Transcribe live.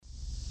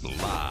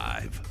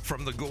Live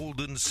from the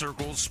Golden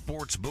Circle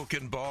Sportsbook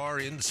and Bar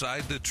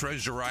inside the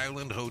Treasure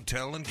Island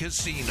Hotel and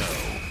Casino,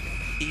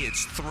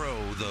 it's Throw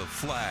the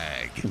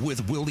Flag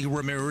with Willie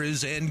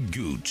Ramirez and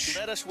Gooch.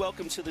 Let us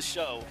welcome to the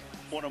show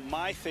one of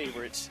my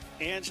favorites,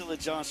 Angela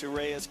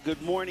Johnson-Reyes.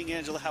 Good morning,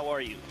 Angela. How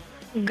are you?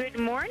 Good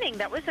morning.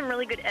 That was some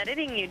really good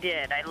editing you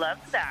did. I love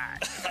that.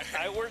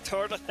 I worked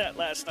hard on that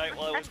last night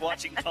while I was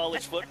watching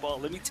college football,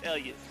 let me tell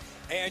you.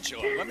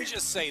 Angela, let me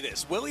just say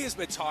this. Willie has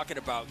been talking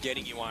about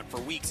getting you on for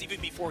weeks,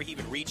 even before he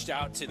even reached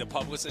out to the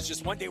publicist.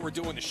 Just one day we're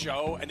doing the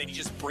show, and then he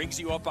just brings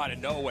you up out of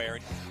nowhere.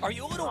 And are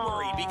you a little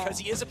worried? Because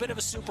he is a bit of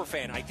a super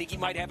fan. I think he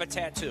might have a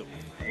tattoo.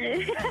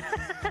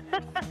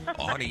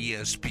 On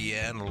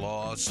ESPN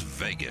Las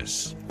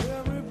Vegas.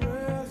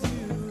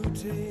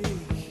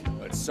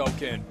 Let's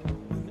soak in.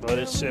 Let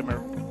it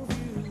simmer.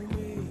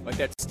 Let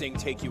that sting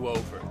take you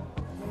over.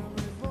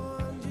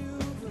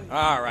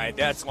 All right,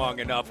 that's long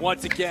enough.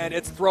 Once again,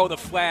 it's Throw the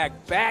Flag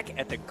back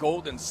at the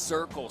Golden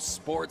Circle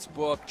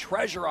Sportsbook,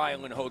 Treasure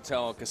Island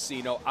Hotel and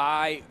Casino.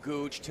 I,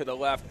 Gooch, to the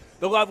left,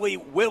 the lovely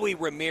Willie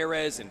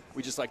Ramirez, and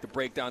we just like to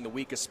break down the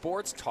week of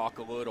sports, talk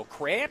a little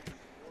crap.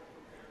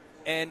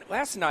 And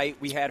last night,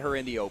 we had her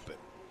in the open.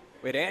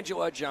 We had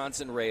Angela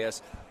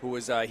Johnson-Reyes, who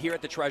was here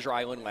at the Treasure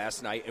Island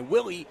last night. And,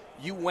 Willie,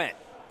 you went.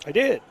 I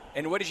did.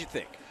 And what did you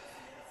think?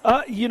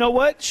 You know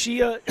what?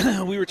 She,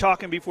 we were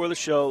talking before the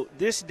show.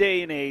 This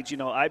day and age, you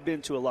know, I've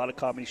been to a lot of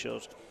comedy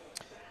shows.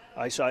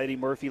 I saw Eddie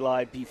Murphy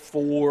live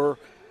before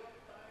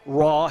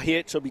Raw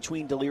hit, so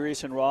between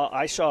Delirious and Raw.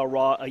 I saw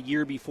Raw a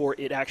year before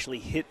it actually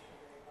hit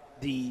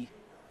the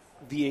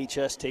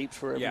VHS tapes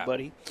for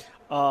everybody.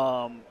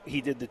 Yeah.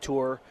 He did the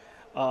tour.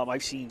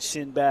 I've seen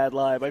Sinbad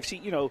live. I've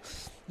seen, you know,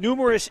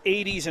 numerous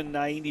 80s and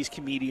 90s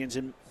comedians.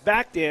 And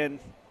back then,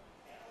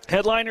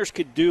 headliners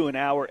could do an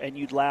hour, and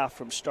you'd laugh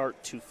from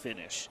start to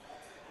finish.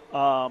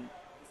 I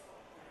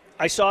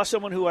saw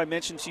someone who I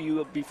mentioned to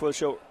you before the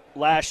show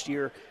last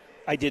year.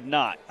 I did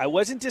not. I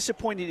wasn't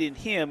disappointed in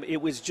him.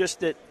 It was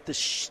just that the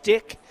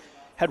shtick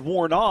had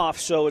worn off,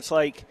 so it's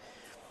like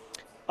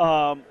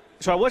so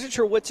I wasn't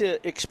sure what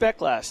to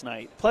expect last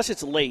night. Plus,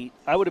 it's late.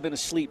 I would have been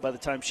asleep by the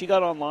time she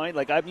got online.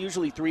 Like, I'm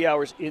usually 3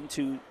 hours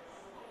into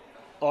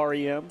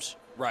REMs.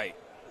 Right.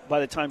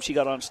 By the time she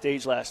got on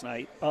stage last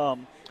night.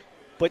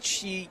 But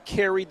she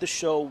carried the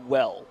show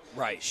well.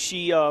 Right.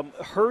 She,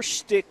 her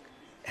stick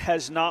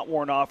has not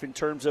worn off in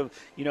terms of,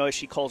 you know, as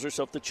she calls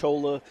herself the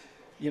Chola,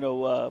 you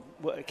know,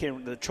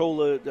 the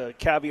Chola, the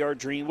Caviar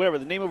Dream, whatever,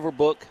 the name of her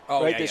book,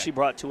 that she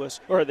brought to us,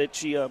 or that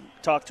she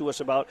talked to us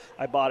about.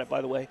 I bought it,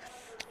 by the way.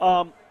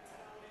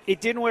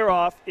 It didn't wear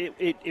off.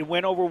 It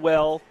went over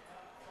well.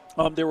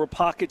 There were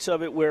pockets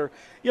of it where,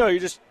 you know, you're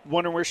just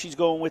wondering where she's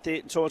going with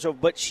it and so on and so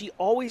forth. But she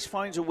always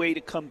finds a way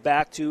to come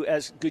back to,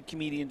 as good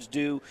comedians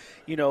do.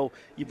 You know,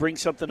 you bring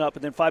something up,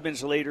 and then 5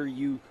 minutes later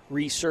you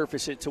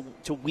resurface it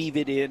to weave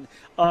it in.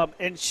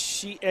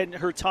 And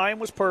her time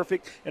was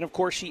perfect. And, of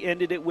course, she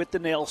ended it with the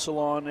nail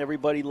salon.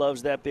 Everybody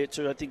loves that bit,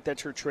 so I think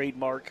that's her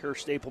trademark, her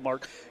staple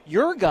mark.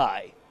 Your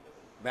guy,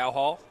 Mal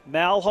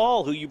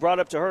Hall, who you brought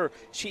up to her,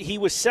 he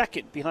was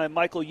second behind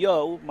Michael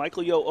Yo.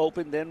 Michael Yo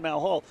opened, then Mal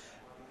Hall.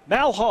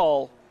 Mal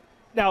Hall,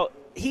 now,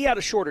 he had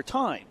a shorter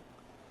time.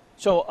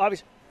 So,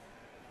 obviously,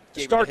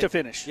 start to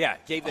finish. Yeah,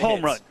 gave the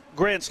home hits. run,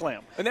 grand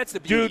slam. And that's the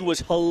beauty. Dude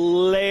was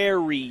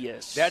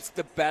hilarious. That's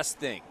the best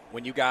thing.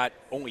 When you got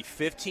only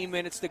 15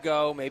 minutes to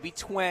go, maybe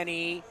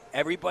 20,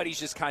 everybody's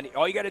just kind of,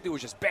 all you got to do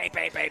is just bang,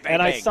 bang, bang, bang, and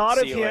bang. I thought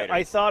See of you him. later.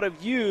 I thought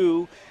of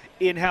you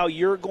in how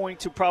you're going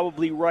to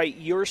probably write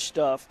your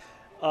stuff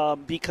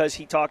because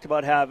he talked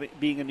about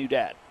being a new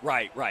dad.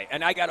 Right.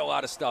 And I got a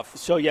lot of stuff.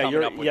 So yeah,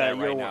 coming up with that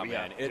right now,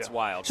 yeah, man. It's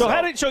wild. So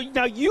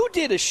now you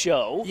did a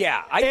show.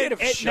 Yeah, I did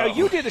a show. Now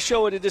you did a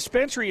show at a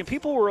dispensary, and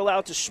people were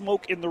allowed to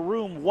smoke in the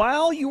room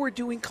while you were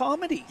doing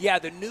comedy. Yeah,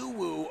 the New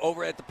Woo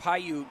over at the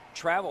Paiute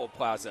Travel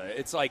Plaza.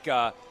 It's like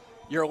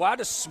you're allowed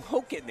to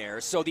smoke in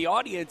there, so the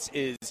audience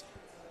is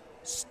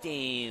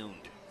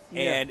stoned.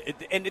 Yeah.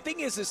 And the thing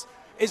is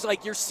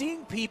like you're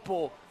seeing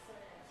people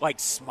like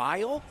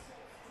smile,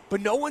 but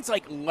no one's,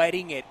 like,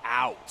 letting it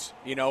out.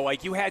 You know,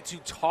 like, you had to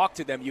talk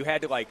to them. You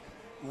had to, like,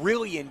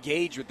 really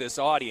engage with this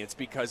audience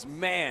because,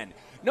 man,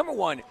 number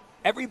one,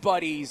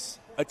 everybody's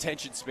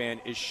attention span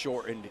is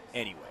shortened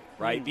anyway,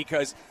 right?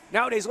 Because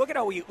nowadays, look at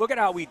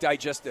how we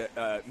digest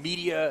the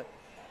media.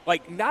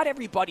 Like, not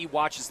everybody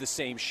watches the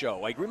same show.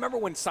 Like, remember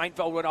when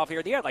Seinfeld went off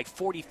air? They had, like,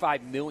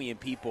 45 million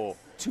people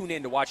tune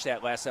in to watch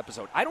that last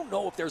episode. I don't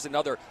know if there's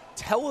another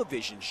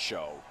television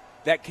show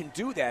that can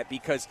do that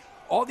because –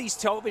 all these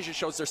television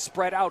shows are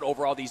spread out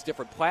over all these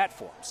different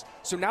platforms.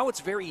 So now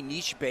it's very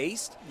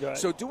niche-based. Right.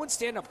 So doing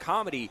stand-up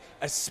comedy,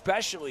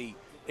 especially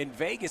in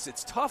Vegas,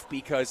 it's tough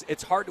because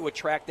it's hard to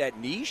attract that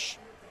niche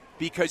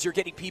because you're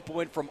getting people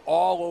in from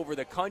all over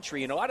the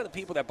country. And a lot of the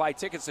people that buy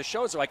tickets to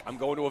shows are like, I'm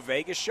going to a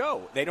Vegas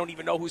show. They don't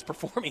even know who's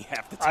performing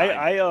half the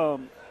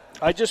time.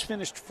 I just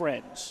finished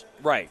Friends.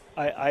 Right.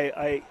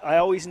 I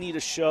always need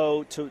a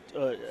show,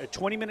 a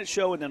 20-minute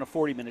show and then a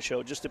 40-minute show.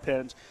 It just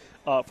depends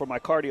for my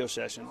cardio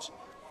sessions.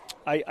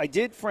 I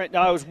did Friends.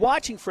 Now, I was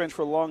watching Friends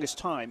for the longest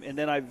time, and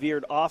then I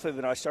veered off of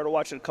it. I started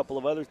watching a couple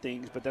of other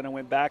things, but then I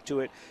went back to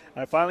it.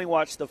 And I finally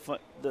watched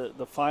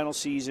the final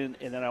season,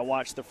 and then I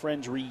watched the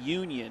Friends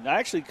reunion.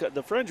 Actually,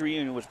 the Friends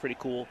reunion was pretty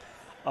cool.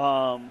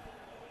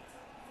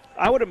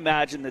 I would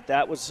imagine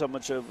that was so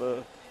much of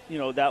a,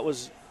 that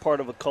was part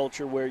of a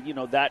culture where,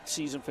 that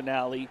season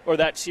finale or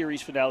that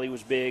series finale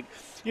was big.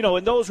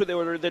 And those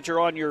that are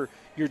on your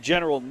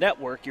general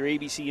network, your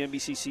ABC,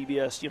 NBC,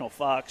 CBS,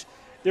 Fox,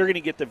 they're going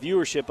to get the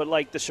viewership. But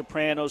like the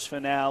Sopranos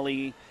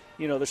finale,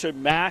 the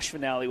MASH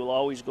finale will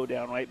always go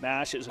down, right?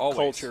 MASH is a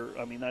culture.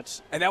 I mean,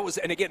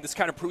 and again, this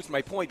kind of proves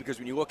my point, because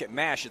when you look at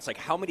MASH, it's like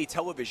how many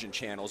television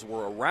channels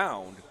were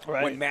around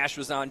when MASH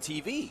was on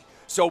TV.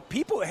 So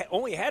people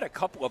only had a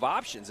couple of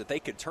options that they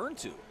could turn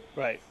to.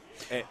 Right.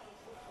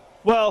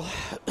 Well,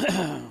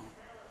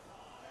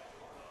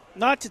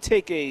 not to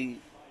take a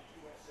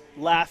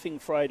laughing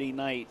Friday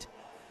night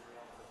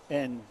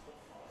and,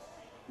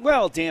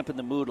 dampen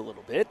the mood a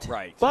little bit.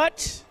 Right.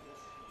 But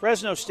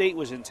Fresno State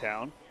was in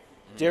town.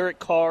 Derek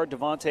Carr,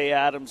 Devontae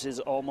Adams,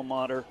 his alma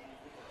mater.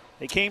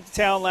 They came to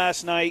town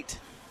last night,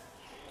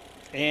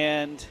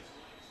 and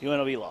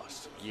UNLV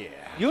lost. Yeah.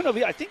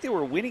 UNLV, I think they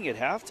were winning at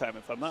halftime,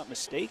 if I'm not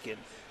mistaken.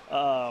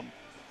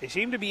 They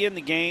seem to be in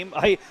the game.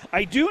 I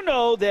do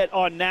know that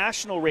on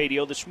national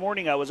radio this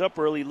morning, I was up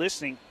early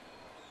listening,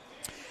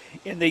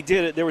 and they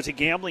did it. There was a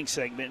gambling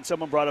segment, and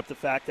someone brought up the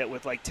fact that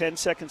with like 10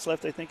 seconds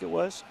left, I think it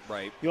was,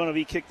 right,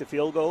 UNLV kicked the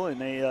field goal,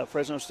 and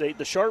Fresno State,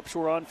 the Sharps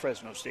were on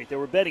Fresno State. They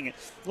were betting it.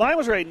 Line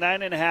was right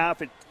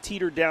 9.5. It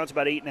teetered down to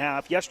about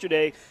 8.5.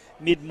 Yesterday,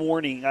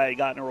 mid-morning, I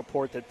got a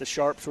report that the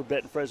Sharps were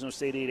betting Fresno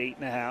State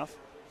 8.5.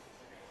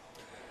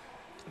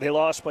 They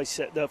lost by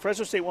the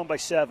Fresno State won by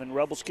 7.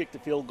 Rebels kicked the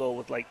field goal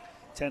with like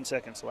 10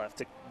 seconds left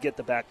to get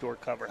the backdoor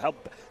cover.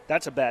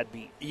 That's a bad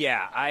beat.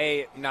 Yeah,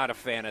 I'm not a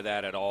fan of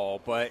that at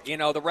all. But,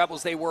 the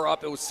Rebels, they were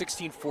up. It was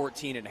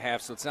 16-14 and a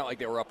half, so it's not like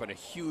they were up in a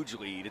huge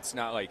lead. It's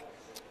not like,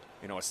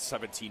 a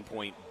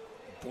 17-point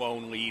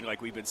blown lead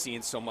like we've been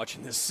seeing so much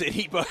in this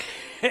city. But,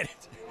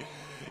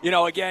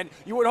 again,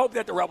 you would hope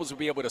that the Rebels would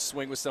be able to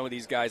swing with some of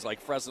these guys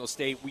like Fresno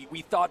State.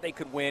 We thought they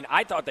could win.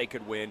 I thought they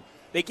could win.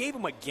 They gave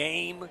them a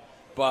game,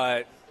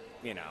 but,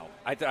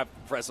 I thought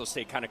Fresno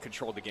State kind of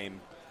controlled the game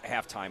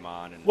halftime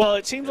on. And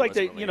it seems like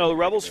the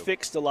Rebels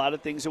fixed a lot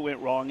of things that went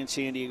wrong in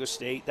San Diego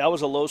State. That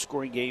was a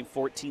low-scoring game,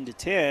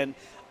 14-10.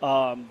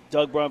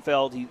 Doug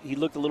Brumfeld, he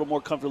looked a little more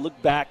comfortable,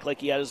 looked back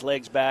like he had his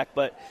legs back,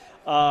 but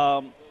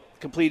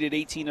completed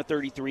 18 of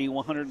 33,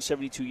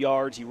 172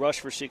 yards. He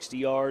rushed for 60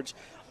 yards.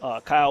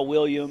 Kyle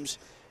Williams,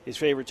 his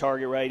favorite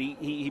target, right?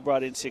 He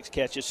brought in 6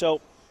 catches. So,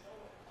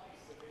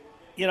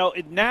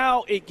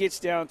 now it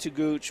gets down to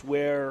Gooch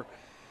where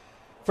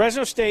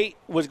Fresno State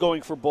was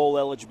going for bowl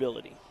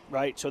eligibility.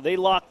 Right, so they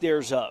locked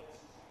theirs up.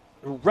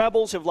 The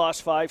Rebels have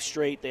lost 5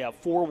 straight. They have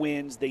 4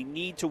 wins. They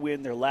need to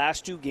win their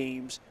last 2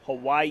 games,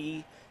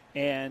 Hawaii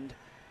and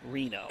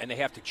Reno. And they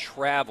have to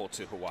travel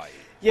to Hawaii.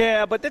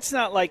 Yeah, but that's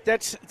not like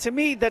that's to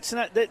me. That's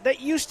not that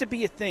used to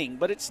be a thing,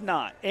 but it's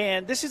not.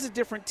 And this is a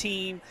different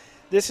team.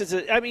 This is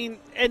and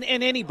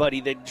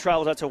anybody that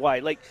travels out to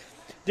Hawaii, like.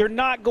 They're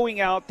not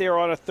going out there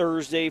on a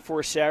Thursday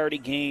for a Saturday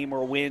game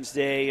or a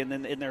Wednesday and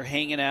they're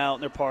hanging out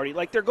and they're partying.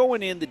 Like, they're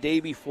going in the day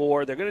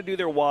before. They're going to do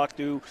their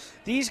walkthrough.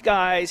 These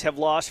guys have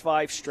lost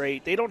 5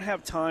 straight. They don't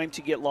have time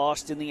to get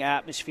lost in the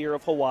atmosphere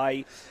of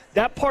Hawaii.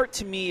 That part,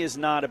 to me, is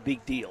not a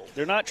big deal.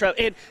 They're not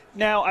traveling. And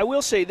now, I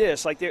will say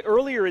this. Like,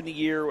 earlier in the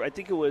year, I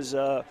think it was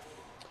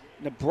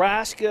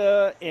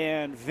Nebraska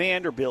and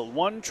Vanderbilt.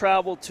 One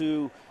traveled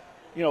to,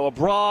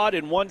 abroad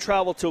and one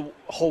traveled to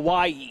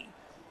Hawaii.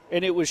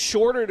 And it was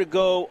shorter to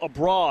go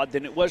abroad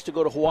than it was to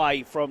go to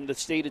Hawaii from the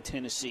state of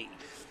Tennessee.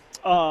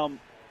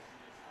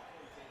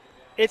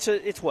 It's a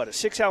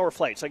 6-hour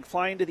flight. It's like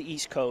flying to the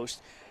East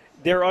Coast.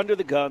 They're under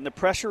the gun. The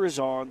pressure is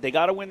on. They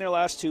got to win their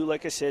last 2,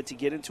 like I said, to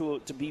get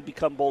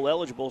become bowl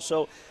eligible.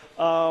 So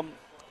the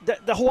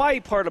Hawaii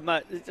part of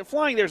the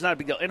flying there is not a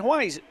big deal. And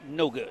Hawaii's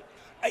no good.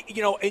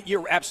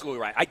 You're absolutely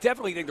right. I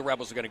definitely think the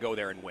Rebels are going to go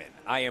there and win.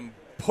 I am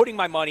putting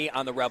my money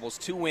on the Rebels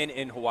to win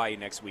in Hawaii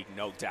next week,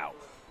 no doubt.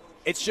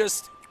 It's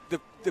just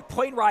the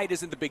plane ride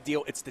isn't the big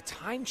deal. It's the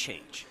time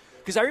change.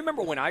 Because I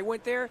remember when I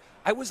went there,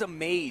 I was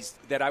amazed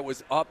that I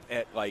was up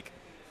at like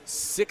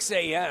 6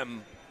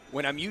 a.m.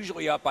 when I'm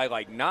usually up by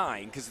like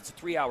 9 because it's a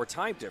 3-hour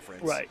time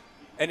difference. Right.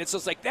 And it's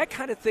just like that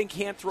kind of thing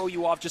can throw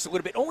you off just a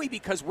little bit, only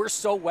because we're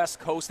so West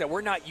Coast that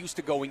we're not used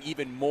to going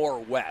even more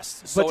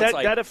west. So but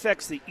that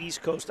affects the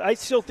East Coast. I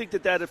still think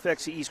that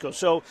affects the East Coast.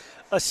 So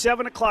a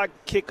 7 o'clock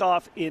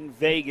kickoff in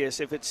Vegas,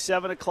 if it's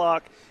 7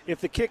 o'clock,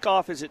 if the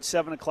kickoff is at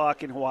 7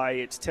 o'clock in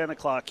Hawaii, it's 10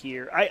 o'clock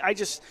here.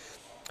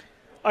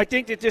 I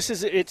think that this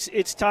is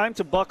it's time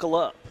to buckle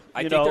up.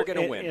 I think they're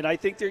going to win. And I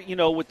think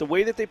they're, with the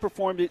way that they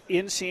performed it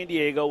in San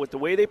Diego, with the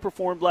way they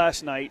performed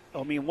last night,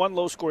 one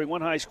low scoring,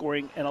 one high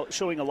scoring, and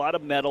showing a lot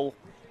of mettle.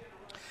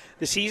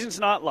 The season's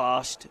not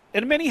lost.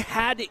 And many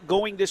had it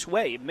going this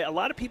way. A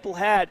lot of people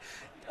had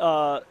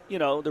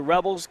the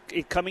Rebels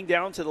coming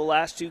down to the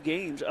last 2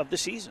 games of the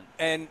season.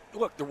 And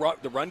look, the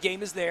run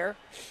game is there.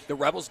 The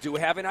Rebels do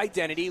have an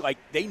identity. Like,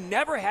 they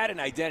never had an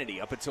identity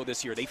up until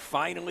this year. They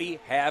finally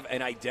have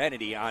an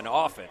identity on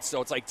offense.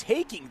 So it's like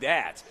taking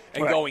that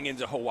and going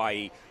into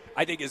Hawaii.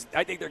 I think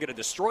they're going to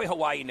destroy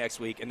Hawaii next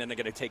week, and then they're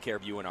going to take care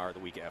of UNR the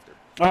week after.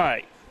 All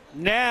right.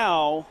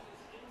 Now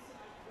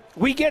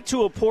we get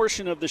to a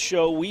portion of the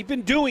show we've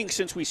been doing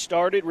since we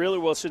started, really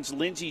well, since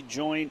Lindsay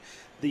joined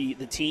the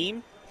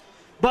team,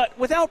 but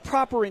without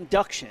proper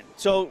induction.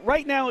 So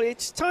right now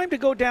it's time to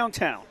go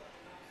downtown.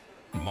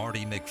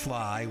 Marty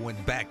McFly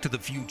went back to the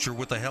future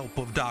with the help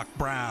of Doc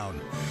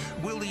Brown.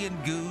 Willie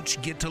and Gooch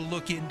get to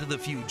look into the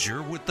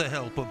future with the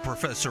help of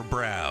Professor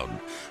Brown,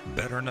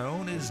 better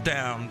known as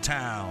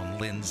Downtown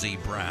Lindsey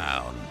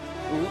Brown.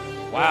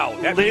 Wow.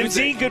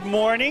 Lindsay, good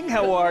morning.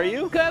 How are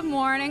you? Good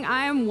morning.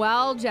 I am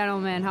well,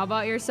 gentlemen. How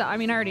about yourself? I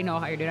mean, I already know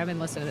how you're doing. I've been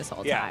listening to this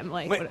whole time.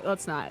 Like,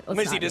 let's not.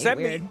 Lindsay, does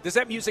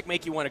that music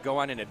make you want to go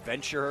on an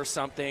adventure or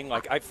something?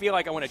 Like, I feel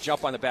like I want to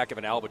jump on the back of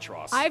an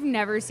albatross. I've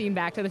never seen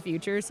Back to the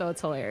Future, so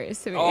it's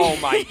hilarious to me. Oh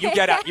my! You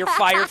get out. You're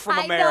fired from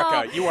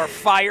America. You are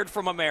fired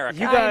from America.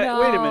 You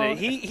got. Wait a minute.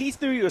 He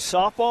threw you a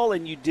softball,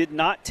 and you did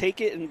not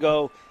take it and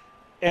go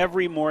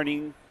every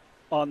morning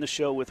on the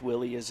show with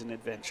Willie is an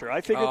adventure.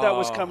 I figured that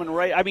was coming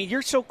right. I mean,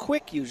 you're so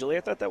quick usually.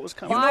 I thought that was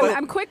coming. Well,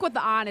 I'm quick with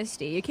the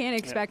honesty. You can't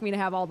expect me to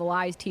have all the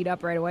lies teed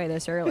up right away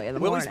this early in the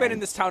morning. Willie's been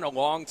in this town a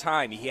long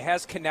time. He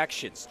has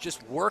connections.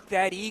 Just work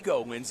that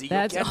ego, Lindsay.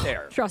 You'll get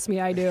there. Trust me,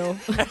 I do.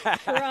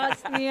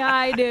 Trust me,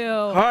 I do.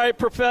 All right,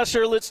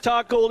 Professor, let's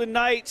talk Golden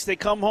Knights. They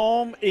come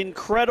home.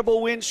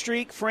 Incredible win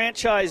streak,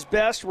 franchise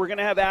best. We're going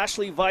to have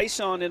Ashali Vise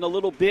on in a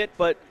little bit.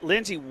 But,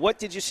 Lindsay, what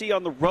did you see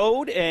on the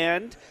road?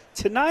 And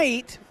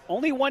tonight,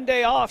 only one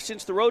day off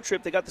since the road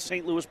trip, they got the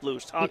St. Louis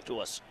Blues. Talk to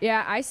us.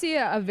 Yeah, I see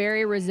a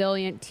very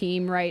resilient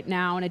team right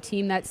now and a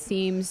team that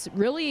seems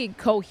really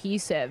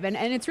cohesive. And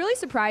it's really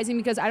surprising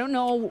because I don't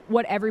know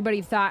what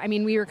everybody thought. I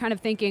mean, we were kind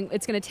of thinking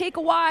it's going to take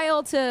a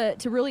while to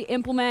really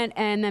implement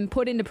and then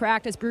put into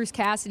practice Bruce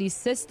Cassidy's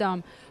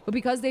system. But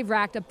because they've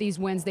racked up these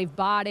wins, they've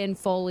bought in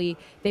fully.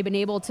 They've been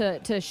able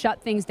to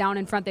shut things down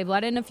in front. They've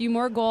let in a few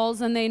more goals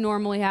than they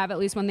normally have, at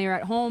least when they're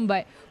at home.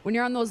 But when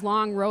you're on those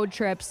long road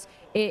trips,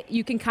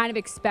 you can kind of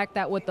expect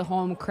that with the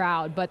home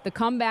crowd. But the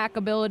comeback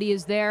ability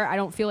is there. I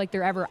don't feel like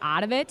they're ever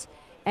out of it.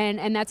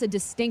 And that's a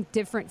distinct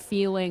different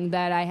feeling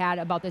that I had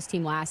about this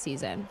team last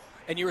season.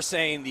 And you were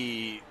saying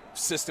the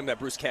system that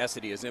Bruce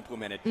Cassidy has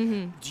implemented.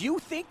 Mm-hmm. Do you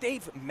think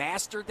they've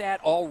mastered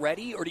that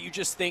already, or do you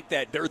just think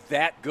that they're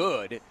that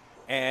good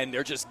and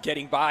they're just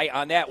getting by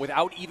on that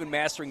without even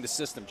mastering the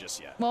system just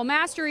yet? Well,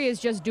 mastery is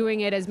just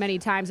doing it as many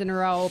times in a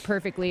row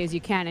perfectly as you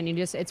can, and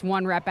it's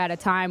one rep at a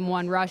time,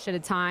 one rush at a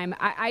time.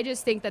 I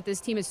just think that this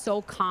team is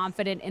so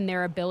confident in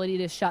their ability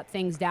to shut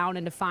things down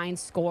and to find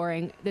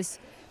scoring.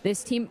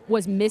 This team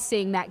was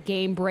missing that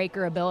game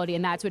breaker ability,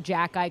 and that's what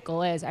Jack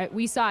Eichel is.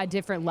 We saw a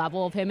different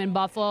level of him in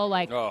Buffalo.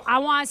 I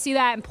want to see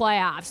that in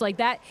playoffs. Like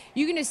that,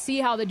 you can just see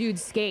how the dude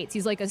skates.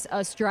 He's like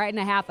a stride and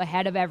a half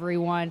ahead of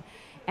everyone.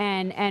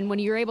 And when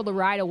you're able to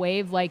ride a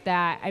wave like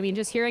that, I mean,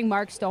 just hearing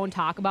Mark Stone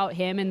talk about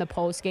him in the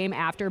postgame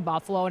after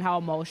Buffalo and how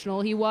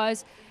emotional he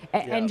was,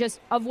 and just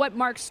of what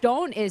Mark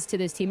Stone is to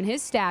this team and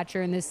his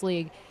stature in this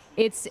league,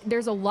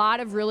 there's a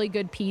lot of really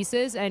good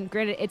pieces. And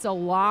granted, it's a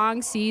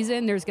long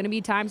season. There's going to be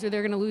times where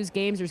they're going to lose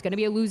games. There's going to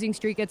be a losing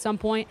streak at some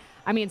point.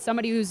 I mean,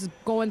 somebody who's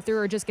going through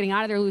or just getting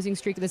out of their losing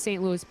streak of the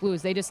St. Louis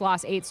Blues, they just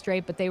lost 8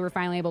 straight, but they were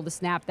finally able to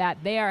snap that.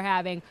 They are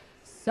having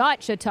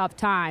such a tough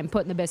time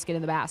putting the biscuit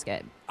in the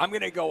basket. I'm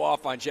going to go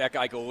off on Jack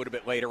Eichel a little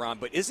bit later on,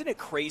 but isn't it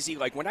crazy?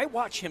 Like, when I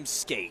watch him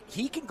skate,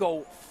 he can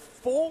go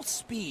full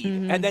speed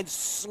and then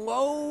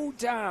slow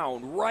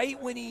down right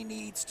when he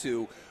needs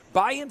to,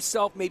 by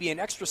himself, maybe an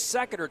extra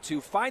second or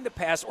two, find the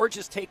pass or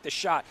just take the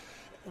shot.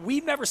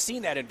 We've never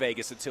seen that in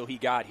Vegas until he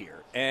got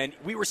here. And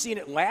we were seeing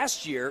it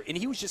last year, and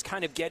he was just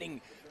kind of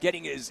getting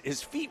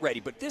his feet ready.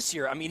 But this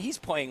year, I mean, he's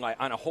playing like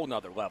on a whole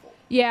nother level.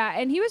 Yeah,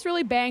 and he was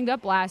really banged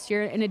up last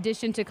year in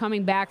addition to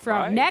coming back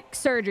from neck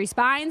surgery,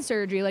 spine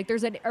surgery. Like,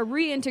 there's a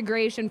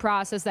reintegration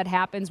process that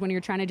happens when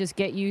you're trying to just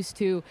get used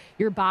to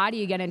your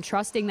body again and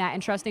trusting that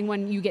and trusting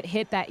when you get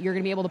hit that you're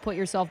going to be able to put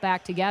yourself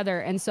back together.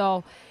 And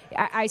so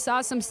I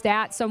saw some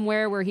stats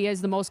somewhere where he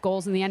has the most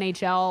goals in the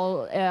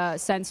NHL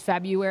since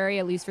February,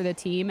 at least for the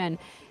team.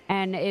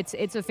 And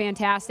it's a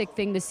fantastic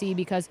thing to see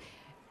because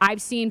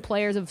I've seen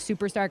players of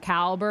superstar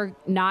caliber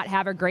not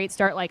have a great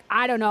start. Like,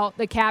 I don't know,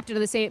 the captain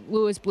of the St.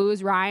 Louis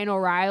Blues, Ryan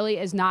O'Reilly,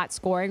 is not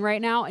scoring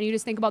right now. And you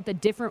just think about the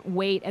different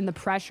weight and the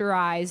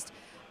pressurized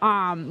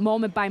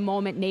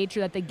moment-by-moment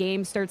nature that the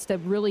game starts to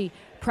really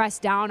press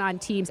down on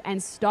teams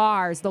and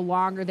stars the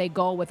longer they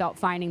go without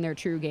finding their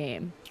true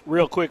game.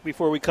 Real quick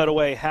before we cut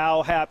away,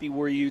 how happy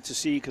were you to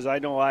see, because I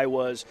know I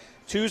was,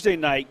 Tuesday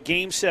night,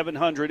 game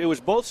 700. It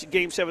was both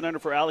game 700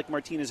 for Alec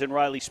Martinez and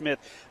Riley Smith,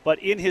 but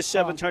in his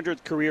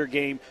 700th career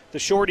game, the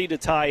shorty to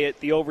tie it,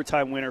 the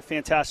overtime winner,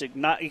 fantastic.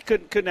 He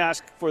couldn't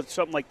ask for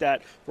something like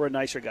that for a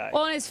nicer guy.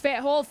 Well, and his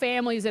whole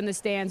family's in the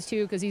stands,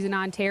 too, because he's an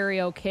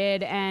Ontario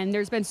kid, and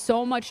there's been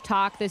so much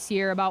talk this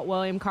year about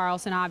William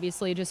Karlsson,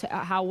 obviously, just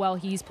how well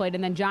he's played,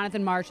 and then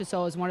Jonathan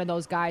Marchessault is one of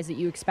those guys that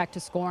you expect to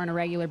score on a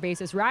regular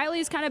basis.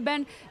 Riley's kind of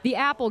been the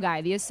apple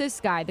guy, the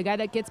assist guy, the guy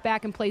that gets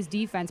back and plays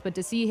defense, but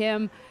to see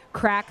him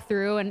crack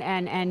through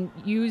and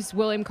use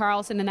William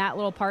Karlsson and that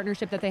little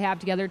partnership that they have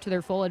together to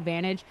their full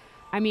advantage.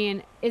 I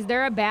mean, is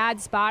there a bad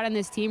spot on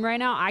this team right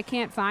now? I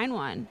can't find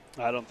one.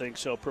 I don't think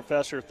so.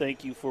 Professor,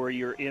 thank you for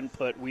your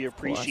input. We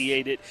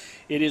appreciate it.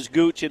 It is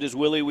Gooch. It is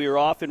Willie. We are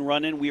off and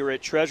running. We are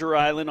at Treasure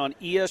Island on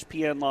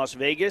ESPN Las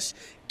Vegas.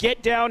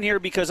 Get down here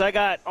because I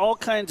got all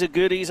kinds of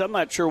goodies. I'm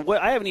not sure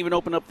what. I haven't even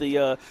opened up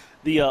the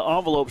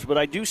envelopes, but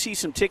I do see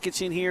some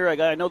tickets in here.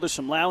 I know there's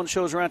some lounge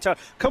shows around town.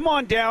 Come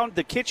on down.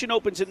 The kitchen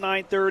opens at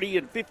 9:30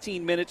 in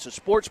 15 minutes. The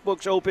sports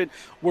book's open.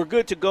 We're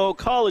good to go.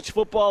 College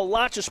football,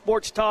 lots of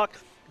sports talk.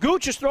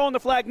 Gooch is throwing the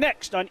flag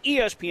next on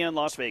ESPN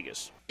Las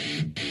Vegas.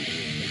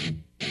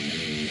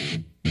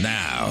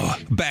 Now,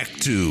 back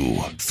to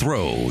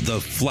Throw the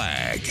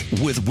Flag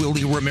with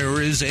Willie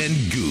Ramirez and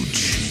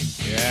Gooch.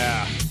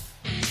 Yeah.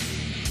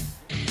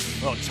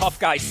 Well,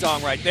 tough guy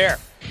song right there.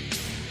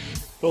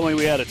 If only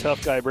we had a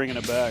tough guy bringing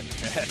it back.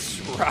 That's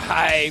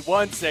right.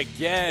 Once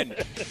again,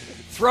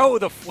 throw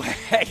the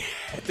flag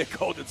at the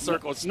Golden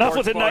Circle Sports Enough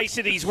with the Bar.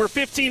 niceties. We're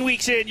 15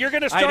 weeks in. You're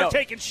going to start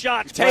taking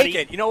shots, buddy.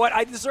 Take it. You know what?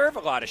 I deserve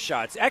a lot of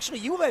shots. Actually,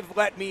 you have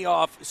let me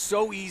off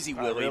so easy,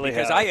 Willie, really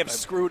because have. I have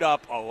screwed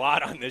up a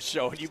lot on this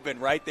show, and you've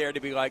been right there to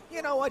be like,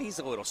 you know what? He's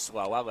a little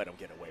slow. I'll let him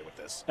get away with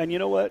this. And you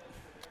know what?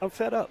 I'm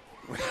fed up.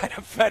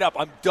 I'm fed up.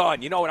 I'm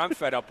done. You know what I'm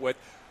fed up with?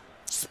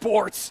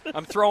 Sports.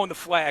 I'm throwing the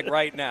flag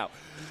right now.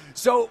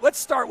 So let's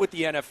start with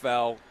the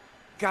NFL.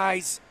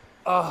 Guys,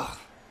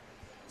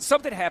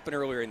 something happened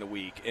earlier in the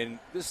week, and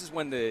this is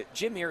when the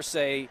Jim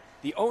Irsay,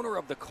 the owner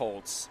of the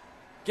Colts,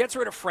 gets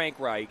rid of Frank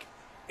Reich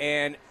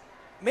and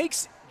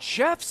makes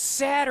Jeff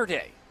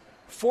Saturday,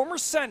 former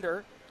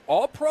center,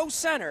 all-pro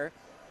center,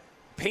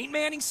 Peyton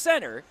Manning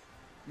center,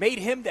 made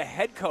him the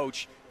head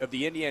coach of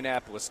the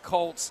Indianapolis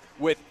Colts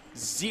with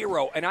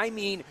zero, and I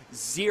mean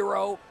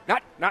zero,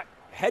 not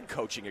head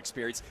coaching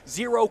experience,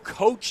 zero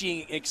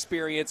coaching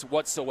experience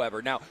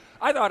whatsoever. Now,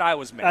 I thought I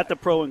was mad. At the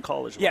pro and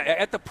college level. Yeah,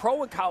 at the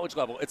pro and college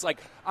level. It's like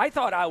I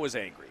thought I was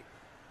angry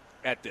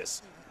at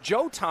this.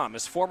 Joe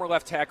Thomas, former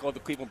left tackle of the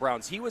Cleveland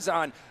Browns, he was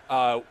on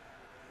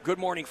Good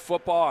Morning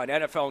Football on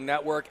NFL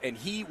Network, and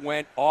he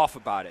went off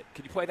about it.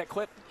 Can you play that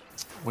clip?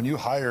 When you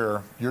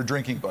hire your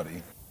drinking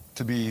buddy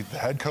to be the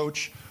head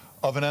coach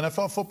of an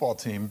NFL football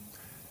team,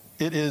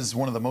 it is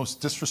one of the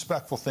most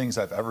disrespectful things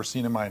I've ever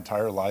seen in my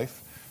entire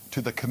life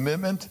to the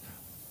commitment,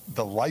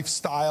 the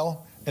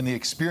lifestyle, and the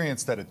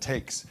experience that it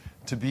takes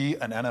to be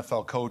an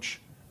NFL coach,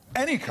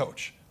 any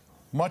coach,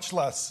 much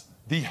less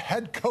the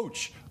head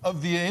coach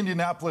of the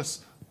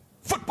Indianapolis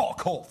Football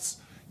Colts.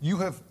 You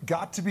have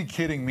got to be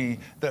kidding me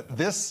that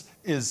this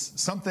is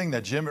something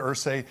that Jim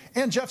Irsay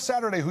and Jeff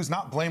Saturday, who's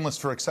not blameless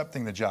for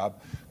accepting the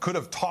job, could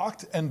have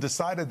talked and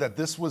decided that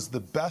this was the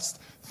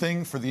best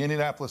thing for the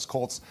Indianapolis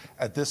Colts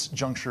at this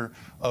juncture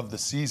of the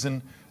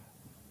season.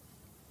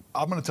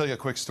 I'm going to tell you a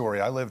quick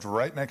story. I lived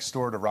right next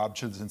door to Rob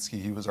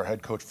Chudzinski. He was our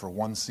head coach for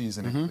one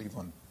season in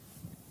Cleveland.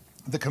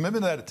 The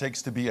commitment that it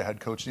takes to be a head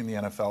coach in the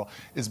NFL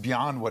is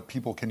beyond what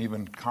people can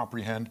even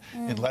comprehend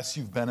unless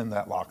you've been in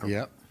that locker room.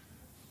 Yep.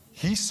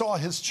 He saw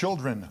his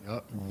children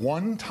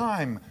one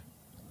time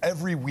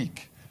every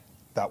week.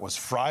 That was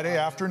Friday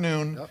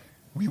afternoon. Yep.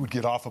 We would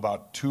get off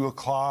about 2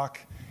 o'clock.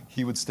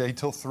 He would stay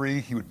till 3.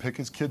 He would pick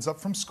his kids up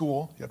from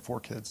school. He had 4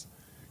 kids.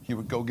 He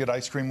would go get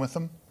ice cream with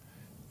them.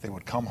 They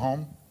would come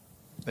home.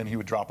 Then he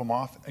would drop them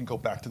off and go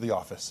back to the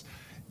office.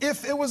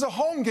 If it was a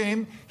home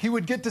game, he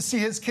would get to see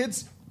his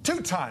kids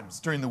 2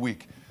 times during the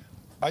week.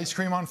 Ice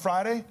cream on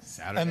Friday,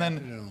 and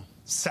then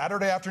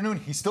Saturday afternoon,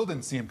 he still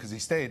didn't see him because he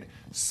stayed.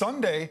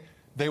 Sunday,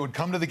 they would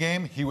come to the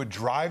game. He would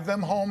drive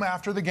them home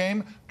after the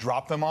game,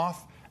 drop them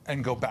off,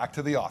 and go back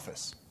to the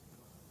office.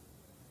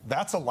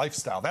 That's a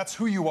lifestyle. That's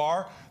who you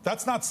are.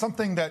 That's not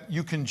something that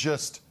you can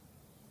just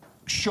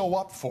show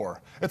up for.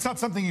 It's not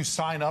something you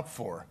sign up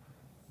for.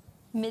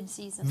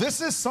 Mid-season. This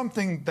is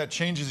something that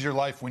changes your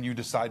life when you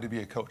decide to be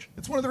a coach.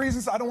 It's one of the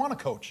reasons I don't want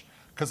to coach,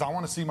 because I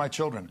want to see my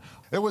children.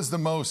 It was the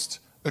most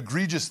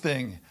egregious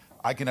thing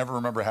I can ever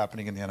remember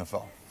happening in the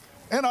NFL.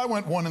 And I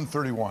went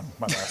 1-31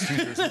 my last 2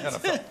 years in the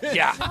NFL.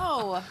 Yeah.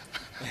 Oh.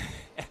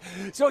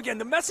 So, again,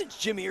 the message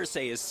Jim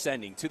Irsay is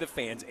sending to the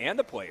fans and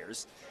the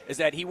players is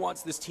that he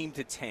wants this team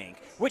to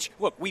tank, which,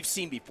 look, we've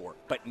seen before,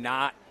 but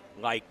not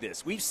like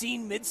this. We've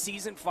seen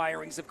mid-season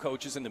firings of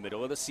coaches in the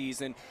middle of the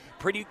season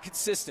pretty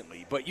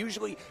consistently, but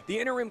usually the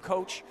interim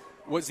coach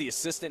was the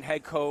assistant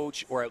head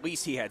coach, or at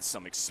least he had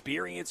some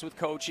experience with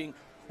coaching.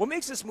 What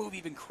makes this move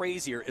even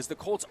crazier is the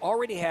Colts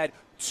already had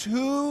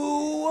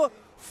 2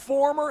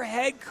 former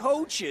head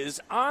coaches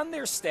on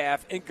their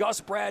staff in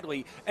Gus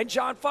Bradley and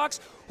John Fox,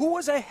 who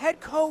was a head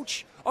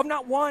coach of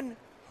not one,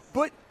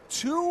 but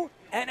two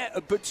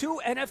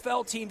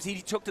NFL teams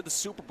he took to the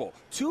Super Bowl.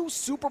 2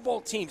 Super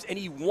Bowl teams, and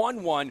he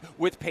won one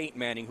with Peyton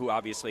Manning, who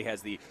obviously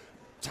has the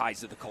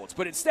ties to the Colts.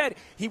 But instead,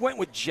 he went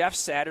with Jeff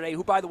Saturday,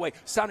 who, by the way,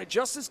 sounded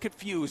just as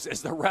confused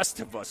as the rest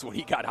of us when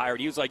he got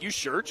hired. He was like, "You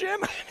sure, Jim?"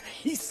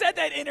 He said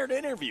that in an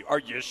interview. "Are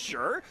you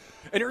sure?"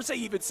 And Irsay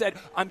even said,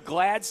 "I'm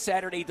glad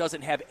Saturday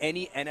doesn't have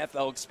any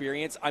NFL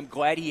experience. I'm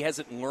glad he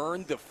hasn't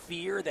learned the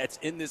fear that's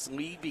in this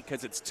league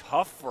because it's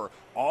tough for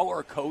all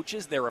our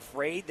coaches. They're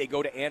afraid. They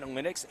go to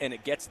analytics, and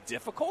it gets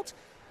difficult."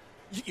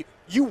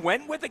 You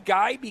went with a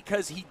guy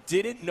because he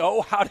didn't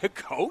know how to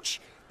coach?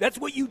 That's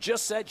what you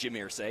just said, Jim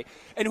Irsay.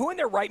 And who in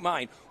their right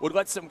mind would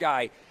let some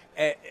guy,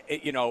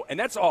 and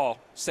that's all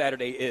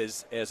Saturday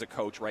is as a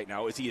coach right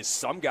now, is he is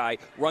some guy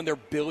run their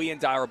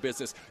billion-dollar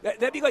business.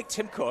 That'd be like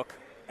Tim Cook,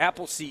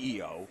 Apple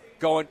CEO,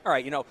 going, all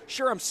right,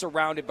 sure, I'm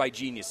surrounded by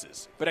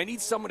geniuses, but I need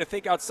someone to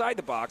think outside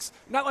the box,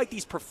 not like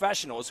these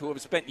professionals who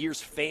have spent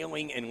years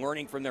failing and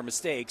learning from their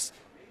mistakes.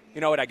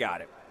 You know what? I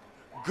got it.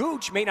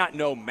 Gooch may not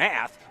know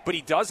math, but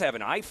he does have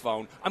an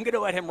iPhone. I'm going to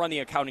let him run the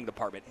accounting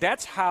department.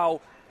 That's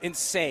how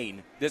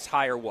insane this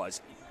hire was.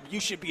 You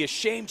should be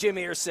ashamed, Jim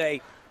Irsay.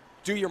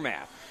 Do your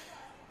math.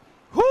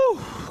 Whew.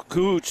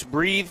 Gooch,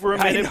 breathe for a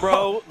minute,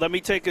 bro. Let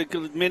me take a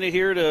minute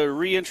here to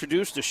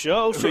reintroduce the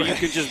show so you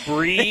can just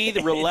breathe,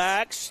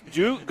 relax.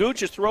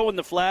 Gooch is throwing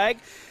the flag.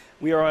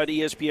 We are at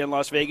ESPN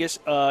Las Vegas.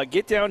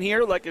 Get down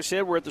here. Like I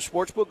said, we're at the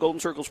Sportsbook, Golden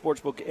Circle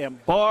Sportsbook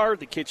and Bar.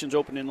 The kitchen's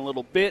open in a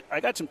little bit.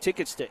 I got some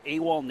tickets to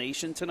AWOL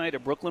Nation tonight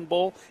at Brooklyn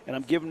Bowl, and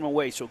I'm giving them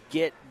away, so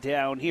get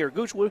down here.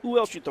 Gooch, who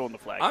else you throwing the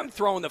flag? I'm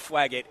throwing the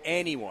flag at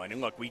anyone.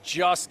 And look, we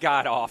just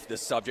got off the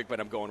subject, but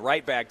I'm going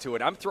right back to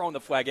it. I'm throwing the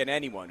flag at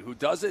anyone who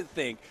doesn't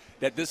think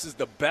that this is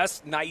the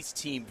best nice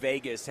team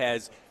Vegas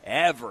has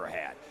ever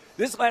had.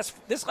 This last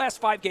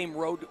 5-game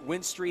road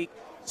win streak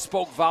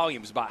spoke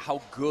volumes about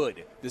how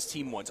good this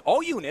team was.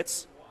 All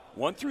units,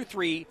 1 through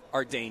 3,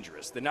 are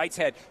dangerous. The Knights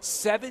had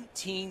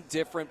 17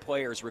 different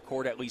players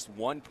record at least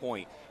 1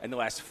 point in the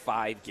last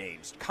 5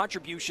 games.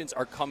 Contributions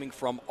are coming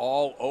from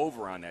all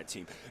over on that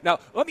team. Now,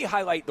 let me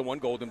highlight the one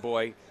golden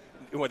boy.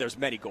 Well, there's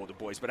many golden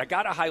boys, but I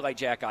got to highlight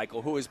Jack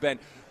Eichel, who has been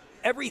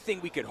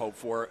everything we could hope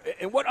for.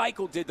 And what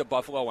Eichel did to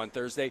Buffalo on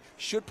Thursday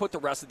should put the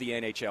rest of the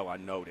NHL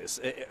on notice.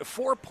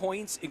 4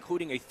 points,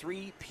 including a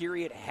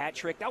 3-period hat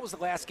trick. That was the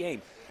last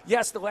game.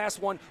 Yes, the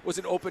last one was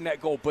an open net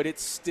goal, but it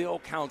still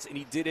counts, and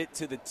he did it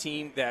to the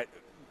team that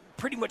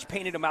pretty much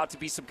painted him out to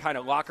be some kind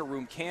of locker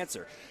room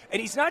cancer. And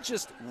he's not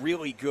just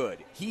really good.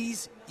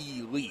 He's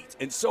elite.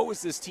 And so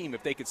is this team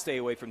if they could stay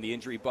away from the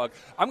injury bug.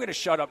 I'm going to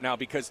shut up now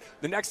because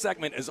the next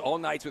segment is All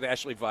Nights with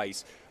Ashali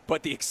Vise.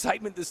 But the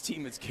excitement this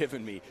team has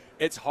given me,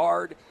 it's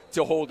hard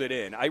to hold it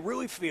in. I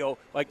really feel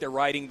like they're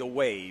riding the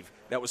wave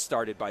that was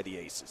started by the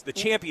Aces, the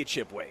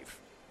championship wave.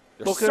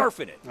 They're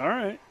surfing it. All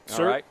right.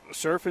 All right.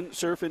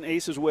 Surfing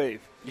Aces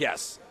wave.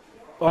 Yes.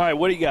 All right,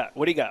 what do you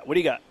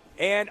got?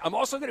 And I'm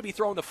also going to be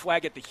throwing the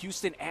flag at the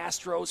Houston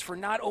Astros for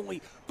not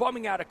only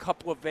bumming out a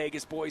couple of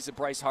Vegas boys,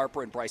 Bryce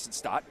Harper and Bryson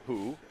Stott,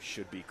 who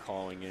should be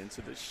calling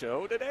into the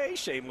show today,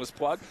 shameless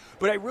plug,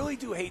 but I really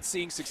do hate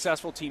seeing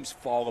successful teams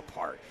fall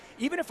apart,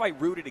 even if I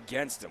rooted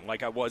against them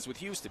like I was with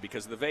Houston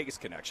because of the Vegas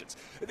connections.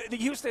 The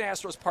Houston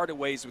Astros parted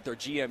ways with their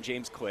GM,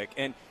 James Click,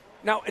 and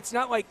now, it's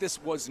not like this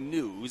was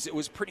news. It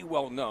was pretty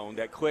well known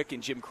that Click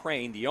and Jim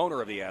Crane, the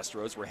owner of the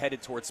Astros, were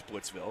headed towards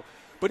Splitsville.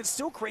 But it's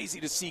still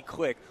crazy to see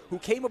Click, who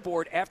came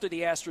aboard after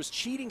the Astros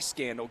cheating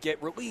scandal,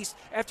 get released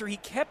after he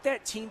kept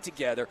that team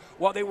together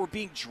while they were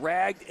being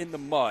dragged in the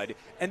mud.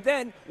 And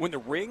then, when the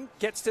ring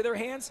gets to their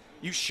hands,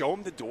 you show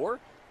them the door.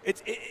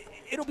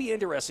 It'll be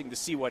interesting to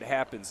see what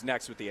happens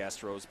next with the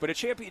Astros. But a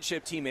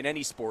championship team in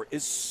any sport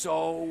is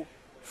so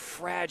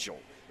fragile.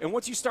 And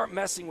once you start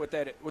messing with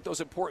those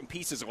important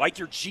pieces, like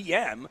your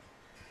GM,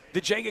 the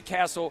Jenga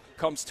castle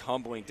comes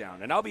tumbling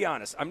down. And I'll be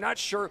honest, I'm not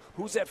sure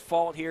who's at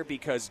fault here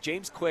because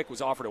James Click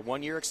was offered a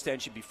 1-year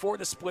extension before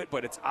the split,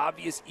 but it's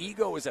obvious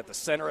ego is at the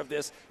center of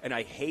this, and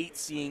I hate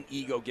seeing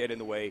ego get in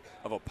the way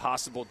of a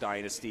possible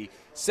dynasty.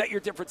 Set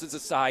your differences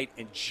aside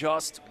and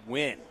just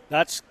win.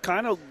 That's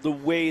kind of the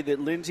way that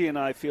Lindsay and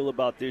I feel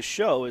about this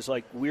show, is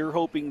like we're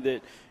hoping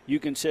that you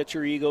can set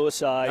your ego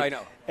aside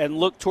and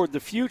look toward the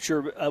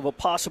future of a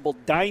possible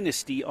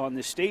dynasty on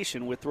this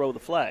station with Throw the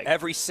Flag.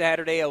 Every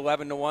Saturday,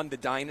 11 to 1, the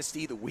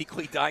dynasty, the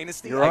weekly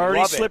dynasty. You're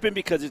already slipping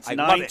because it's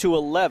 9 to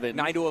 11.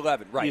 9 to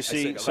 11, right. You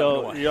see,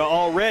 so you're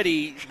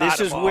already, this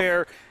is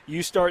where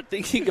you start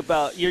thinking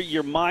about,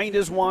 your mind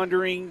is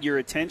wandering, your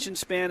attention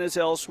span is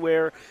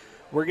elsewhere.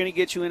 We're going to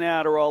get you an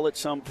Adderall at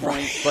some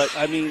point. But,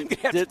 I mean,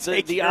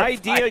 the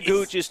idea,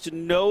 Gooch, is to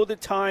know the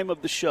time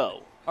of the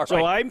show.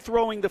 So I'm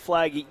throwing the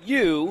flag at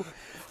you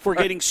for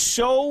getting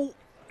so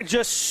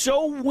just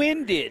so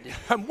winded.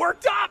 I'm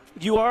worked up.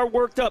 You are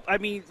worked up. I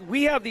mean,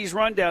 we have these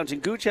rundowns,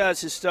 and Gooch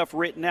has his stuff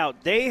written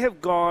out. They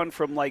have gone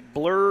from, like,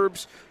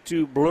 blurbs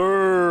to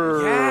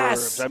blurbs.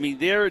 Yes. I mean,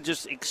 they're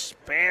just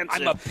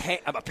expansive.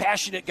 I'm a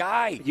passionate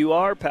guy. You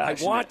are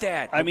passionate. I want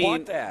that. I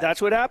want that.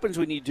 That's what happens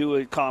when you do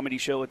a comedy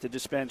show at the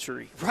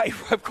dispensary. Right,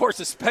 of course,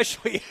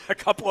 especially a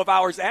couple of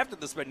hours after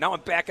the spin. Now I'm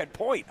back at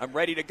point. I'm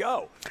ready to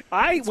go.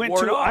 I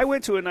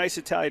went to a nice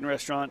Italian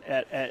restaurant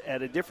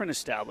at a different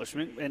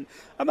establishment, and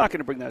I'm not going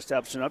to bring that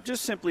establishment up,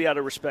 just simply out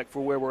of respect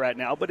for where we're at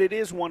now, but it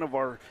is one of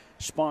our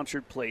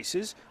sponsored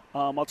places.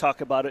 I'll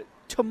talk about it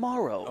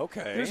tomorrow.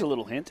 Okay. There's a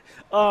little hint.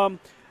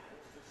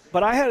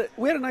 But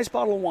we had a nice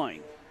bottle of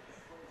wine.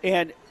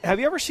 And have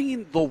you ever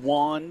seen The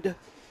Wand?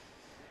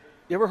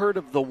 You ever heard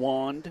of The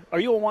Wand? Are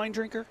you a wine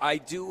drinker? I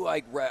do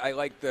I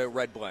like the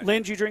red blend.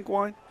 Lynn, do you drink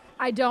wine?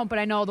 I don't, but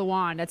I know the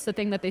wand. That's the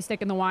thing that they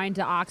stick in the wine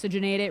to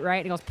oxygenate it,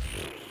 right? And it goes.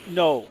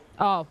 No.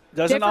 Oh.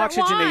 Doesn't different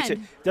oxygenate wand.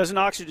 it. Doesn't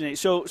oxygenate.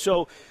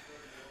 So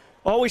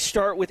always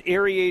start with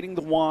aerating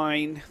the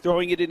wine,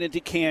 throwing it in a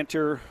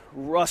decanter,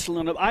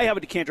 rustling it. I have a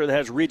decanter that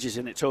has ridges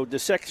in it, so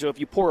if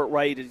you pour it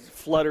right, it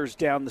flutters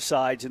down the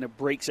sides and it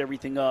breaks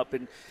everything up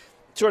and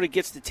sort of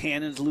gets the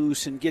tannins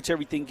loose and gets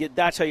everything.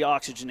 That's how you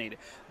oxygenate it.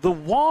 The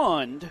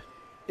wand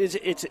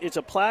it's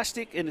a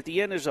plastic, and at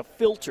the end there's a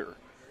filter,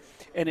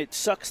 and it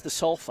sucks the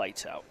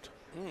sulfites out.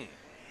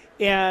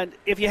 And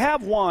if you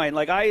have wine,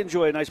 like I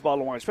enjoy a nice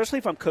bottle of wine, especially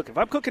if I'm cooking. If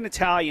I'm cooking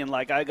Italian,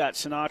 like I got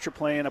Sinatra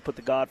playing, I put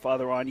The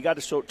Godfather on. You got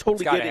to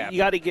totally get in. You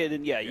got to get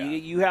in. Yeah.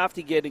 You have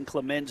to get in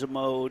Clemenza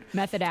mode.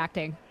 Method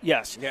acting.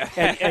 Yes. Yeah.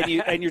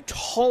 and you're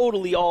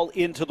totally all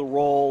into the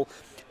role.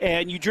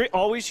 And you drink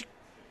always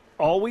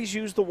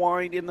use the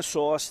wine in the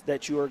sauce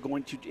that you are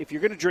going to. If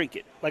you're going to drink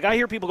it, like I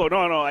hear people go,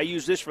 no, I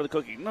use this for the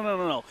cooking.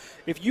 No.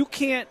 If you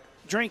can't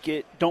drink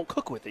it, don't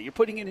cook with it. You're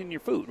putting it in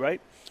your food,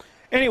 right?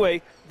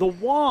 Anyway, the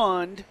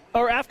wand,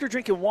 or after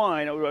drinking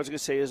wine, what I was going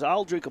to say is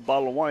I'll drink a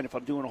bottle of wine if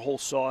I'm doing a whole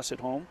sauce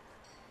at home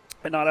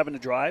and not having to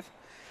drive.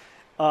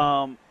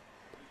 Wine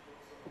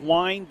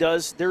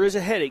there is a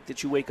headache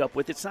that you wake up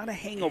with. It's not a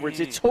hangover. It's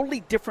a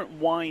totally different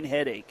wine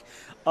headache.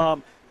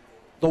 The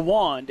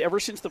wand, ever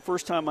since the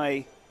first time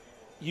I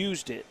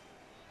used it,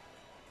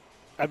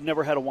 I've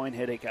never had a wine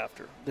headache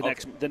after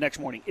the next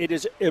morning. It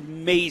is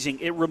amazing.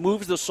 It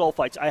removes the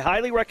sulfites. I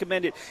highly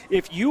recommend it.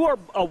 If you are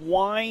a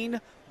wine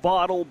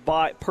bottle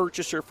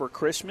purchaser for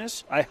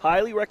Christmas, I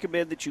highly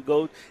recommend that you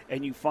go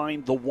and you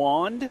find the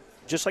wand,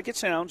 just like it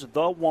sounds,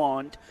 the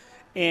wand,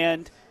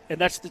 and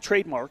that's the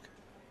trademark.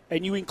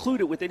 And you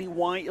include it with any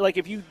wine. Like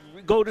if you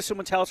go to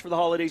someone's house for the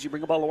holidays, you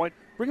bring a bottle of wine,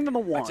 bring them a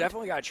wand. I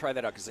definitely got to try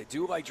that out because I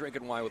do like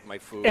drinking wine with my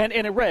food.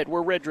 And a red.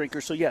 We're red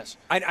drinkers, so yes.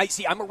 I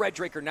see. I'm a red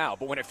drinker now,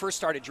 but when I first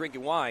started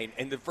drinking wine,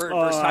 and the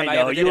first time I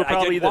ever did you it,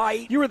 I did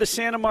white. You were the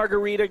Santa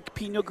Margarita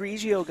Pinot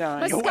Grigio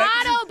guy.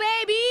 Moscato,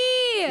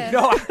 baby!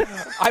 No,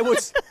 I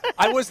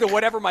was the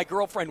whatever my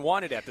girlfriend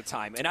wanted at the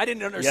time, and I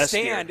didn't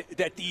understand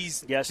that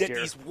these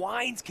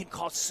wines can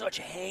cause such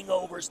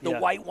hangovers. The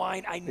white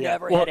wine, I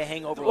never had a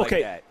hangover like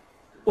that.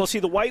 Well, see,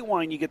 the white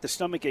wine, you get the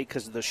stomach ache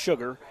because of the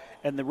sugar,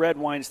 and the red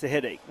wine's the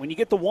headache. When you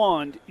get the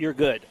wand, you're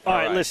good. All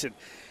right, listen.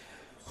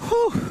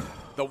 Whew.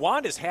 The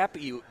wand is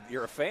happy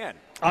you're a fan.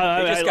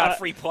 They just got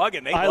free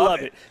plug-in. I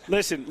love it.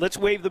 Listen, let's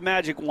wave the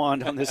magic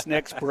wand on this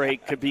next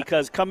break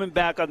because coming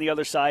back on the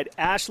other side,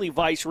 Ashali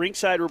Vise,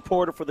 ringside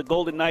reporter for the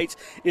Golden Knights,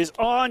 is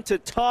on to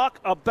talk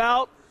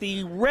about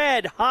the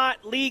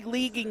red-hot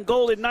leaguing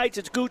Golden Knights.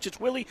 It's Gooch, it's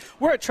Willie.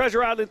 We're at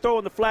Treasure Island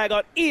throwing the flag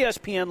on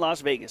ESPN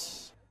Las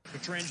Vegas.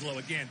 Pietrangelo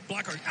again,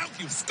 blocker, out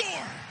you score!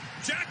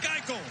 Jack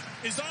Eichel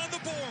is on the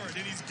board,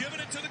 and he's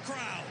giving it to the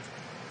crowd.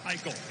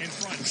 Eichel in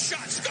front,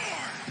 shot, score!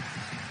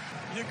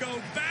 You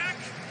go back,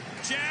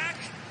 Jack,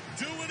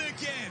 do it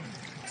again.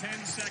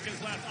 10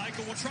 seconds left,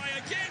 Eichel will try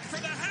again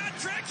for the hat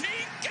trick,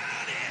 he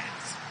got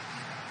it!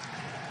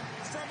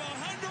 From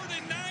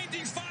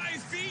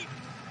 195 feet,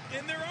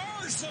 and there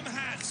are some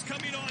hats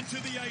coming onto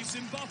the ice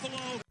in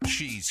Buffalo.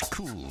 She's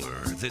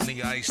cooler than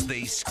the ice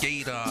they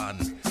skate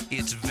on.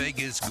 It's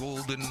Vegas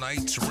Golden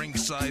Knights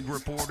ringside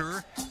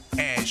reporter,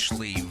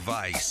 Ashali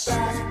Vise.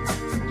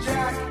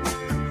 Jack,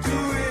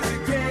 do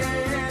it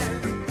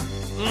again.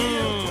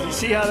 You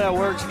see how that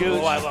works,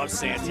 Gooch? Oh, I love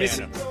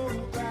Santana.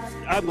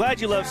 I'm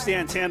glad you love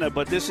Santana,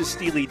 but this is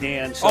Steely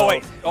Dan. So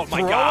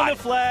my God. Throw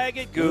the flag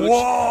at Gooch.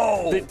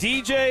 Whoa! The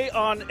DJ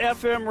on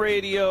FM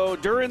radio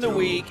during the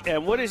week,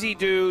 and what does he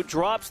do?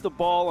 Drops the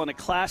ball on a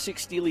classic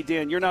Steely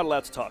Dan. You're not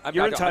allowed to talk.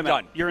 You're in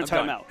timeout. You're in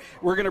timeout.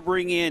 We're going to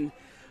bring in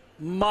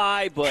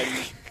my buddy,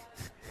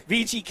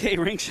 VGK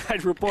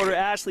ringside reporter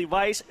Ashali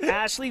Vise.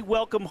 Ashali,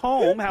 welcome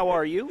home. How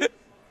are you?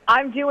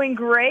 I'm doing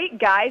great,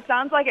 guys.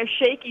 Sounds like a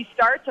shaky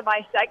start to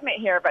my segment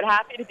here, but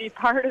happy to be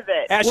part of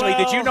it. Ashali,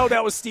 did you know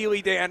that was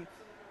Steely Dan?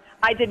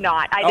 I did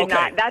not. I did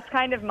not. That's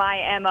kind of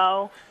my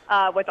MO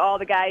with all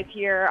the guys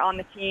here on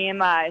the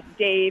team.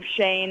 Dave,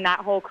 Shane, that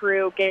whole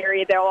crew,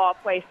 Gary, they'll all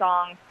play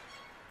songs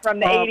from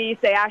the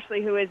 80s say,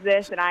 Ashley, who is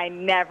this? And I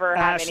never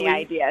have any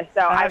idea.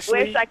 So Ashley,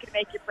 I wish I could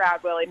make you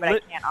proud, Willie, but I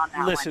can't on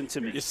that listen one.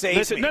 to me. You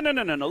saved me.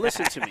 No.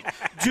 Listen to me.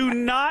 Do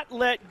not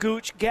let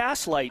Gooch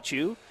gaslight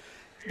you,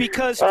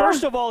 because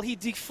first of all, he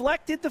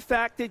deflected the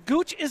fact that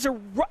Gooch is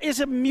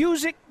a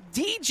music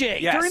DJ.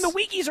 Yes. During the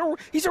week, he's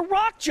a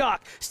rock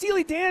jock.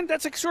 Steely Dan,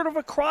 that's a sort of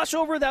a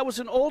crossover. That was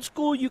an old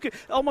school, you could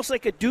almost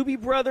like a Doobie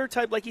Brother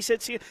type, like he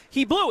said.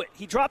 He blew it.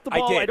 He dropped the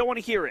ball. I don't want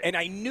to hear it. And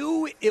I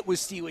knew it was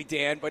Steely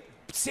Dan, but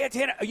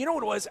Santana, you know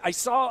what it was? I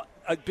saw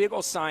a big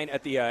old sign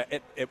at the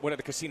at one of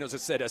the casinos that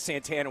said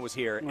Santana was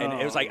here, and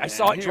it was like, I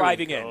saw it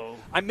driving in.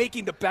 I'm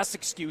making the best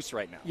excuse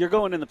right now. You're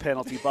going in the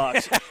penalty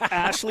box.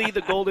 Ashley,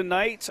 the Golden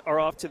Knights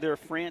are off to their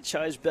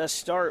franchise best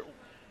start.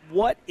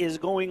 What is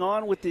going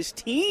on with this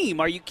team?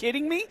 Are you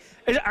kidding me?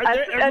 Are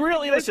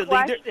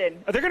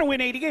they going to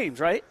win 80 games,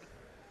 right?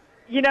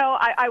 You know,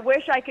 I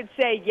wish I could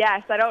say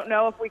yes. I don't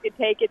know if we could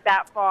take it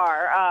that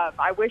far.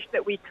 I wish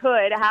that we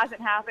could. It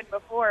hasn't happened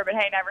before, but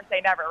hey, never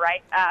say never,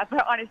 right?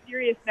 But on a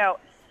serious note,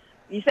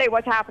 you say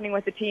what's happening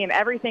with the team.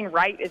 Everything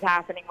right is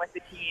happening with the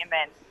team.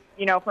 And,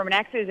 you know, from an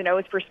X's and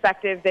O's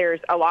perspective,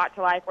 there's a lot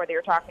to like, whether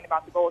you're talking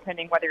about the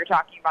goaltending, whether you're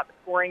talking about the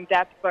scoring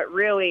depth, but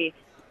really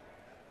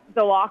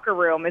the locker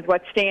room is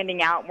what's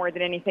standing out more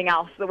than anything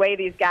else. The way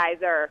these guys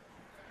are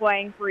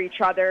playing for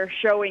each other,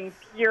 showing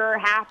pure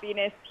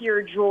happiness,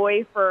 pure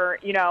joy for,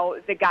 you know,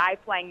 the guy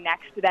playing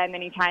next to them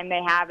anytime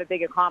they have a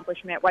big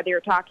accomplishment, whether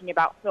you're talking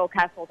about Phil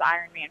Kessel's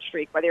Ironman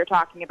streak, whether you're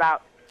talking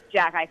about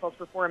Jack Eichel's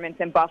performance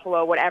in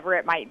Buffalo, whatever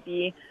it might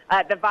be.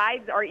 The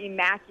vibes are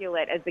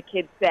immaculate, as the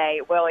kids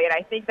say, Willie, and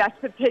I think that's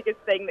the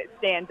biggest thing that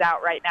stands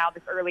out right now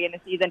this early in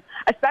the season,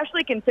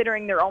 especially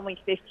considering they're only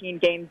 15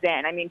 games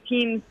in. I mean,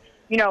 teams,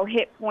 you know,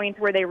 hit points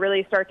where they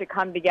really start to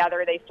come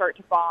together, they start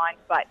to bond,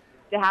 but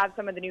to have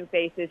some of the new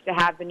faces, to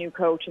have the new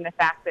coach, and the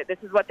fact that this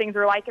is what things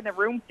are like in the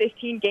room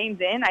 15 games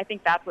in, I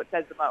think that's what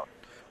says the most.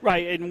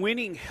 Right, and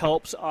winning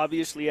helps,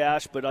 obviously,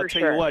 Ash, but I'll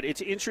tell you what,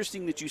 it's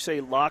interesting that you say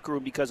locker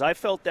room, because I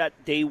felt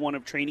that day one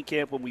of training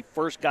camp when we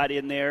first got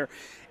in there,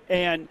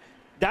 and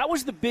that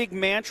was the big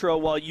mantra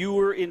while you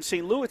were in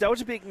St. Louis. That was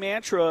a big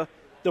mantra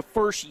the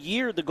first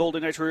year the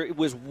Golden Knights were. It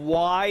was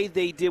why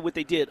they did what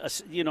they did.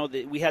 You know,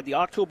 we had the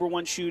October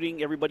 1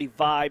 shooting. Everybody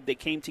vibed. They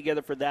came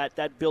together for that.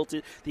 That built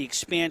it, the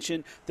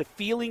expansion, the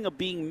feeling of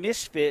being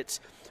misfits.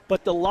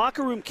 But the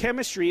locker room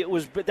chemistry,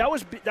 that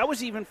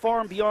was even far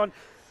and beyond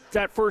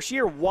that first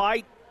year.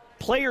 Why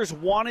players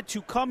wanted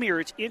to come here.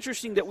 It's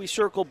interesting that we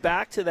circle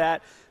back to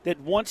that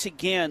once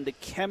again, the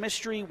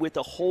chemistry with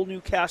a whole new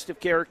cast of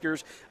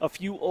characters, a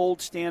few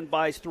old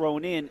standbys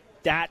thrown in,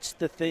 that's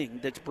the thing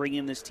that's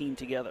bringing this team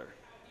together.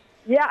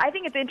 Yeah, I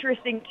think it's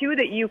interesting, too,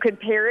 that you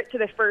compare it to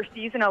the first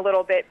season a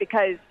little bit,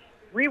 because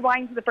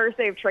rewind to the first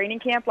day of training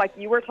camp, like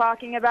you were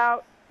talking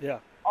about, yeah,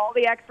 all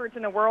the experts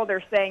in the world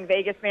are saying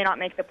Vegas may not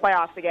make the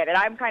playoffs again. And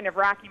I'm kind of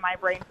racking my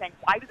brain saying,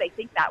 why do they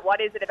think that?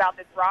 What is it about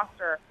this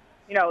roster?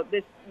 You know,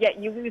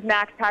 you lose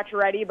Max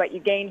Pacioretty, but you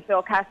gain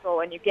Phil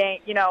Kessel, and you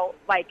gain, you know,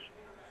 like,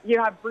 you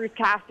have Bruce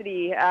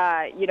Cassidy,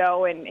 you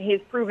know, and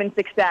his proven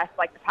success,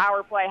 like the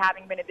power play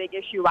having been a big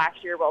issue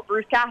last year. Well,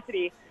 Bruce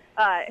Cassidy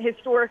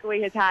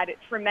historically has had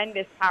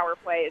tremendous power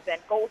plays, and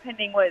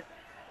goaltending was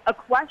a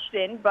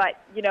question,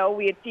 but, you know,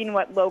 we had seen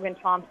what Logan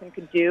Thompson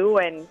could do,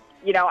 and,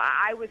 you know,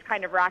 I was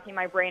kind of racking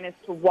my brain as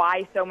to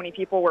why so many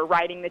people were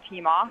writing the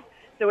team off.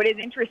 So it is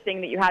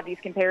interesting that you have these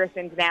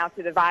comparisons now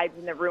to the vibes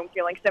in the room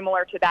feeling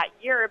similar to that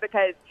year,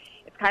 because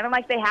it's kind of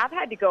like they have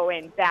had to go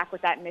in back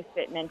with that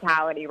misfit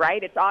mentality,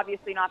 right? It's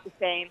obviously not the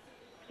same.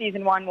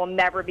 Season 1 will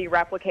never be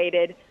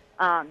replicated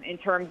in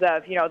terms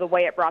of, you know, the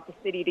way it brought the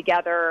city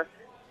together,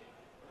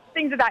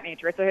 things of that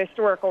nature. It's a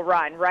historical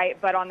run, right?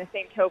 But on the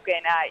same token,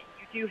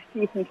 you do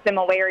see some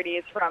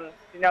similarities from,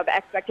 you know, the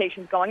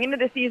expectations going into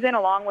the season,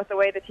 along with the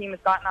way the team has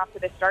gotten off to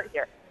this start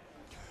here.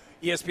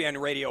 ESPN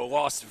Radio,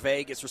 Las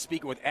Vegas. We're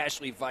speaking with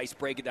Ashali Vise,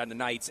 breaking down the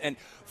Knights. And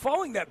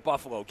following that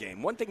Buffalo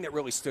game, one thing that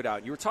really stood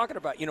out, you were talking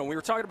about, you know, we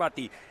were talking about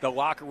the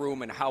locker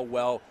room and how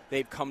well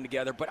they've come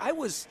together, but I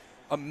was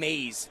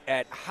amazed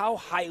at how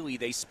highly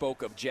they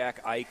spoke of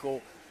Jack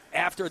Eichel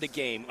after the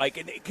game. Like,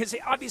 because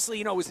obviously,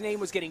 you know, his name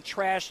was getting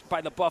trashed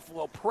by the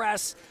Buffalo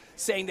press,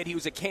 saying that he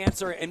was a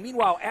cancer. And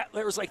meanwhile,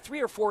 there was like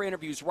 3 or 4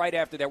 interviews right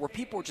after that where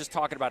people were just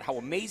talking about how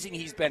amazing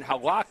he's been, how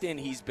locked in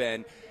he's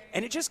been.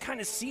 And it just kind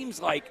of seems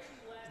like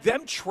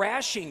them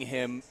trashing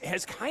him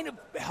has kind of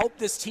helped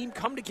this team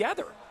come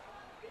together.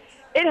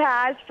 It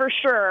has, for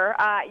sure.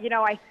 You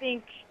know, I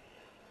think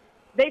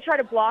they try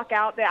to block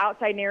out the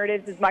outside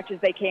narratives as much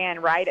as they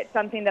can, right? It's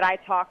something that I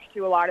talked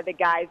to a lot of the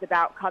guys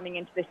about coming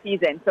into the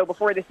season. So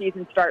before the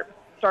season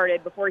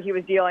started, before he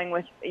was dealing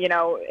with, you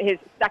know, his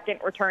second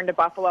return to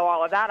Buffalo,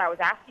 all of that, I was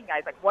asking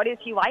guys, like, what is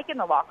he like in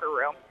the locker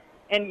room?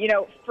 And, you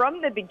know,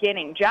 from the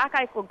beginning, Jack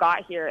Eichel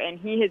got here, and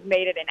he has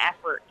made it an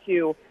effort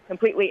to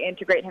completely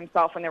integrate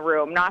himself in the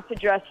room, not to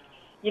just,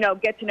 you know,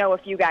 get to know a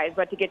few guys,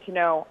 but to get to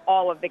know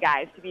all of the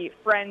guys, to be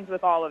friends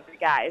with all of the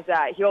guys.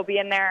 He'll be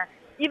in there.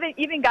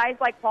 Even guys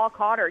like Paul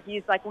Cotter,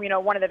 he's like, you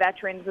know, one of the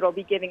veterans that'll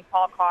be giving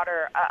Paul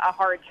Cotter a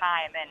hard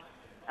time.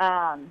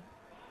 And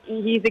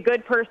he's a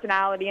good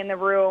personality in the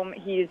room.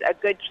 He's a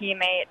good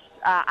teammate.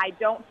 I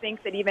don't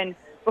think that even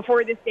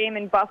before this game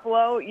in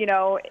Buffalo,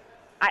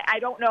 I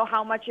don't know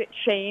how much it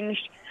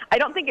changed. I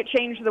don't think it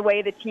changed the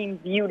way the team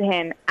viewed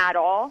him at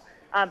all.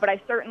 But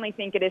I certainly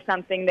think it is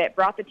something that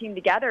brought the team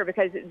together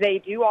because they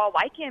do all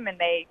like him and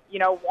they,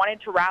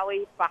 wanted to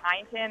rally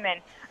behind him. And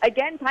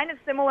again, kind of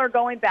similar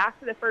going back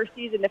to the first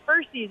season. The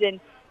first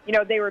season,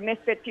 they were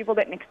misfits. People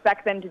didn't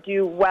expect them to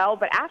do well.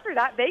 But after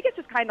that, Vegas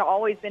has kind of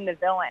always been the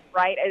villain,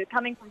 right?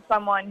 Coming from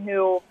someone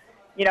who,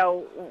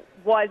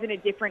 was in a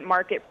different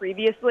market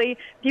previously,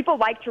 people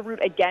like to root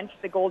against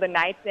the Golden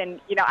Knights. And,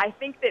 I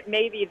think that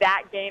maybe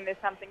that game is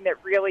something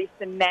that really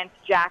cements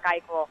Jack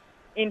Eichel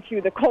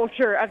into the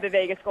culture of the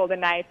Vegas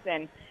Golden Knights,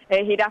 and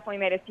he definitely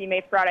made his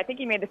teammates proud. I think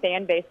he made the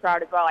fan base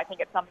proud as well. I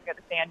think it's something that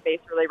the fan base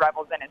really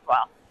revels in as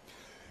well.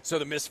 So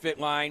the misfit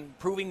line,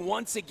 proving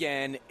once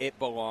again it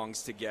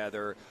belongs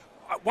together.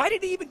 Why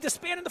did he even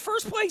disband in the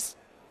first place?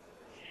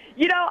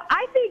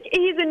 I think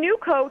he's a new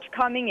coach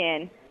coming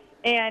in,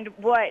 and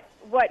what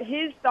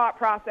his thought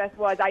process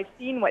was, I've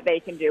seen what they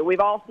can do. We've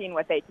all seen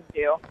what they can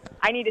do.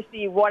 I need to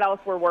see what else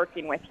we're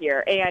working with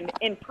here. And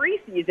in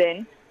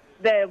preseason,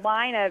 the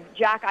line of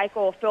Jack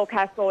Eichel, Phil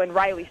Kessel, and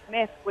Riley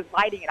Smith was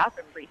lighting it up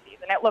in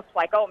preseason. It looks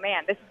like, oh,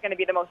 man, this is going to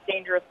be the most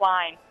dangerous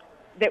line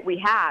that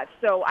we have.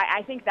 So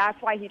I think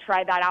that's why he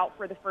tried that out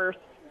for the first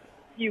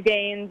few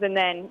games. And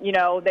then,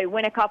 they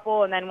win a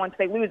couple, and then once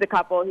they lose a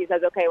couple, he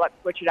says, okay, let's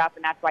switch it up,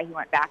 and that's why he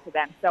went back to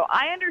them. So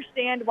I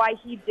understand why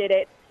he did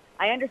it.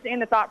 I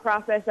understand the thought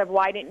process of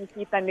why didn't you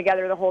keep them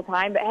together the whole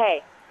time. But,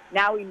 hey,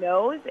 now he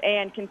knows,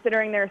 and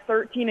considering they're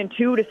 13-2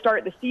 to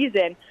start the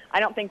season, I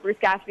don't think Bruce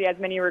Cassidy has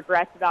many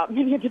regrets about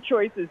many of the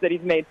choices that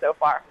he's made so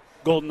far.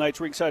 Golden Knights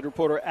ringside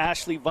reporter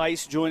Ashali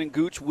Vise joining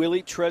Gooch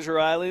Willie, Treasure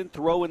Island,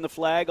 throwing the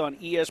flag on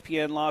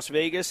ESPN Las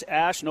Vegas.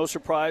 Ash, no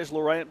surprise,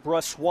 Laurent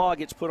Brossoit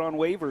gets put on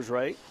waivers,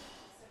 right?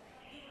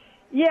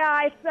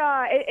 Yeah,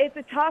 it's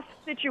a tough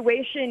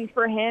situation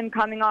for him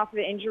coming off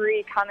the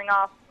injury, coming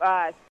off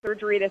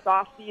surgery this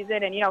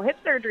offseason. And, hip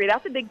surgery,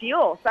 that's a big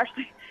deal,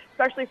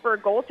 especially for a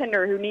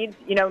goaltender who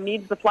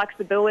needs the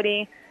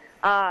flexibility.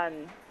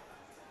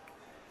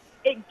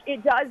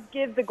 It does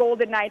give the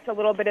Golden Knights a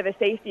little bit of a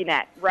safety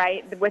net,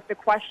 right? With the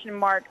question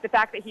mark, the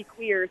fact that he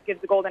clears gives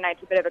the Golden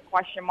Knights a bit of a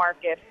question mark.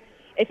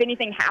 If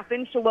anything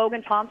happens to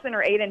Logan Thompson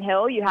or Aiden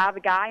Hill, you have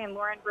a guy in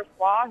Laurent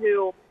Brossoit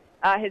who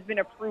has been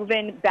a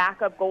proven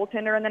backup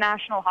goaltender in the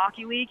National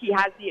Hockey League. He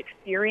has the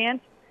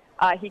experience.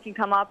 He can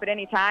come up at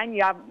any time.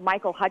 You have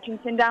Michael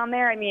Hutchinson down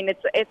there. I mean,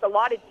 it's a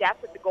lot of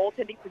depth at the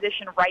goaltending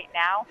position right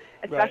now,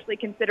 especially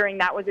considering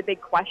that was a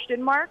big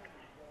question mark.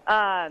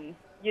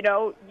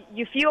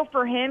 You feel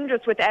for him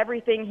just with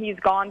everything he's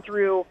gone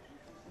through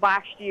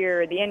last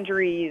year, the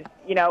injuries.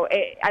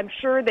 I'm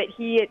sure that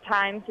he at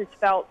times has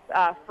felt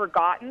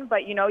forgotten,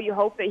 but, you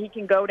hope that he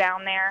can go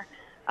down there,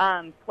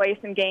 play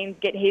some games,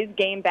 get his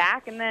game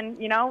back, and then,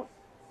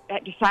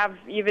 just have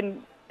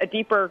even a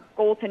deeper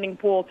goaltending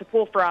pool to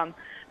pull from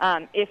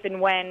if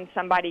and when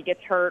somebody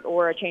gets hurt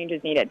or a change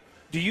is needed.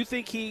 Do you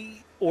think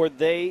he or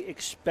they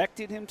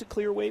expected him to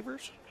clear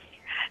waivers?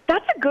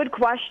 That's a good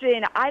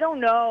question. I don't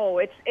know.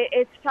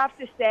 It's tough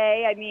to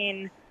say. I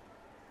mean,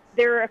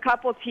 there are a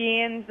couple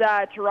teams,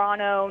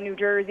 Toronto, New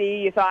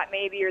Jersey, you thought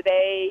maybe are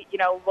they,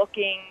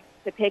 looking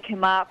to pick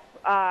him up.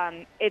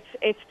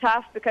 It's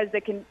tough because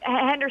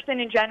Henderson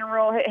in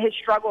general has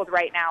struggled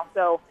right now.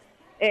 So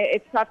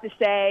it's tough to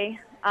say,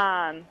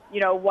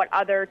 what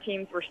other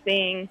teams were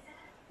seeing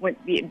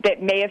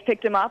that may have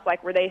picked him up.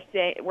 Like were they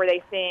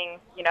seeing,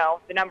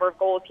 the number of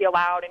goals he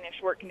allowed in a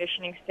short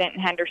conditioning stint in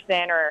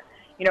Henderson, or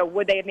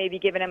would they have maybe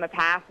given him a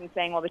pass and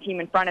saying, well, the team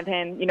in front of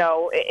him,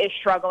 is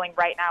struggling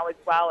right now as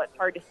well? It's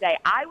hard to say.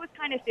 I was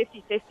kind of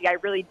 50-50. I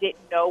really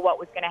didn't know what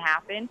was going to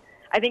happen.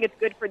 I think it's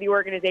good for the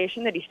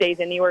organization that he stays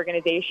in the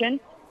organization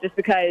just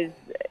because,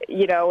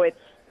 it's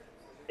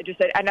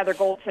just another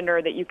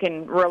goaltender that you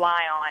can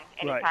rely on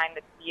anytime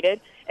that's needed.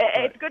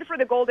 It's good for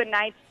the Golden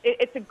Knights.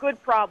 It's a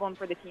good problem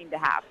for the team to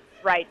have,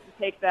 right?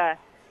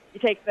 You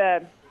take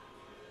the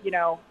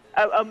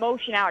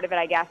emotion out of it,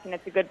 I guess, and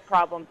it's a good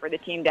problem for the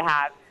team to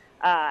have.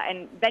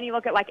 And then you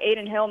look at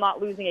Aiden Hill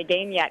not losing a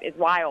game yet is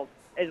wild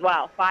as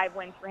well. 5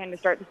 wins for him to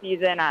start the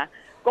season.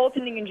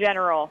 Goaltending in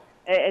general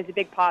is a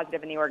big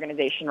positive in the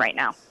organization right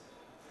now.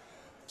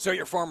 So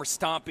your former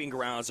stomping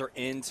grounds are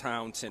in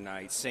town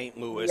tonight, St.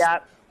 Louis.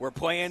 Yep. We're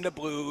playing the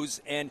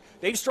Blues, and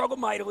they've struggled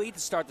mightily to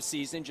start the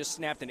season, just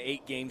snapped an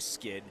 8-game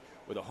skid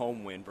with a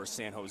home win versus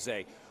San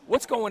Jose.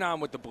 What's going on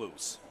with the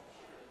Blues?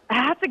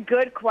 That's a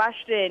good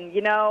question.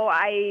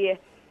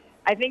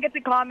 I think it's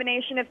a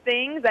combination of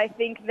things. I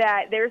think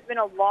that there's been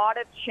a lot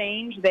of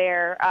change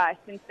there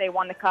since they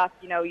won the Cup.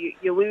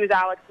 You lose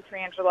Alex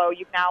Pietrangelo.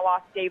 You've now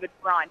lost David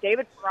Perron.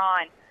 David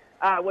Perron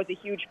was a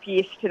huge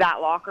piece to that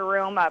locker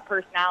room,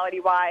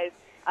 personality-wise,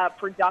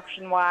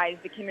 production-wise.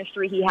 The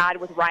chemistry he had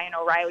with Ryan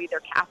O'Reilly,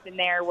 their captain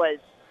there, was,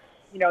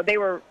 they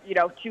were,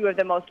 two of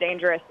the most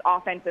dangerous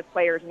offensive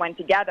players when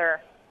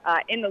together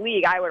in the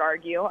league, I would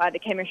argue. The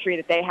chemistry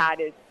that they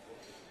had is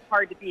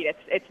hard to beat.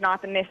 It's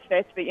not the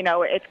Misfits, but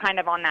it's kind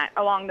of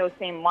along those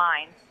same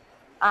lines.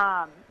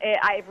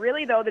 I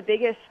really, though, the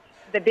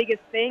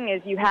biggest thing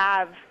is you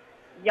have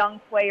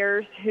young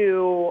players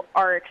who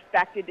are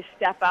expected to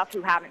step up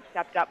who haven't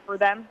stepped up for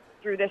them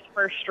through this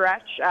first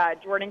stretch.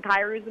 Jordan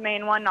Kyrou is the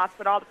main one, not to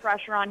put all the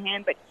pressure on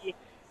him, but he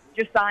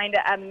just signed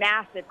a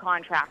massive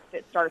contract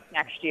that starts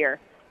next year,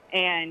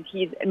 and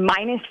he's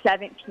minus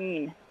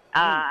 17.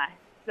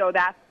 So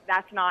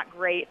that's not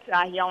great.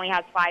 He only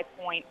has 5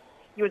 points.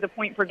 He was a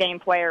point-per-game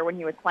player when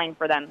he was playing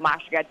for them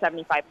last year. He had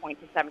 75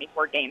 points in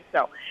 74 games.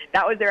 So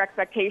that was their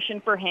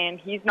expectation for him.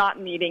 He's not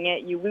meeting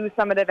it. You lose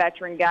some of the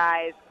veteran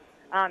guys.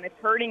 It's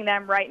hurting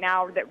them right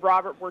now that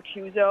Robert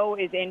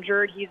Bortuzzo is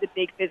injured. He's a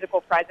big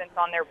physical presence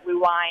on their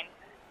blue line.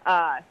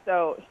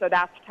 So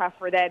that's tough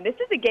for them. This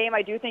is a game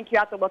I do think you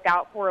have to look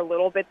out for a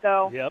little bit,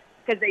 though. Yep.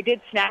 Because they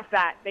did snap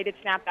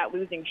that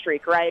losing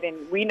streak, right?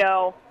 And we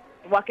know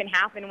what can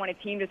happen when a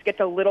team just gets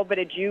a little bit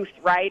of juice,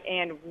 right?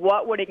 And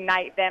what would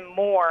ignite them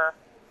more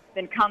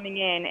than coming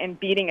in and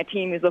beating a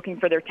team who's looking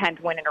for their 10th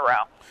win in a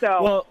row.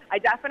 So I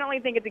definitely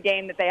think it's a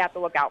game that they have to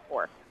look out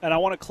for. And I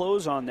want to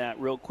close on that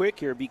real quick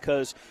here,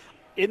 because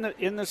in the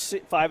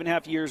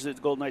 5.5 years that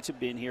the Golden Knights have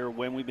been here,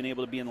 when we've been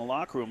able to be in the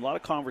locker room, a lot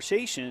of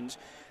conversations,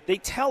 they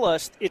tell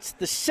us it's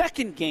the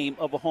second game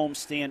of a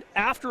homestand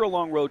after a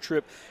long road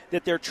trip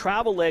that their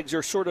travel legs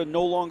are sort of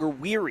no longer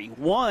weary.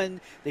 One,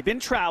 they've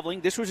been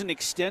traveling. This was an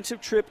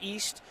extensive trip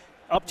east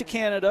up to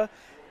Canada.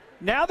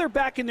 Now they're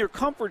back in their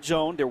comfort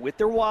zone. They're with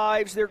their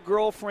wives, their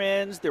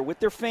girlfriends, they're with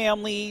their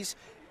families.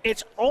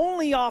 It's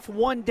only off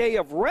 1 day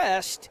of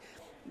rest.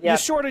 Yep. You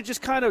sort of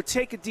just kind of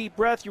take a deep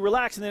breath, you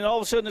relax, and then all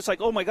of a sudden it's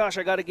like, oh, my gosh,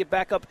 I got to get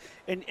back up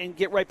and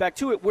get right back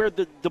to it. Where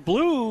the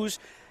Blues,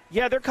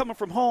 yeah, they're coming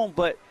from home,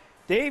 but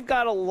they've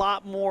got a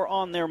lot more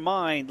on their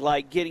mind,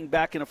 like getting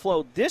back in a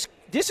flow. This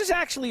is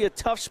actually a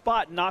tough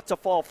spot not to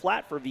fall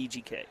flat for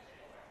VGK.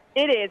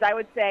 It is, I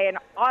would say, and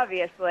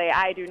obviously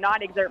I do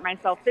not exert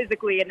myself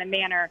physically in the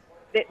manner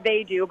that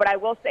they do, but I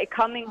will say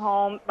coming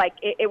home, like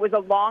it was a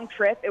long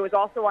trip. It was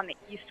also on the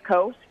East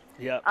Coast.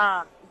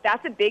 Yeah.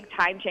 That's a big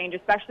time change,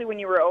 especially when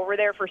you were over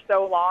there for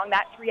so long.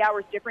 That 3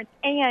 hours difference,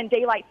 and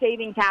daylight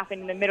savings happened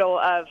in the middle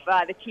of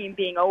the team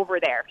being over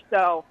there.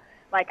 So,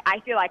 I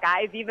feel like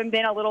I've even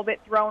been a little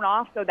bit thrown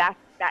off. So that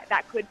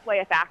could play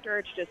a factor.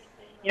 It's just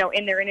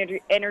in their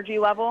energy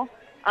level.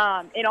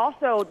 And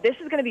also, this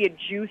is going to be a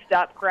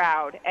juiced-up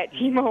crowd at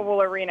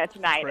T-Mobile Arena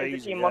tonight. Crazy,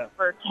 as the team looks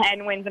for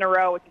 10 wins in a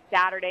row. It's a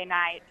Saturday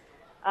night.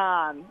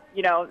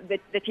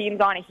 The team's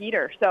on a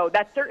heater. So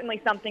that's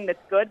certainly something that's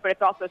good, but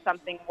it's also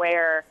something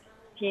where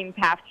teams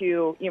have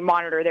to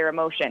monitor their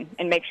emotion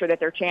and make sure that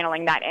they're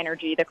channeling that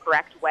energy the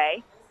correct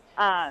way.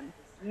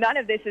 None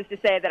of this is to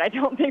say that I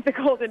don't think the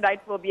Golden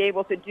Knights will be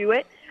able to do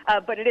it,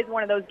 but it is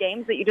one of those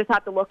games that you just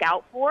have to look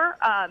out for.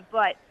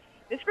 But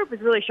this group has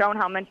really shown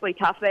how mentally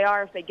tough they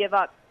are.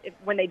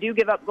 When they do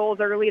give up goals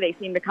early, they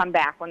seem to come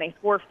back. When they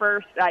score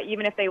first,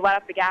 even if they let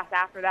up the gas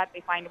after that, they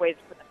find ways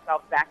to put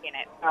themselves back in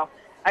it. So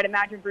I'd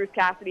imagine Bruce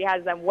Cassidy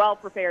has them well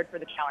prepared for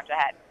the challenge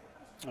ahead.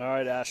 All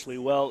right, Ashley.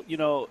 Well,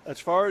 as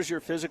far as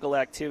your physical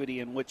activity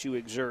and what you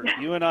exert,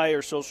 you and I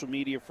are social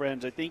media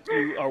friends. I think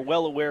you are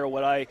well aware of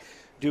what I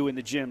do in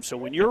the gym. So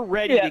when you're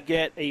ready to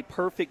get a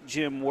perfect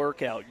gym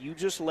workout, you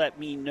just let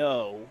me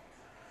know.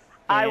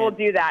 I will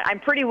do that. I'm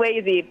pretty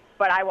lazy,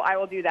 but I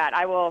will do that.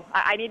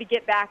 I need to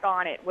get back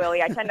on it,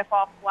 Willie. I tend to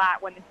fall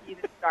flat when the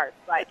season starts,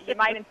 but you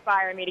might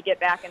inspire me to get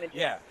back in the gym.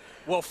 Yeah.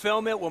 We'll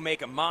film it. We'll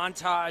make a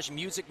montage,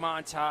 music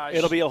montage.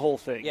 It'll be a whole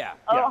thing. Yeah.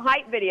 A little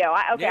hype video.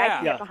 I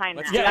can get behind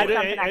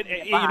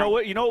that. You know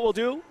what? You know what we'll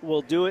do?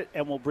 We'll do it,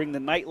 and we'll bring the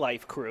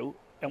nightlife crew,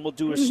 and we'll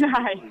do a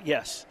nice.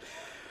 Yes.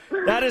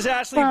 That is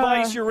Ashley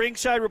Vise, your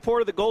ringside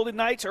reporter. The Golden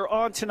Knights are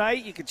on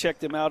tonight. You can check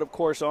them out, of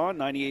course, on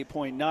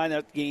 98.9.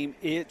 That game,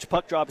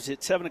 puck drop is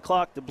at 7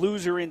 o'clock. The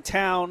Blues are in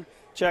town.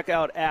 Check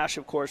out Ash,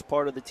 of course,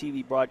 part of the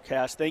TV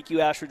broadcast. Thank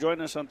you, Ash, for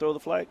joining us on Throw the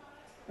Flag.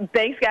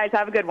 Thanks, guys.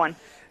 Have a good one.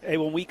 Hey,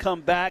 when we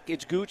come back,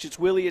 it's Gooch, it's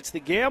Willie, it's the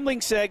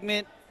gambling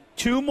segment.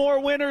 2 more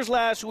winners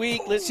last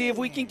week. Let's see if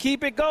we can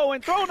keep it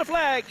going. Throwing the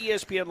Flag,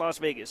 ESPN Las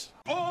Vegas.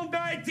 All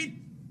night,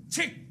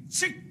 chick.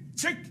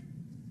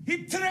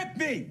 He trapped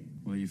me.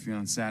 Well, you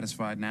feeling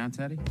satisfied now,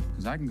 Teddy?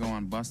 Because I can go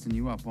on busting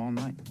you up all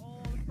night.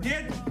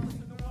 Yet,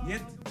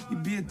 he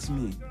beats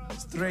me.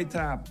 Straight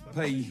up,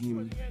 pay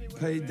him.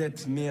 Pay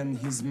that man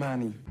his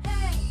money.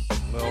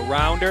 Little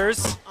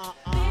rounders.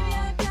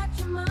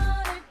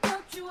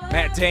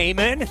 Matt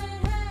Damon.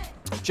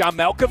 John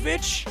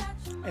Malkovich.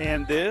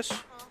 And this.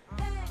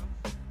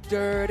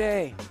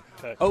 Dirty.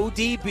 Okay.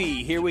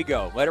 ODB. Here we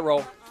go. Let it roll.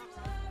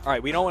 All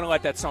right, we don't want to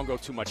let that song go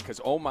too much because,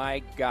 oh,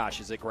 my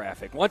gosh, is it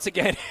graphic. Once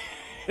again,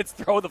 it's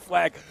Throw the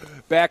Flag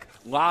back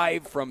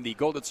live from the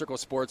Golden Circle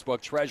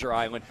Sportsbook, Treasure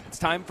Island. It's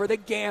time for the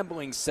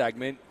gambling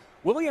segment.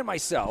 Willie and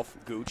myself,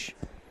 Gooch,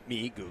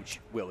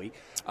 Willie,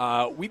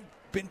 we've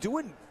been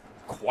doing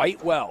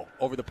quite well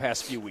over the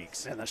past few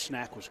weeks. And the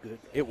snack was good.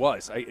 It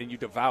was, and you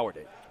devoured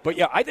it. But,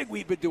 yeah, I think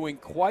we've been doing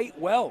quite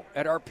well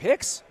at our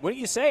picks. What do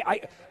you say?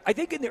 I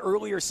think in the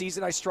earlier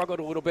season I struggled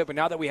a little bit, but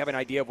now that we have an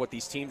idea of what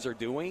these teams are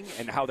doing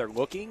and how they're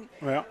looking,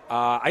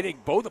 I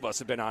think both of us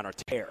have been on a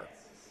tear.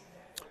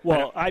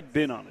 Well, I've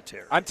been on a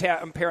tear. I'm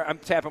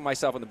tapping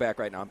myself on the back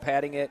right now. I'm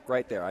patting it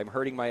right there. I'm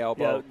hurting my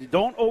elbow. Yeah,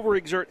 don't ever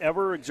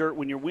exert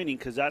when you're winning,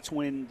 because that's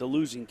when the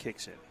losing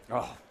kicks in.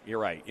 Oh, you're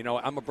right. You know,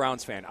 I'm a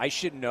Browns fan. I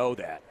should know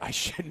that. I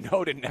should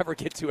know to never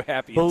get too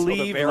happy Believe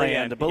until the very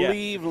end.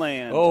 Believe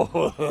land.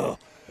 Oh.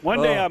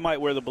 One day I might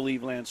wear the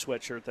Believe Land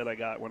sweatshirt that I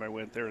got when I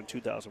went there in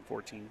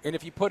 2014. And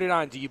if you put it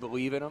on, do you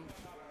believe in them?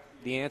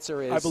 The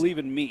answer is... I believe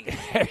in me.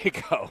 There you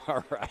go.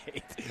 All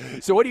right.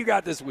 So what do you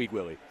got this week,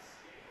 Willie?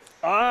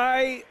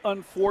 I,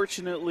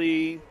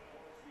 unfortunately,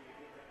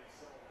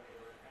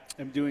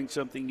 am doing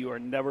something you are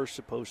never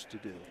supposed to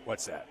do.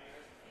 What's that?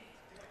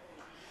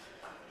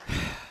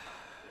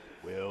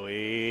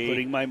 Willie.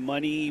 Putting my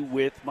money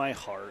with my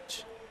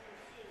heart.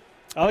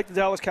 I like the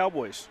Dallas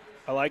Cowboys.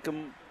 I like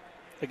them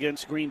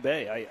against Green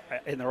Bay.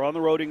 And they're on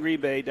the road in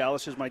Green Bay.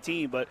 Dallas is my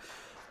team, but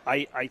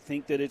I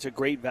think that it's a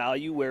great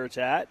value where it's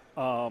at.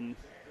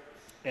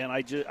 And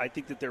I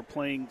think that they're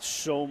playing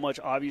so much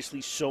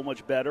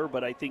better.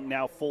 But I think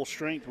now full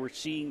strength, we're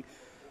seeing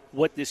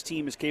what this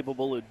team is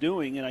capable of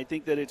doing. And I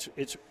think that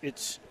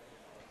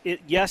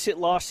yes, it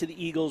lost to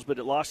the Eagles, but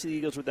it lost to the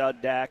Eagles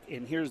without Dak.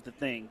 And here's the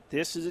thing: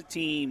 this is a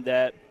team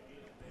that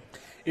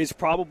is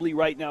probably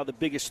right now the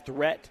biggest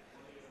threat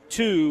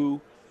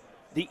to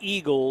the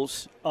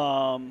Eagles.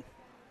 And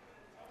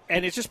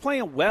it's just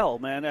playing well,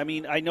 man. I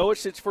mean, I know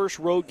it's its first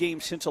road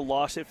game since a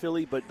loss at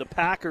Philly, but the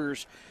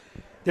Packers.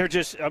 They're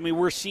just, I mean,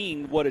 we're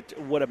seeing what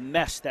a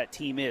mess that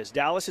team is.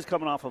 Dallas is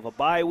coming off of a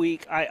bye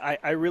week.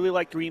 I really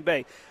like Green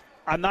Bay.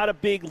 I'm not a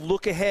big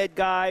look-ahead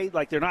guy.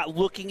 Like, they're not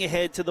looking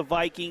ahead to the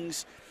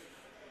Vikings.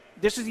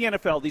 This is the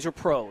NFL. These are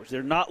pros.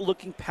 They're not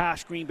looking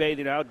past Green Bay.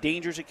 They know how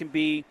dangerous it can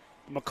be.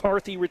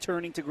 McCarthy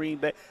returning to Green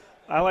Bay.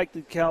 I like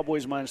the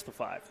Cowboys minus the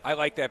 5. I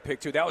like that pick,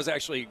 too. That was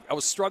actually, I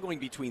was struggling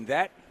between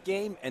that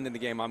game and then the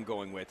game I'm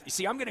going with. You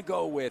see, I'm going to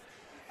go with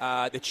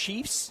the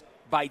Chiefs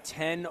by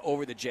 10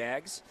 over the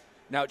Jags.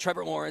 Now,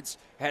 Trevor Lawrence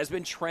has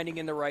been trending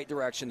in the right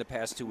direction the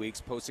past 2 weeks,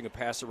 posting a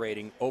passer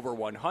rating over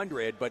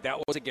 100, but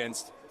that was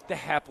against the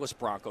hapless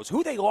Broncos,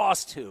 who they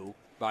lost to,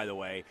 by the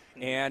way,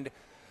 and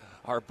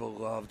our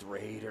beloved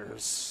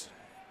Raiders.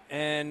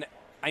 And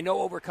I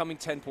know overcoming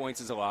 10 points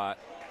is a lot,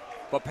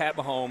 but Pat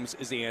Mahomes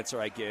is the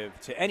answer I give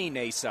to any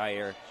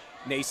naysayer.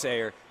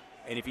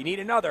 And if you need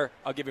another,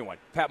 I'll give you one.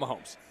 Pat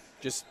Mahomes.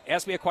 Just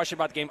ask me a question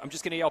about the game. I'm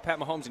just going to yell Pat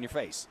Mahomes in your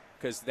face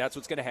because that's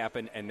what's going to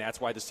happen, and that's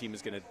why this team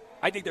is going to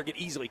 – I think they're going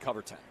to easily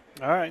cover 10.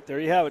 All right,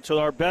 there you have it. So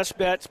our best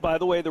bets, by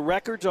the way, the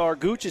records are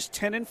Gooch is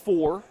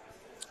 10-4.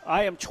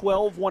 I am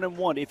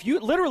 12-1-1. If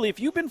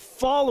you've been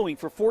following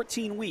for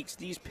 14 weeks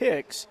these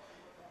picks,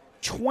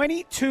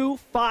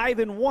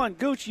 22-5-1.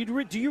 Gooch,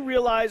 do you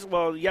realize?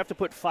 Well, you have to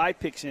put 5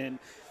 picks in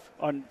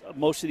on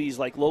most of these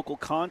like local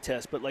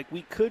contests, but like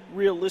we could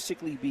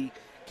realistically be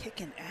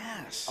kicking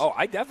ass. Oh,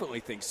 I definitely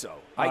think so.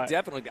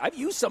 I've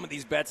used some of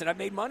these bets and I've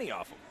made money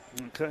off them.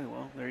 Okay,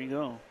 well, there you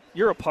go.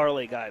 You're a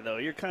parlay guy, though.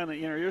 You're kind of,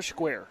 you're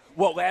square.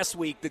 Well, last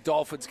week the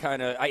Dolphins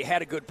I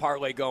had a good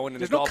parlay going.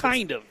 And There's the no Dolphins,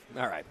 kind of.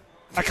 All right.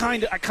 I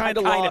kind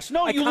of lost.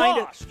 No, you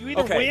lost. You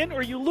either win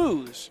or you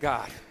lose.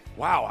 God.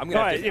 Wow, I'm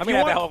going to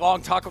have a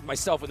long talk with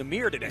myself in the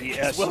mirror today.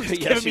 Yes, Will is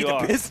giving me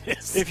the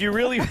business. If you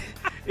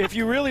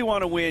really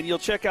want to win, you'll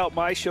check out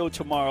my show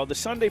tomorrow, the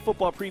Sunday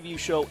Football Preview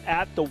Show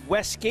at the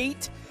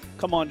Westgate.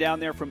 Come on down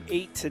there from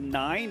 8 to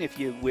 9 if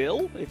you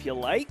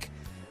like.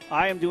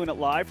 I am doing it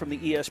live from the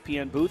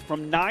ESPN booth.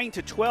 From 9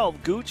 to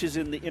 12, Gooch is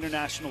in the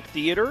International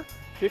Theater,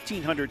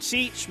 1,500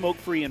 seats,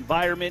 smoke-free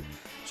environment.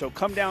 So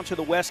come down to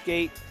the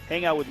Westgate,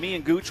 hang out with me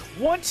and Gooch.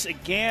 Once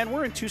again,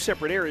 we're in 2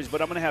 separate areas,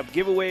 but I'm going to have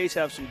giveaways,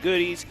 have some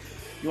goodies.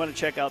 You want to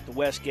check out the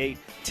Westgate.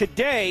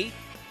 Today,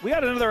 we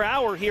got another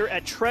hour here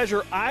at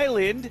Treasure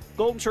Island,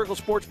 Golden Circle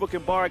Sportsbook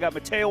and Bar. I got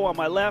Mateo on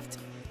my left.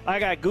 I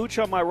got Gooch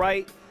on my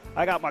right.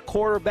 I got my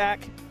quarterback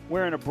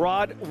wearing a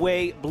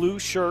Broadway blue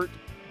shirt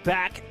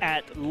back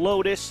at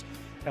Lotus.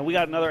 And we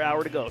got another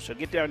hour to go. So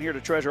get down here to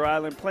Treasure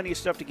Island. Plenty of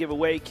stuff to give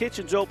away.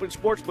 Kitchen's open.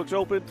 Sportsbook's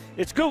open.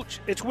 It's Gooch.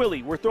 It's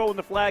Willie. We're throwing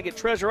the flag at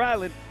Treasure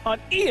Island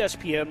on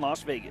ESPN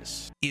Las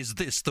Vegas. Is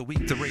this the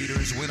week the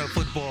Raiders win a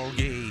football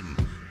game?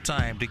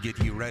 Time to get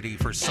you ready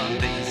for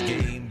Sunday's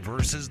game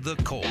versus the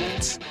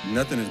Colts.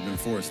 Nothing has been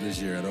forced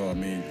this year at all. I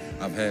mean,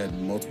 I've had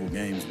multiple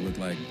games with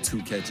like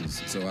 2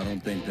 catches, so I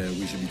don't think that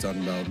we should be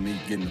talking about me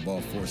getting the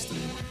ball forced to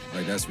me.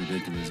 Like, that's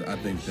ridiculous. I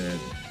think that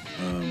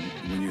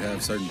when you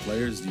have certain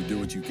players, you do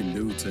what you can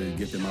do to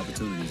get them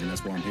opportunities, and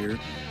that's why I'm here.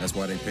 That's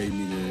why they paid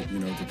me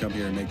to come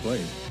here and make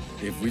plays.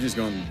 If we're just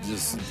going to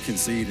just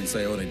concede and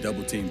say, oh, they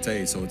double-team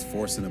Tay, so it's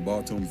forcing the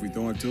ball to him if we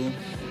throw it to him,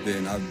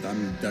 then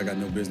I got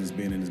no business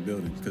being in this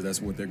building because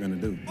that's what they're going to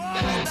do.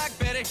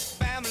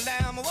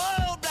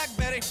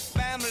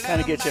 Kind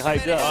of get you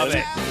hyped up. Love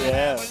it.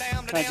 Yeah.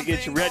 Kind of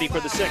get you ready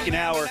for the second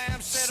hour.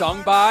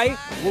 Sung by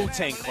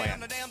Wu-Tang Clan.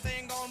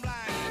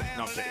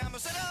 No, I'm kidding.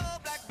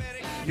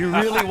 You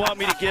really want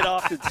me to get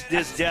off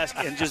this desk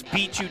and just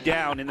beat you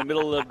down in the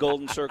middle of the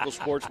Golden Circle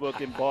Sportsbook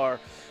and Bar.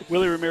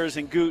 Willie Ramirez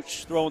and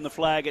Gooch throwing the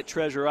flag at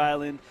Treasure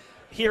Island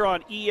here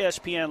on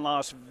ESPN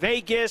Las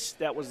Vegas.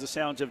 That was the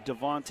sounds of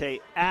Devontae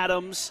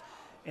Adams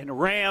and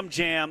Ram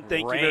Jam.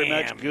 Thank you very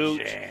much,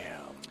 Gooch.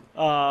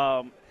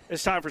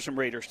 It's time for some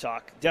Raiders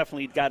talk.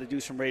 Definitely got to do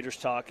some Raiders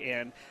talk.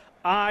 And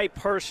I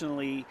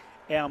personally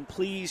am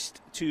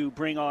pleased to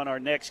bring on our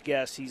next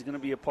guest. He's going to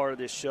be a part of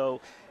this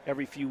show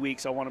every few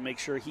weeks. I want to make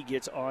sure he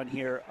gets on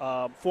here.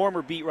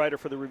 Former beat writer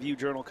for the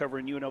Review-Journal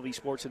covering UNLV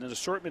sports and an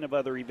assortment of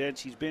other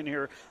events. He's been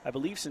here, I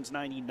believe, since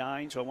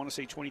 99, so I want to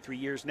say 23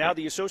 years. Now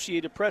the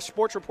Associated Press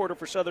sports reporter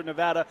for Southern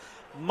Nevada,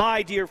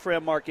 my dear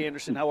friend Mark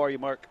Anderson. How are you,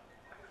 Mark?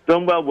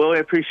 Doing well, Willie.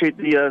 I appreciate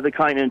the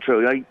kind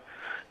intro.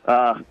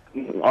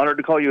 Honored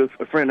to call you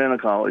a friend and a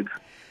colleague.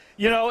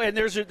 You know, and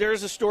there's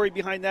a story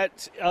behind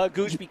that,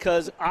 Goose,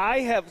 because I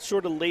have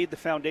sort of laid the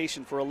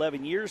foundation for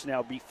 11 years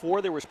now,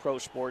 before there was pro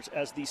sports,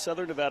 as the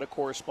Southern Nevada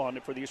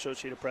correspondent for the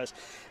Associated Press.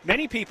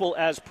 Many people,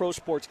 as pro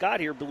sports got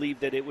here, believed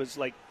that it was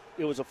a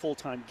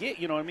full-time gig,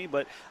 you know what I mean?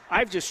 But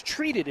I've just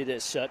treated it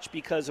as such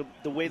because of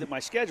the way that my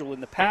schedule in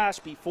the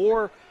past,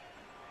 before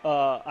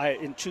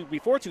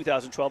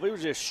 2012, it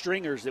was just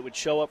stringers that would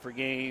show up for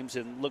games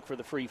and look for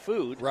the free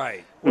food.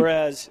 Right.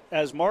 Whereas,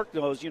 as Mark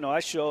knows, I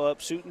show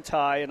up suit and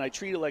tie, and I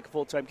treat it like a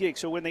full-time gig.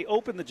 So when they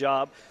opened the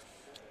job,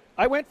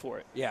 I went for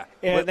it. Yeah.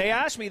 And they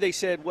asked me, they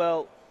said,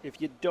 well,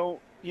 if you don't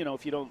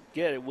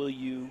get it, will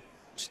you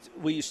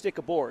stick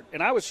aboard?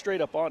 And I was straight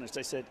up honest.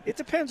 I said, it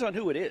depends on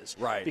who it is.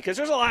 Right. Because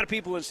there's a lot of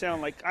people in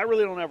town, like, I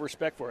really don't have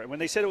respect for it. When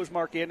they said it was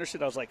Mark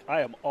Anderson, I was like,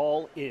 I am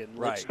all in.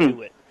 Let's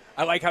do it.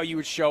 I like how you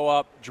would show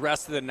up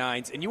dressed to the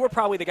nines, and you were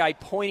probably the guy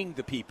pointing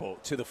the people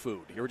to the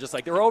food. You were just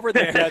like, they're over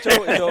there. Yeah, it's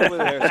over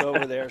there. It's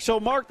over there. So,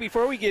 Mark,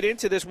 before we get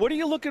into this, what are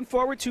you looking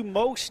forward to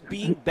most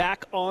being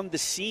back on the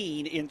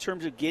scene in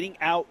terms of getting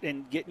out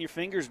and getting your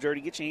fingers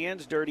dirty, get your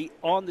hands dirty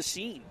on the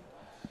scene?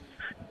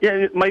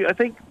 Yeah, I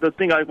think the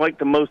thing I like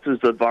the most is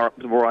the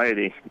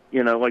variety.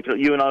 Like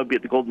you and I will be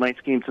at the Golden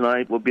Knights game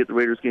tonight. We'll be at the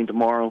Raiders game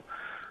tomorrow.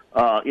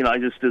 I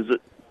just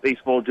visit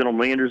baseball general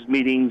managers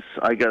meetings.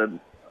 I got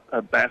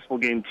a basketball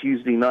game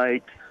Tuesday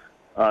night,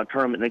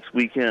 tournament next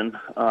weekend.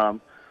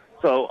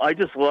 So I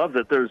just love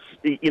that there's,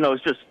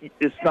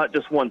 it's not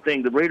just one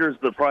thing. The Raiders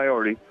are the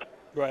priority.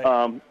 Right.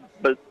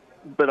 But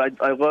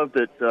I love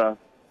that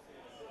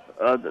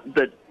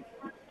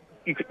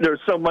there's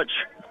so much,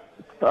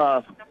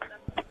 so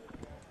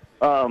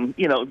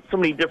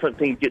many different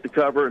things you get to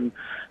cover, and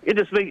it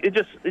just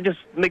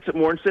makes it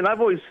more interesting.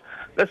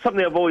 That's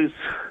something I've always,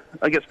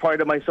 I guess,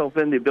 prided myself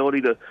in, the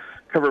ability to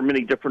cover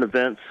many different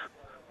events.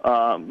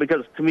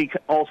 Because to me,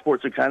 all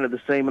sports are kind of the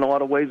same in a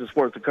lot of ways as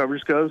far as the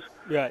coverage goes.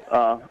 Right.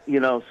 So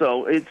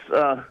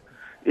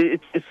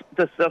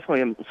that's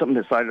definitely something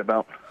to excited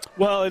about.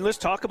 Well, and let's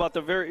talk about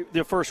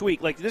the first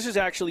week. Like, this has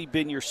actually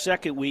been your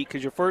second week,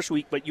 because your first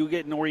week, but you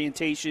get an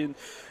orientation.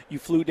 You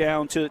flew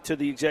down to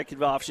the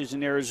executive offices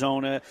in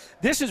Arizona.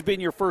 This has been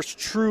your first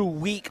true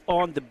week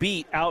on the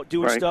beat, out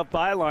doing stuff,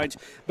 bylines.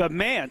 But,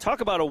 man, talk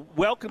about a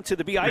welcome to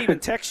the beat. I even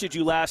texted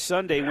you last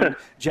Sunday when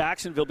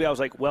Jacksonville beat. I was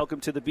like,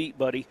 welcome to the beat,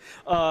 buddy.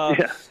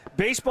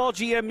 Baseball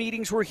GM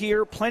meetings were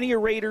here, plenty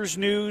of Raiders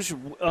news,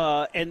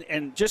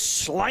 and just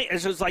slight.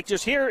 It was like,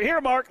 just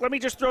here, Mark, let me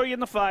just throw you in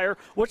the fire.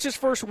 What's this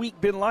first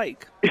week been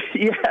like?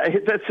 Yeah,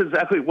 that's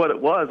exactly what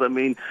it was. I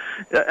mean,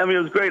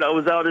 it was great. I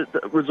was out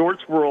at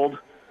Resorts World,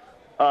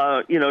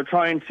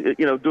 trying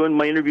to, doing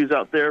my interviews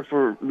out there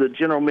for the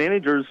general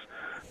managers.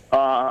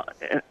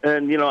 And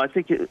I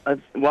think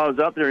while I was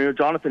out there,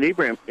 Jonathan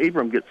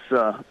Abram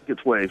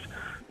gets waived.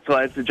 So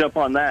I had to jump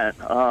on that.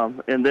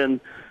 And then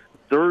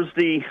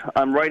Thursday,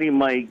 I'm writing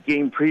my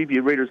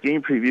Raiders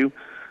game preview.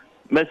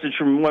 Message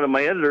from one of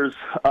my editors,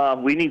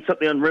 we need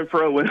something on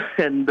Renfrow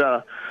and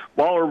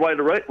Waller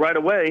right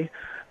away.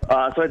 So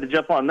I had to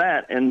jump on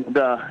that. And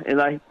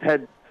I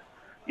had,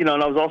 and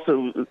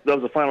that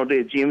was the final day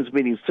of GM's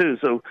meetings too.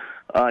 So,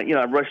 I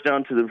rushed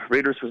down to the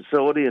Raiders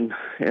facility and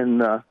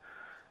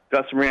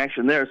got some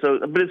reaction there. So,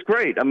 but it's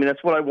great. I mean,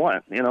 that's what I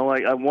want.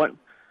 I want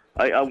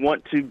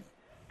to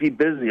be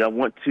busy. I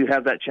want to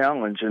have that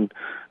challenge, and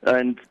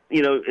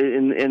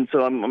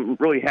so I'm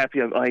really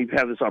happy I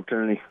have this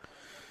opportunity.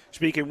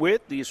 Speaking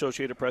with the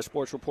Associated Press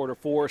sports reporter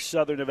for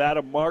Southern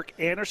Nevada, Mark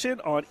Anderson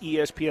on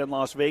ESPN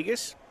Las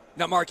Vegas.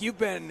 Now, Mark, you've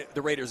been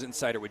the Raiders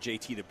insider with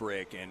JT the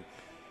Brick, and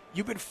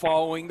you've been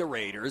following the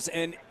Raiders,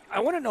 and I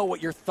want to know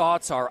what your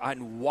thoughts are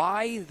on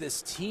why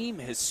this team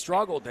has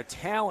struggled. The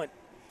talent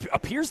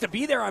appears to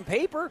be there on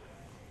paper.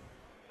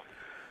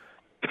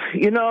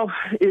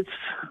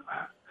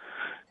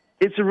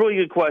 It's a really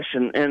good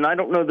question, and I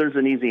don't know there's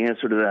an easy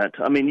answer to that.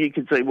 I mean, you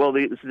could say, well,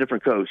 it's a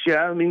different coach.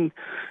 Yeah, I mean,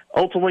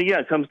 ultimately,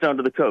 it comes down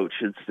to the coach.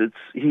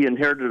 He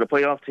inherited a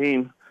playoff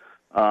team.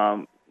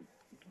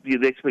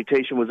 The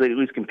expectation was they at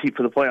least compete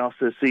for the playoffs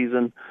this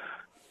season.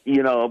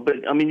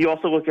 But, I mean, you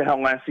also look at how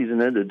last season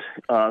ended.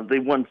 They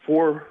won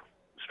 4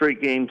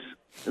 straight games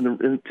in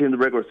the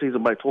regular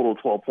season by a total of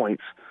 12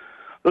 points.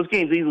 Those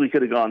games easily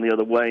could have gone the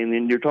other way, and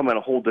then you're talking about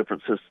a whole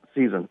different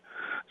season.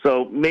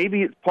 So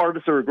maybe it's part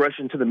of the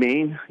regression to the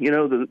mean.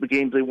 The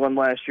games they won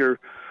last year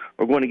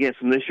are going against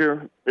them this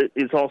year.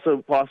 It's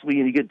also possibly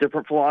you get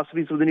different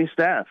philosophies with the new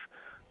staff.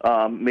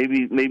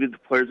 Maybe the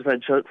players have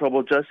had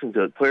trouble adjusting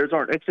to it. Players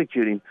aren't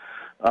executing.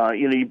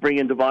 You bring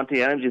in Davante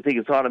Adams, you think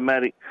it's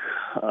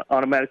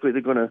automatically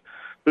they're going to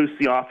boost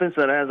the offense.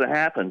 That hasn't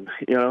happened.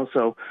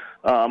 So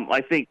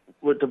I think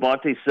what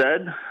Davante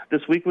said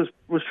this week was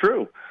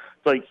true.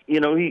 It's like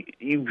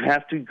you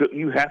have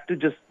to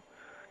just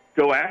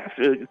go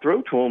after,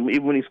 throw to him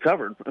even when he's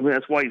covered. I mean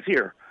that's why he's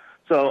here.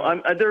 So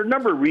there are a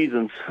number of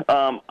reasons.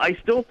 I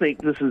still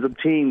think this is a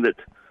team that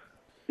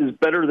is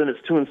better than its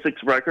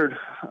 2-6 record.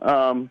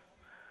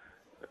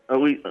 At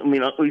least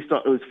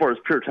as far as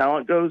pure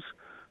talent goes.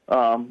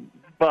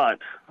 But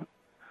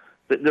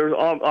there's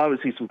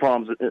obviously some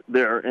problems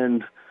there,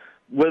 and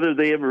whether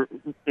they ever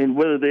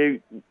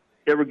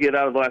get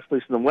out of last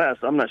place in the West,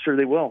 I'm not sure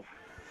they will.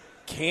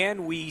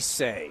 Can we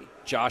say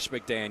Josh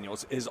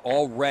McDaniels is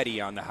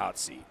already on the hot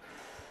seat?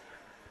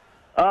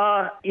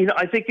 I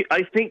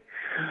think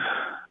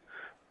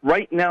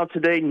right now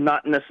today,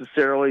 not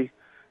necessarily.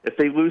 If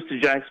they lose to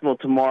Jacksonville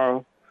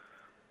tomorrow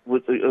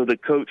with the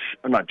coach,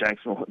 or not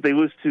Jacksonville, if they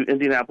lose to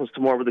Indianapolis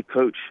tomorrow with the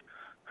coach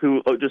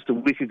who just a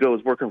week ago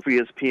was working for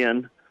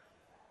ESPN,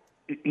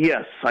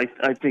 yes, I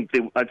think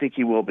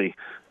he will be.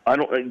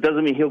 It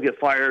doesn't mean he'll get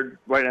fired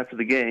right after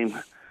the game,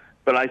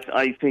 but I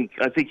think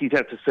he'd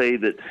have to say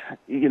that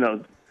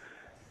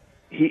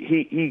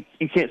he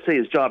can't say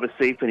his job is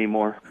safe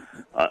anymore.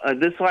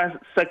 This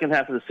second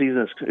half of the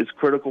season is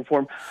critical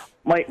for him.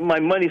 My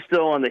money's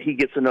still on that he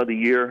gets another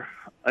year.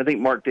 I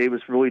think Mark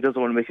Davis really doesn't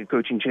want to make a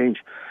coaching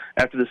change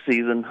after the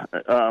season.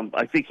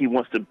 I think he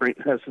wants to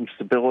have some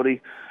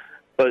stability,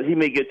 but he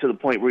may get to the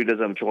point where he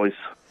doesn't have a choice.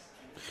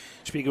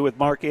 Speaking with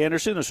Mark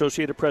Anderson,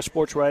 Associated Press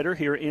sports writer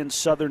here in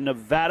Southern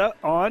Nevada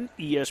on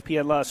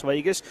ESPN Las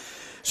Vegas.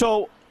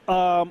 So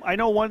I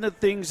know one of the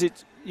things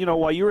that,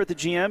 while you were at the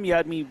GM, you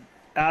had me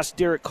ask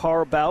Derek Carr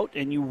about,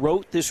 and you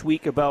wrote this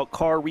week about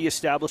Carr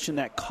reestablishing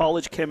that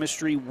college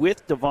chemistry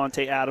with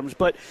Davante Adams.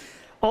 But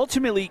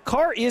ultimately,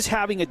 Carr is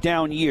having a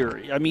down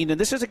year. I mean, and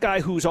this is a guy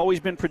who's always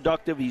been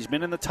productive. He's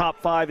been in the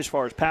top 5 as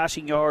far as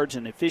passing yards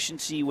and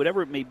efficiency,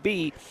 whatever it may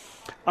be.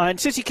 And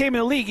since he came in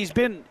the league, he's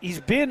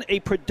been a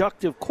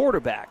productive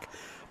quarterback.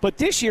 But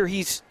this year,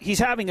 he's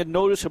having a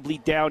noticeably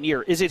down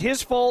year. Is it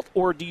his fault,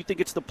 or do you think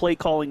it's the play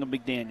calling of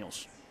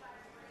McDaniels?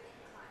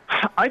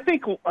 I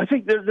think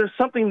there's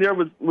something there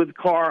with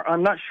Carr.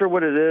 I'm not sure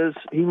what it is.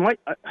 He might.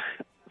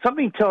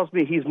 Something tells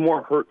me he's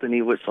more hurt than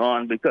he lets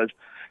on, because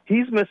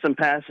he's missed some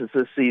passes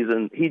this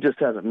season he just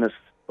hasn't missed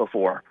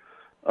before.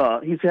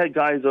 He's had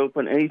guys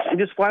open, and he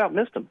just flat out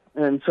missed them.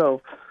 And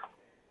so,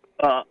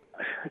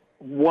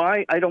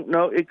 why, I don't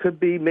know. It could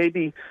be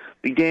maybe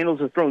McDaniels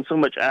has thrown so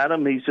much at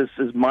him,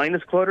 his mind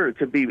is cluttered. It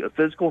could be a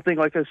physical thing,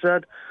 like I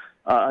said.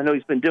 I know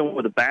he's been dealing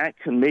with a back,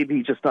 and maybe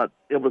he's just not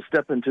able to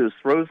step into his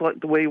throws like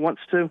the way he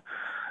wants to.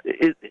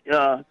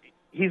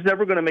 He's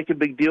never going to make a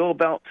big deal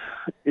about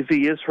if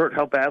he is hurt,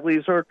 how badly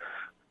he's hurt.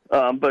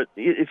 But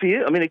if he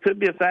is, it could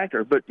be a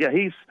factor. But yeah,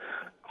 he's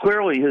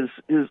clearly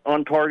his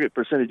on target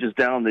percentage is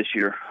down this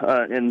year,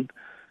 and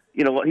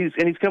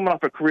he's coming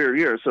off a career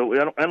year, so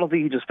I don't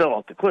think he just fell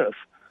off the cliff.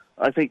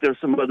 I think there's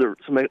some other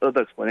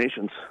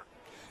explanations.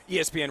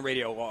 ESPN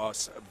Radio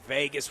Las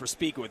Vegas. We're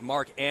speaking with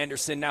Mark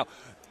Anderson now.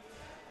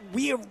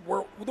 The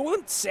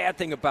one sad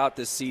thing about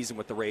this season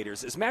with the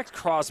Raiders is Max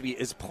Crosby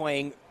is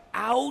playing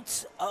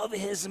out of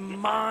his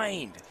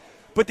mind.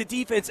 But the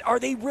defense, are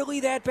they really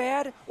that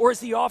bad? Or is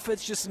the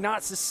offense just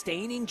not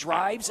sustaining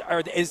drives?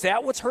 Is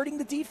that what's hurting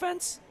the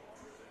defense?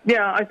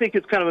 Yeah, I think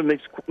it's kind of a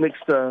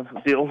mixed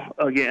deal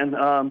again.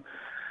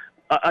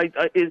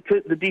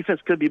 The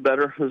defense could be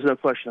better. There's no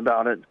question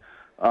about it.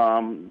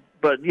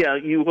 But, yeah,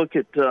 you look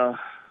at the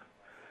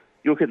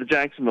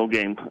Jacksonville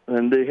game,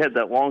 and they had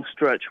that long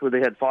stretch where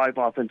they had 5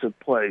 offensive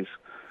plays.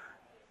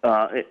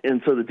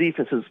 And so the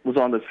defense was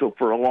on the field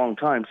for a long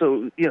time.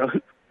 So,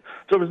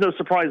 so it was no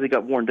surprise they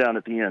got worn down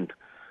at the end.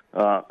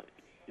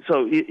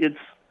 So if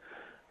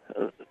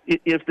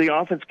the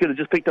offense could have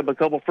just picked up a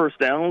couple first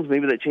downs,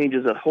 maybe that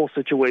changes the whole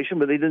situation,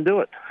 but they didn't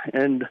do it.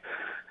 And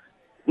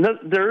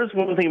there is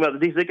one thing about the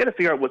defense. They got to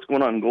figure out what's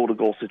going on in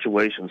goal-to-goal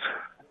situations.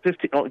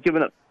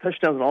 Giving up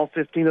touchdowns in all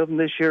 15 of them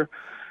this year.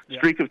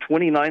 Streak of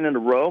 29 in a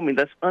row.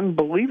 That's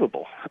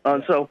unbelievable.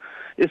 So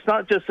it's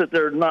not just that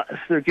they're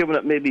giving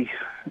up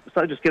it's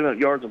not just giving up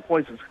yards and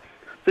points.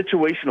 It's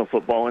situational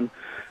football. And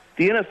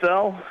the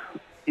NFL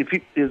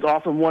is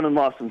often won and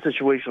lost in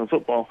situational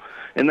football.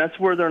 And that's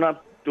where they're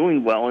not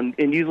doing well and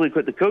usually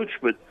quit the coach.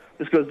 But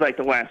this goes back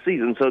to last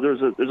season. So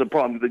there's a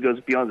problem that goes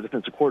beyond the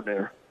defensive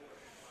coordinator.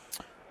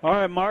 All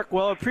right, Mark.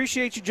 Well, I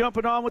appreciate you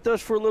jumping on with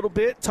us for a little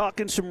bit,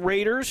 talking some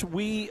Raiders.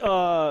 We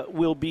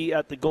will be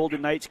at the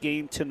Golden Knights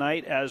game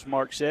tonight, as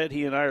Mark said.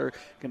 He and I are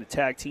going to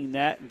tag team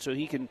that, and so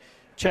he can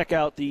check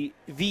out the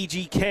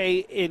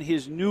VGK in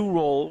his new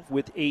role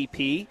with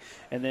AP,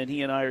 and then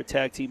he and I are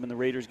tag teaming the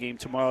Raiders game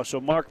tomorrow. So,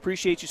 Mark,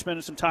 appreciate you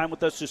spending some time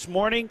with us this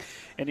morning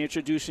and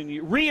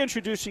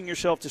reintroducing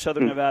yourself to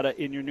Southern Nevada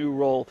in your new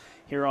role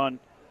here on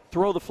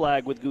Throw the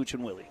Flag with Gooch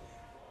and Willie.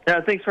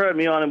 Yeah, thanks for having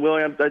me on, and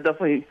Willie, I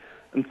definitely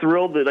am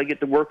thrilled that I get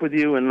to work with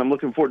you, and I'm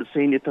looking forward to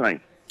seeing you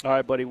tonight. All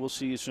right, buddy. We'll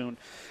see you soon.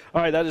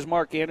 All right, that is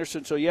Mark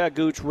Anderson. So, yeah,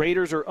 Gooch,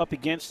 Raiders are up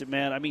against it,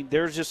 man. I mean,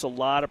 there's just a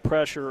lot of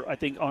pressure, I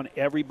think, on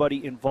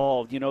everybody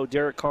involved. You know,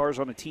 Derek Carr's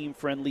on a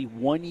team-friendly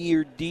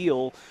one-year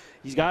deal.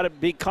 He's got a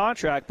big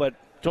contract, but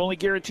it's only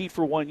guaranteed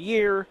for 1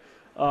 year.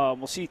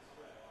 We'll see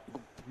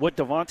what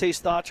Devontae's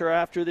thoughts are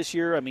after this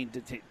year. I mean,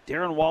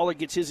 Darren Waller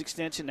gets his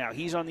extension. Now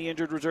he's on the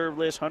injured reserve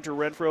list, Hunter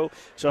Renfrow.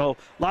 So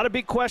a lot of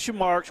big question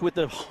marks with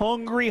the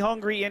hungry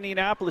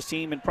Indianapolis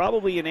team and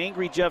probably an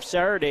angry Jeff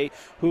Saturday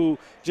who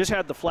just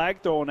had the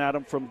flag thrown at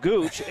him from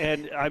Gooch.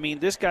 And, I mean,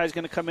 this guy's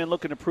going to come in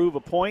looking to prove a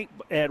point.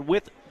 And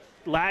with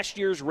last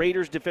year's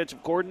Raiders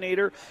defensive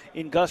coordinator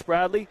in Gus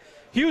Bradley,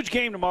 huge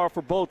game tomorrow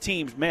for both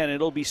teams. Man,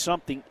 it'll be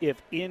something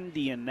if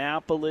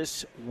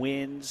Indianapolis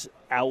wins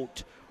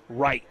out.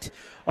 Right.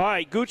 All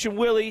right, Gooch and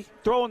Willie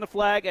throwing the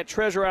flag at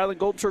Treasure Island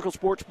Golden Circle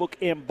Sportsbook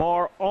and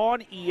Bar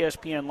on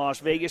ESPN Las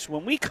Vegas.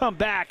 When we come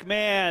back,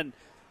 man,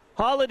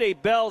 holiday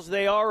bells,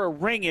 they are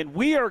a-ringing.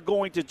 We are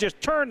going to just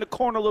turn the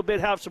corner a little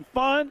bit, have some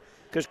fun,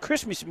 because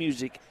Christmas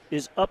music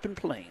is up and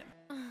playing.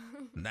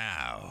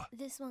 Now.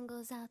 This one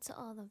goes out to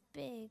all the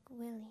big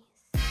Willies.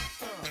 Do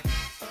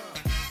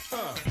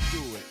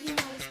it. You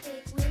know it's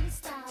big Willie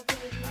style,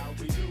 baby. How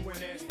we doing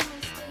it? You know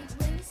it's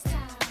big Willie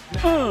style.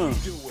 Now we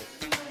do it.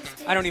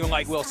 I don't even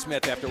like Will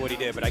Smith after what he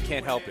did, but I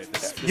can't help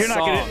it. You're not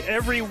going to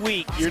every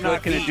week. You're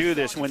not going to do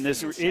this when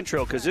this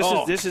intro because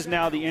this is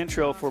now the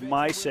intro for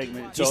my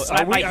segment. So He's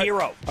my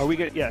hero. Are we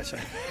good? Yes,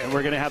 and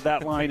we're going to have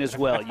that line as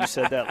well. You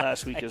said that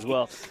last week as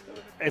well.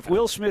 If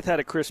Will Smith had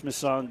a Christmas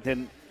song,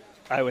 then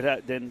I would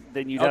have, then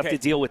you'd have to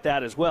deal with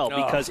that as well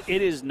because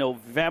it is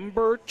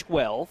November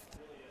 12th.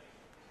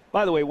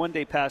 By the way, one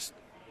day past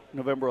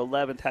November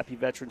 11th. Happy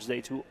Veterans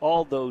Day to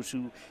all those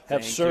who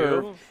have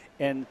served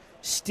and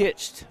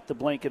stitched the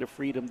blanket of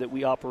freedom that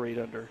we operate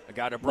under. I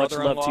got a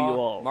brother-in-law, much love to you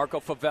all. Marco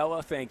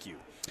Favela, thank you.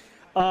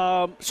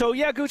 So,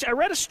 yeah, Gooch, I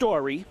read a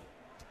story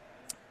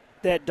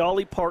that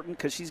Dolly Parton,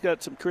 because she's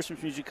got some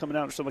Christmas music coming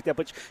out or something like that,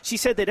 but she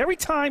said that every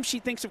time she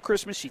thinks of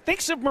Christmas, she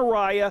thinks of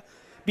Mariah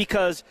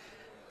because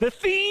the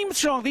theme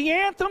song, the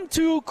anthem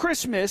to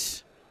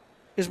Christmas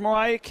is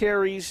Mariah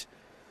Carey's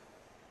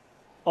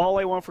All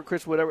I Want for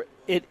Christmas, whatever.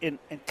 And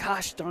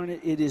gosh darn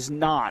it, it is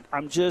not.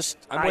 I'm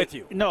with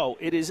you. No,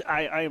 it is.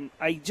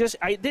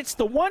 It's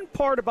the one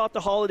part about the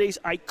holidays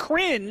I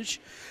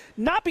cringe,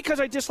 not because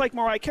I dislike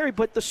Mariah Carey,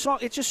 but the song,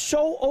 it's just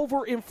so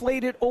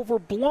overinflated,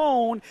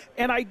 overblown,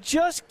 and I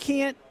just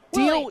can't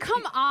deal. Wait,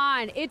 come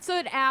on. It's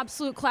an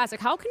absolute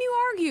classic. How can you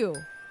argue?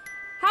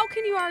 How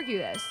can you argue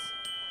this?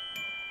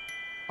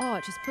 Oh,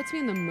 it just puts me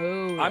in the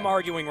mood. I'm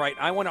arguing right.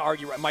 I want to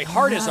argue right. My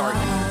heart is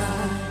arguing.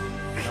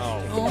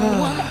 No.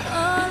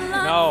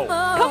 No.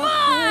 Come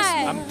on!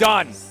 I'm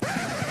done.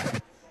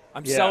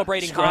 I'm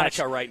celebrating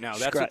Hanukkah right now.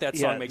 That's what that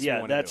song makes me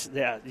want to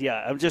do.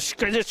 Yeah. I'm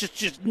just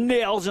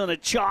nails on a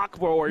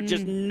chalkboard.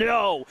 Just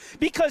no.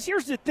 Because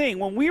here's the thing.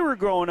 When we were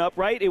growing up,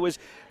 right, it was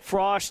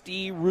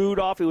Frosty,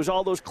 Rudolph. It was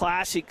all those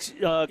classic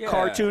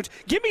cartoons.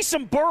 Give me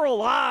some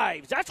Burl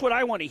Ives. That's what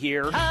I want to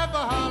hear. Have a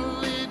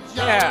holly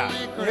jolly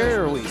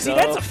there we go. See,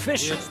 that's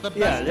official.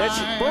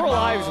 That's Burl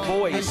Ives'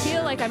 voice. I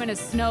feel like I'm in a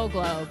snow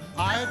globe.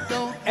 I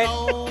don't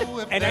know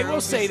if and I will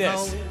say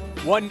this.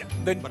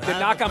 The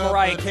knock on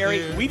Mariah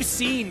Carey, we've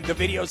seen the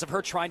videos of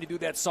her trying to do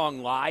that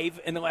song live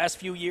in the last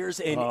few years,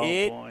 and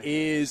it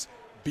is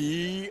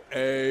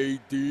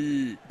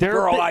B.A.D.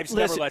 Burl Ives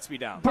never lets me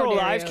down. Burl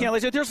Ives can't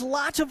let you. There's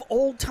lots of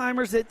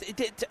old-timers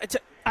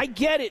that I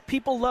get it.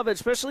 People love it,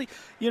 especially,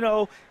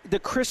 the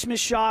Christmas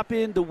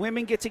shopping. The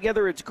women get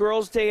together. It's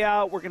girls' day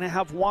out. We're going to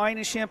have wine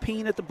and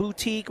champagne at the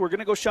boutique. We're going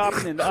to go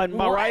shopping. And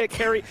Mariah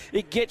Carey,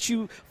 it gets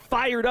you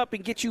fired up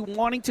and gets you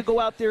wanting to go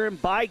out there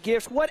and buy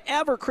gifts,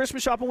 whatever,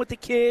 Christmas shopping with the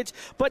kids.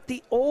 But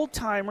the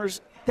old-timers,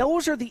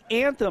 those are the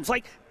anthems.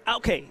 Like,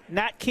 okay,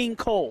 Nat King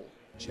Cole.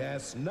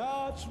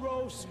 Chestnuts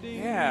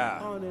roasting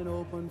on an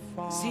open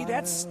fire. See,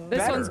 that's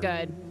This one's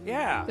good.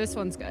 Yeah. This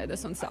one's good.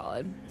 This one's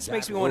solid. This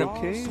makes me want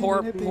to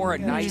pour a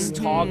nice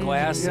tall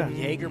glass of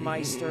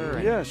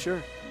Jägermeister. Yeah,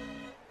 sure.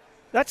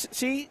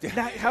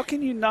 How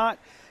can you not,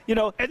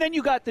 and then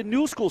you got the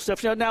new school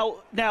stuff.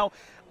 Now,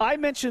 I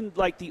mentioned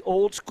like the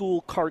old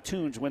school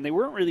cartoons when they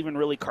weren't even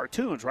really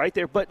cartoons, right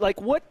there. But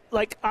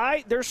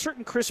there's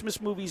certain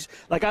Christmas movies,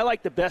 like I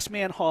like The Best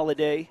Man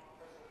Holiday.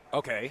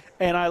 Okay.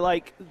 And I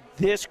like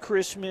This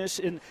Christmas.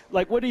 And,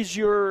 what is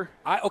your...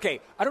 I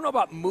don't know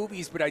about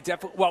movies, but I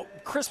definitely...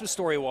 Christmas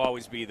Story will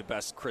always be the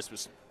best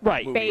Christmas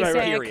movie. Basic.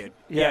 Period.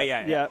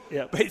 Yeah.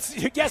 But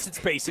it's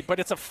basic, but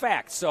it's a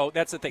fact. So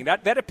that's the thing.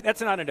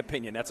 That's not an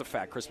opinion. That's a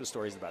fact. Christmas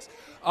Story is the best.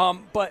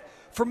 But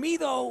for me,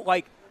 though,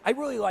 I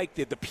really like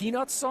the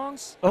Peanuts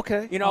songs.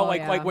 Okay.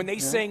 Like when they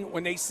sing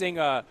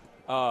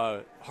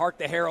Hark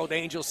the Herald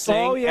Angels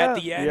Sing at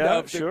the end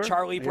of the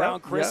Charlie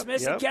Brown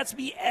Christmas. It gets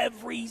me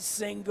every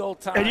single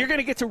time. And you're going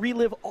to get to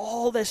relive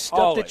all this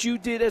stuff that you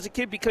did as a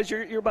kid because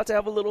you're about to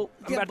have a little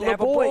I'm about to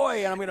have a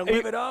boy, and I'm going to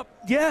live it up.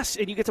 Yes,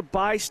 and you get to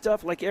buy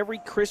stuff. Like every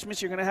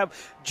Christmas, you're going to have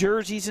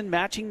jerseys and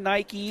matching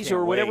Nikes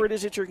or whatever it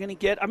is that you're going to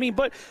get. I mean,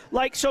 but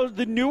like, so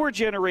the newer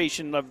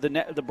generation of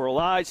the Burl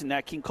Ives and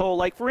Nat King Cole,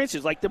 like, for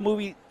instance, like the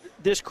movie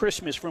This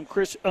Christmas from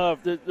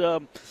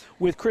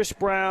with Chris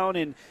Brown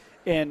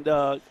and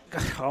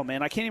oh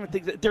man, I can't even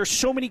think. There's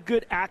so many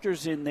good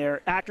actors in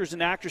there, actors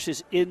and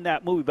actresses in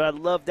that movie. But I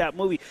love that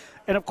movie,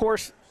 and of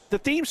course, the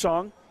theme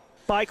song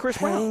by Chris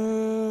Brown.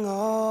 Hang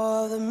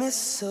all the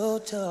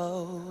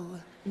mistletoe.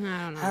 I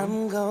don't know.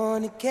 I'm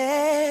gonna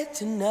get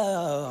to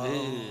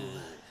know.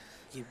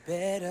 You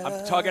better.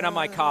 I'm tugging on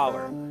my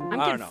collar. I'm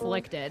I don't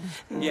conflicted.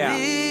 Know. Yeah,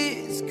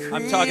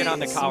 I'm tugging on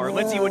the collar.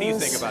 Lindsay, what do you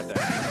think about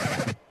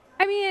that?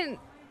 I mean,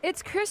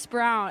 it's Chris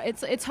Brown.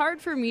 It's hard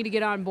for me to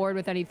get on board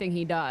with anything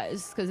he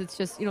does because it's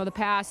just, the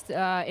past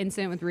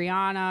incident with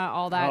Rihanna,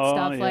 all that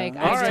stuff. Yeah. Like,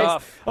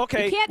 Tough.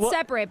 Okay. You can't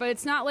separate, but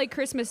it's not like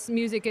Christmas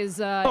music is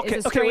a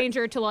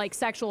stranger to like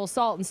sexual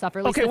assault and stuff, or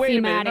at least the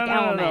thematic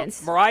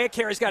elements. Mariah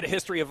Carey's got a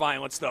history of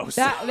violence, though.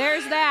 So.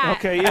 There's that.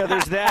 Okay, yeah,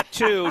 there's that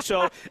too.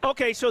 So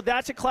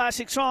that's a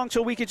classic song.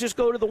 So we could just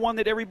go to the one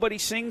that everybody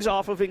sings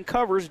off of and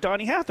covers,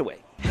 Donny Hathaway.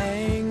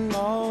 Hang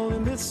all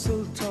the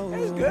mistletoe.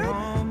 That's good.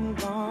 I'm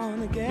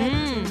gonna get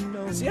to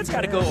know. See, it's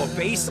got to go a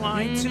bass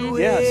line to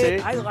it. Yeah, see?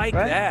 I like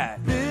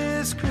that.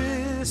 This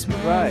Christmas.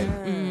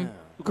 Right.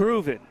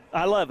 Grooving.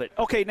 I love it.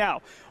 Okay,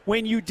 now,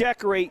 when you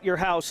decorate your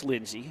house,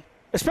 Lindsay,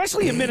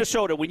 especially in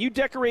Minnesota, when you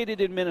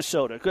decorated in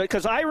Minnesota,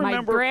 because I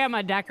remember. My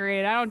grandma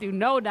decorated. I don't do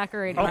no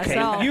decorating okay,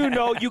 myself.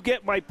 You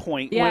get my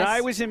point. Yes. When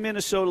I was in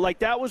Minnesota, like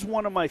that was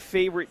one of my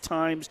favorite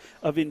times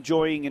of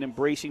enjoying and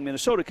embracing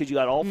Minnesota because you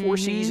got all four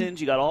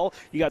seasons, you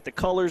got the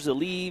colors, the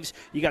leaves,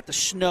 you got the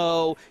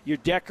snow, you're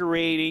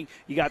decorating,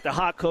 you got the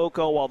hot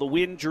cocoa while the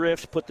wind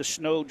drifts, put the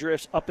snow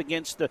drifts up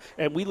against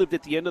and we lived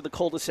at the end of the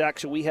cul-de-sac,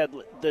 so we had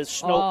the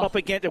snow up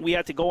against, and we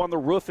had to go on the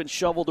roof and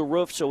shovel the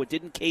roof so it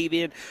didn't cave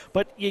in.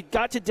 But you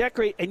got to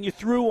decorate. And you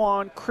threw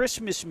on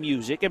Christmas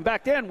music. And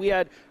back then, we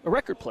had a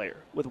record player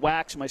with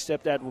wax my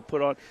stepdad would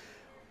put on.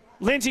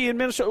 Lindsay in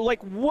Minnesota,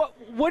 like, what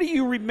do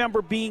you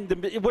remember being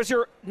was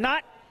there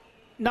not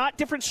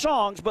different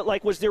songs, but,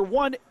 like, was there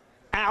one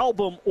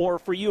album or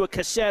for you a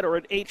cassette or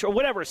an H or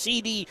whatever, a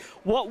CD?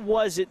 What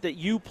was it that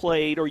you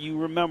played or you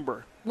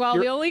remember? Well,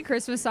 the only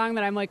Christmas song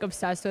that I'm like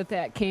obsessed with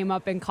that came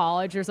up in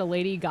college, there's a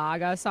Lady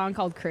Gaga song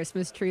called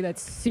Christmas Tree that's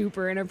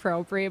super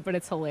inappropriate, but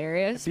it's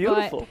hilarious.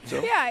 Beautiful.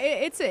 But, yeah,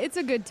 it's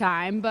a good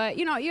time, but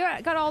you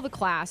got all the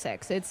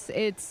classics.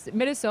 It's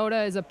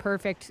Minnesota is a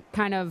perfect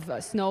kind of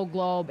snow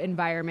globe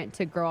environment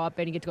to grow up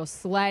in. You get to go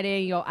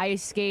sledding, you go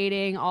ice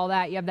skating, all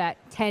that. You have that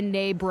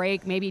 10-day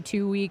break, maybe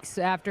 2 weeks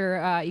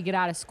after you get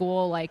out of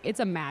school. Like,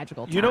 it's a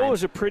magical time. You know, it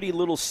was a pretty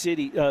little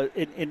city,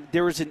 and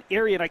there was an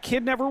area, and I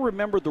can never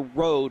remember the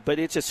road, but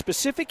it's a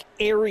specific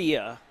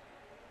area,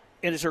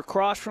 and it's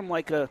across from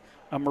like a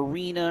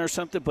marina or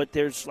something, but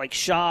there's like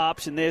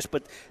shops and this,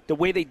 but the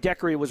way they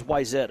decorated was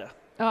Wayzata.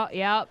 Oh,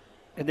 yeah.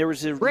 And there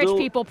was a rich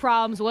people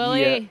problems,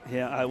 Willie.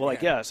 Yeah. I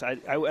guess. I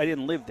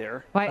didn't live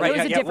there. Right. It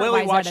was a different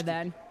Wayzata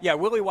then. Yeah,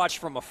 Willie watched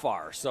from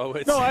afar, so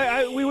it's...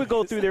 No, we would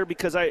go through there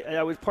because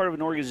I was part of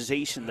an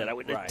organization that I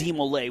would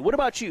demolay. What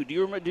about you? Do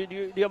you remember?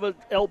 Do you have an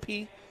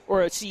LP?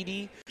 Or a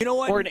CD? You know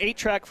what? Or an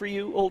 8-track for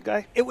you, old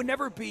guy? It would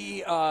never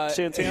be...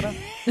 Santana?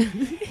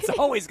 It's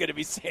always going to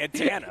be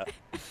Santana.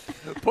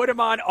 Put him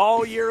on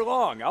all year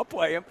long. I'll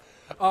play him.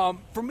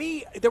 For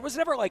me, there was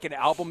never like an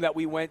album that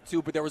we went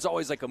to, but there was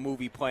always like a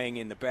movie playing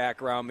in the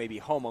background, maybe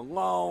Home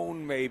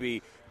Alone,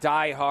 maybe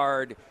Die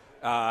Hard.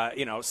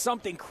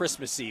 Something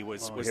Christmassy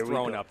was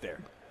thrown up there.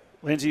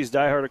 Lindsay's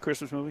Die Hard, a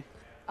Christmas movie?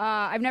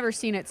 I've never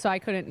seen it, so I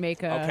couldn't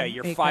make a... Okay,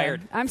 you're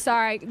fired. I'm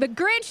sorry. The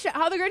Grinch,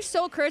 How the Grinch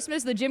Stole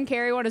Christmas, the Jim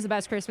Carrey one is the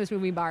best Christmas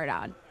movie bar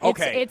none.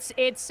 Okay.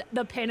 It's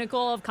the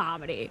pinnacle of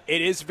comedy.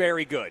 It is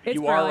very good. It's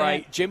you brilliant. are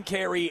right. Jim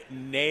Carrey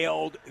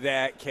nailed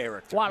that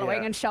character.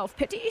 Wallowing in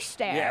self-pity,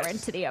 stare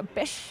into the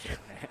abyss.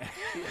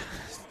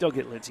 Don't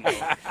get Lindsay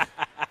going.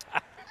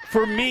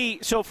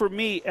 For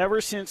me,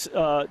 ever since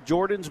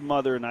Jordan's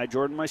mother and I,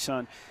 Jordan, my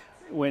son,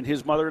 when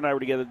his mother and I were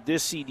together,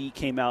 this CD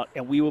came out,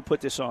 and we would put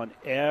this on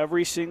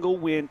every single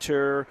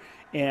winter.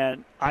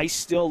 And I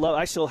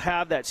still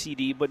have that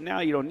CD, but now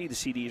you don't need the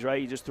CDs, right?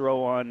 You just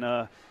throw on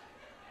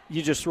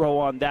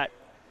that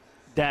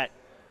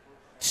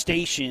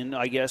station,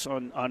 I guess,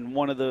 on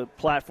one of the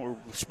platforms,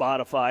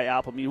 Spotify,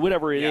 Apple Music,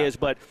 whatever it is.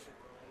 But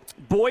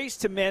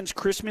Boys II Men's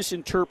Christmas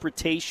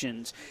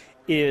Interpretations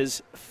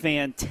is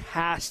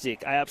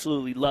fantastic. I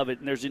absolutely love it.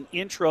 And there's an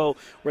intro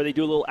where they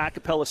do a little a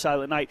cappella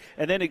Silent Night,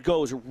 and then it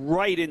goes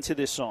right into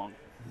this song.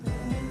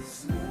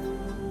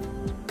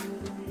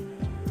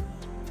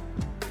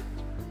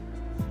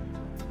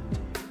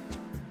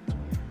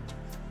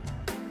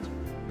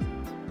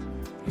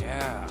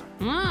 Yeah.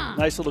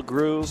 Nice little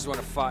groove. Just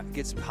want to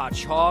get some hot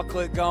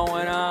chocolate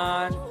going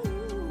on.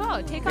 Oh,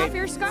 out. Take off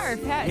your scarf.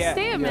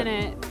 Stay a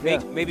minute.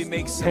 Maybe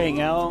make some.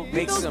 Hang out.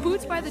 Leave those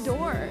boots by the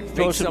door.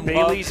 Throw some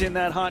Baileys in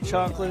that hot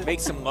chocolate. Make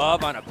some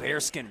love on a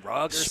bearskin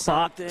rug or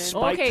something.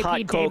 Spiked hot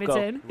Pete cocoa.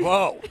 Davidson.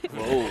 Whoa.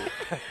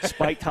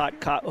 Spiked hot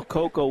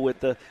cocoa with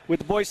the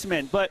Boyz II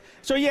Men. But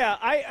so yeah,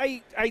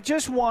 I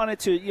just wanted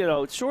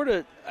to sort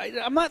of.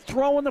 I'm not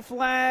throwing the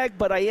flag,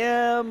 but I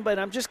am. But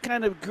I'm just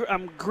kind of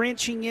I'm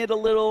grinching it a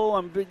little.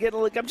 I'm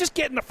just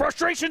getting the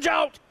frustrations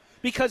out.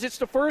 Because it's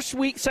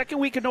the second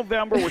week of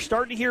November. We're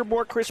starting to hear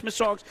more Christmas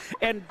songs.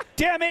 And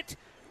damn it,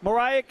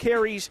 Mariah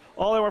Carey's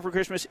All I Want for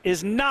Christmas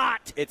is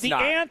not the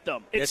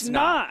anthem. It's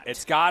not.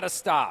 It's got to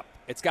stop.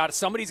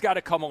 Somebody's got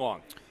to come along.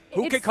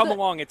 Who can come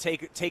along and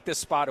take this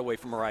spot away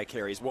from Mariah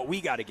Carey is what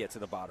we got to get to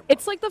the bottom of.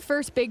 It's like the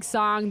first big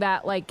song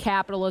that like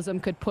capitalism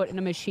could put in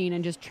a machine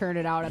and just churn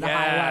it out at a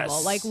high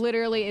level. Like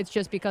literally it's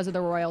just because of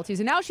the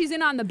royalties. And now she's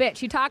in on the bit.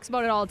 She talks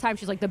about it all the time.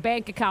 She's like, the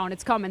bank account,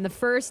 it's coming. The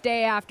first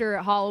day after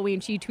Halloween,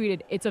 she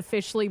tweeted, it's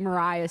officially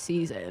Mariah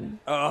season.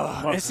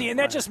 And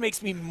that just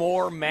makes me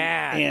more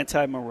mad.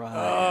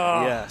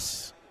 Anti-Mariah,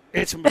 yes.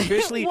 It's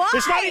officially.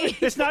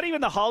 It's not even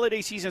the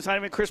holiday season. It's not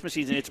even Christmas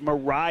season. It's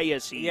Mariah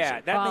season.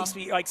 Yeah, that makes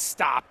me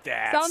stop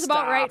that. Sounds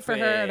about right for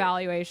her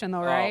evaluation,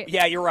 though, right?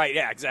 Yeah, you're right.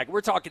 Yeah, exactly. We're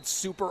talking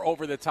super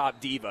over the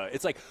top diva.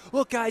 It's like,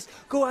 look, guys,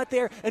 go out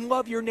there and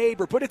love your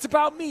neighbor, but it's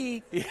about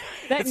me.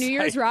 That New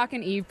Year's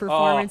Rockin' Eve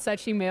performance that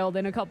she mailed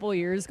in a couple of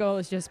years ago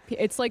is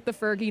it's like the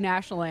Fergie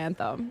national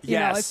anthem. You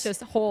know, it's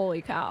just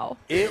holy cow.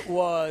 It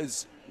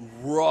was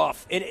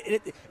rough. And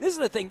this is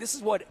the thing. This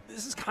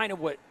is kind of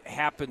what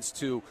happens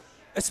to.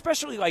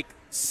 Especially like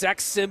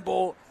sex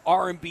symbol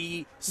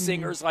R&B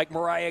singers like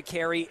Mariah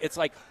Carey. It's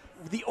like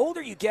the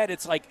older you get,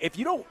 it's like if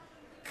you don't.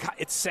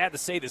 It's sad to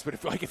say this, but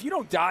if you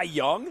don't die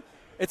young,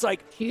 it's like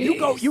you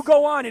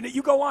go on and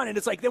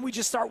it's like then we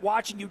just start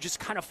watching you just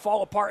kind of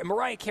fall apart. And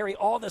Mariah Carey,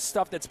 all the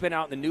stuff that's been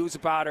out in the news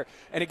about her,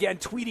 and again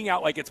tweeting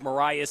out like it's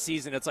Mariah's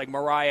season. It's like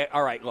Mariah.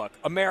 All right, look,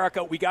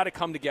 America, we got to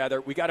come together.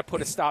 We got to put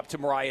a stop to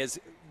Mariah's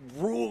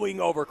ruling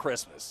over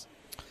Christmas.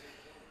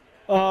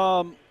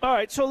 All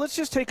right, so let's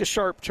just take a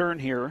sharp turn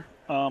here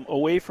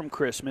away from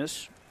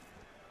Christmas,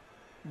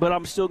 but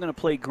I'm still going to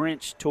play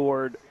Grinch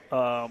toward,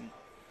 Tom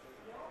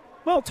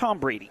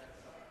Brady.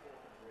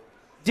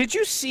 Did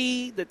you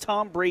see that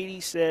Tom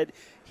Brady said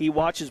he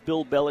watches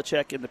Bill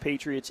Belichick and the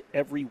Patriots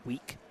every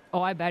week?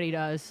 Oh, I bet he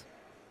does.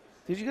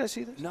 Did you guys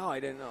see this? No,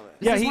 I didn't know that.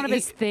 This is one of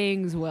his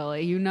things,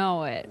 Willie. You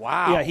know it.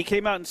 Wow. Yeah, he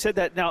came out and said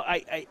that. Now,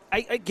 I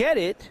get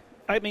it.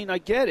 I mean, I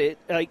get it.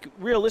 Like,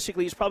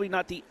 realistically, it's probably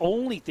not the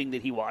only thing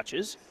that he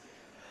watches.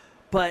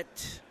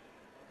 But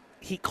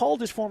he called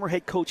his former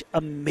head coach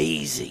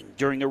amazing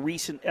during a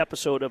recent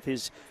episode of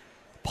his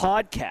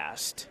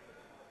podcast.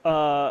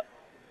 Does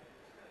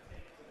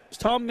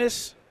Tom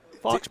miss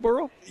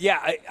Foxborough?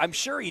 Yeah, I'm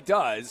sure he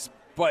does.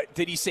 But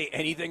did he say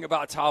anything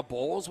about Todd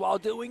Bowles while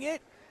doing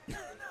it?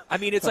 I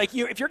mean, it's like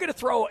if you're going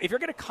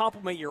to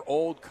compliment your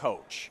old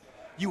coach,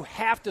 you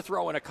have to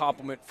throw in a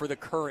compliment for the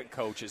current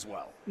coach as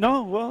well.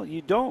 No, well,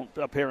 you don't,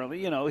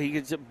 apparently.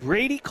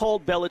 Brady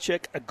called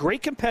Belichick a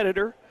great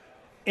competitor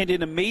and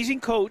an amazing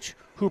coach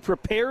who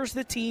prepares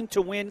the team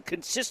to win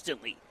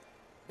consistently.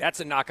 That's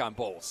a knock on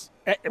Bowles.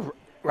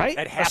 Right?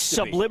 It has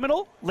to be.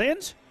 Subliminal,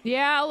 Linz?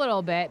 Yeah, a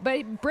little bit.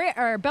 But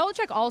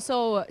Belichick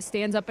also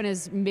stands up in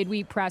his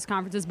midweek press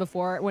conferences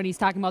before when he's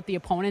talking about the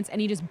opponents, and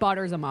he just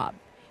butters them up.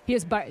 They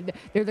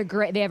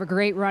have a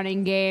great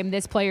running game.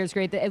 This player's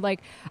great.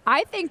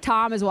 I think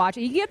Tom is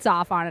watching. He gets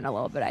off on it a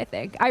little bit, I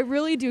think. I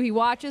really do. He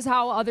watches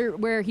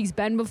where he's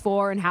been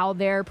before and how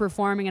they're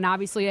performing. And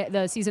obviously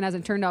the season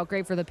hasn't turned out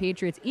great for the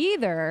Patriots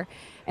either.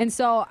 And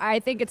so I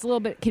think it's a little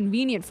bit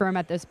convenient for him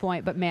at this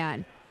point. But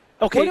man,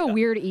 what a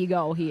weird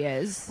ego he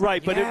is.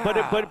 Right, but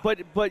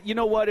you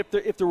know what?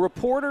 If the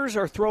reporters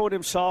are throwing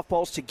him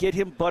softballs to get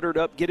him buttered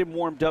up, get him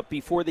warmed up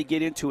before they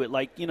get into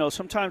it,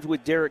 sometimes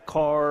with Derek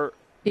Carr.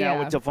 Now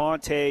with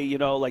Devontae,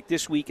 like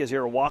this week as they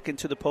were walking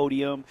to the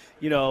podium,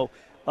 some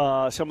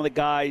of the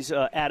guys,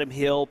 Adam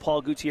Hill,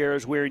 Paul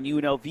Gutierrez wearing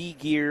UNLV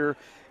gear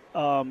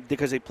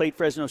because they played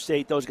Fresno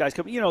State. Those guys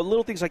come,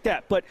 little things like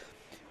that. But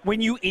when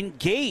you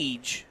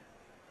engage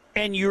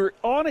and you're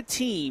on a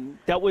team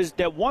that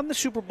won the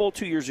Super Bowl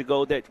 2 years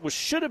ago,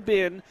 should have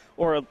been,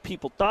 or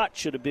people thought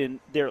should have been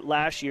there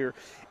last year,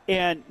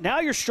 and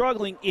now you're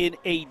struggling in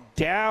a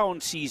down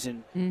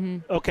season.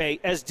 Mm-hmm. Okay,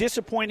 as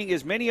disappointing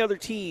as many other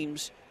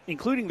teams,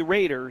 including the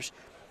Raiders.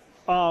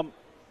 Do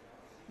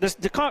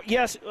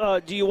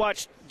you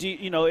watch?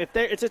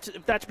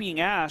 If that's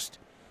being asked,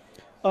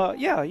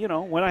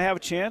 when I have a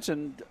chance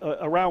and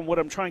around what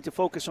I'm trying to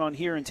focus on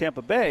here in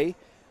Tampa Bay,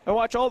 I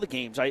watch all the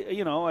games.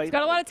 He's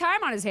got a lot of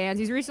time on his hands.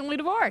 He's recently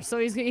divorced, so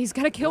he's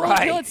got to kill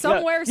it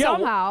somewhere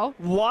somehow.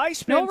 Why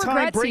spend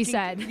time regrets, he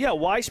said. Yeah,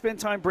 why spend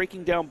time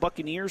breaking down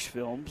Buccaneers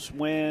films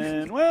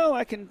when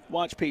I can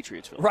watch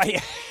Patriots films?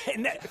 Right.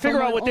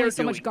 Figure out what they're doing.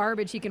 So much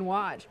garbage he can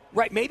watch.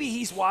 Right. Maybe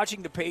he's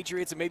watching the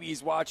Patriots, and maybe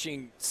he's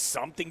watching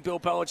something Bill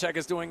Belichick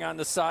is doing on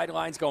the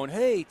sidelines, going,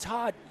 "Hey,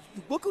 Todd,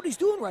 look what he's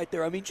doing right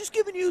there. I mean, just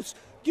giving you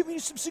give me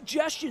some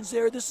suggestions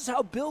there. This is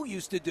how Bill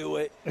used to do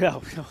it. Yeah.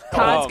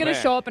 Todd's going to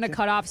show up in a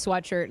cutoff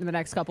sweatshirt in the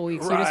next couple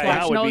weeks. Right. You just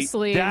watch no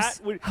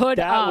sleeves, hood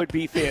that up. would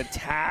be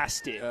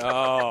fantastic.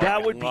 Oh,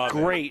 that would be love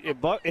great.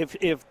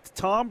 If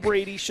Tom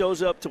Brady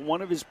shows up to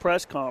one of his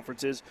press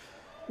conferences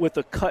with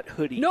a cut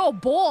hoodie. No,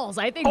 Bowles.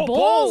 I think Bowles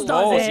Bowles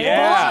does it.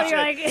 yeah. Bowles, you're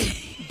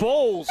like,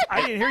 Bowles.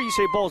 I didn't hear you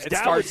say Bowles. It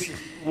That starts- would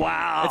be,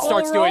 wow. It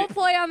starts role doing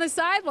play on the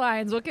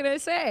sidelines. What can I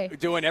say?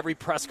 doing every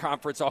press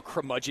conference all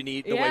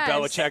curmudgeon-y the Yes. way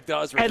Belichick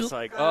does. Where And- it's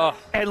like, oh.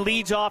 And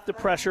leads off his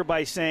pressure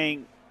by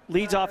saying,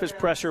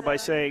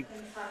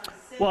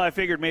 well, I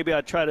figured maybe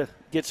I'd try to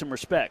get some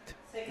respect.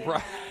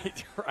 Right.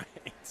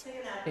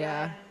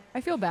 Yeah.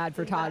 I feel bad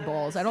for Todd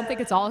Bowles. I don't think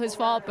it's all his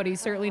fault, but he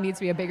certainly needs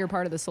to be a bigger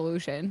part of the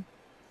solution.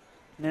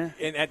 Yeah.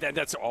 And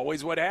that's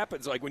always what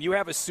happens. Like when you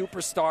have a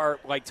superstar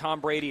like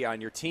Tom Brady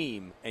on your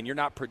team and you're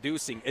not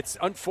producing, it's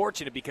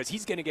unfortunate because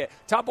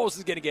Todd Bowles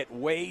is going to get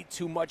way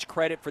too much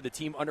credit for the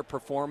team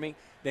underperforming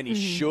than he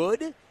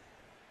should.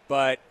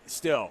 But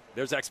still,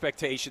 there's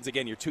expectations.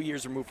 Again, you're 2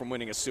 years removed from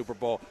winning a Super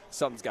Bowl.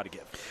 Something's got to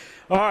give.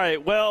 All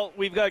right, well,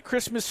 we've got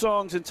Christmas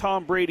songs and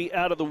Tom Brady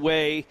out of the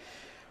way.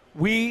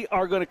 We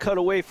are going to cut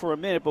away for a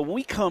minute, but when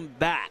we come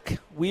back,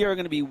 we are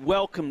going to be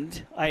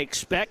welcomed, I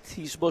expect.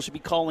 He's supposed to be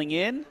calling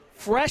in,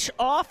 fresh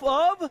off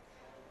of,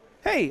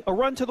 a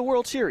run to the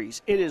World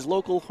Series. It is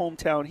local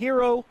hometown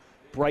hero,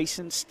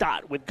 Bryson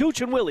Stott, with Gooch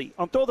and Willie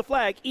on Throw the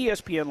Flag,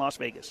 ESPN Las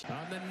Vegas. On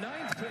the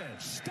ninth pitch,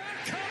 Stott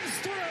comes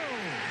through.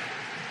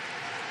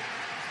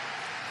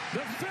 The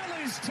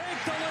Phillies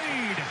take the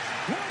lead.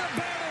 What a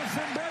battle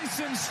from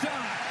Bryson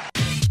Stott.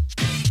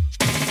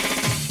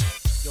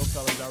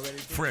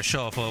 Fresh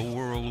off a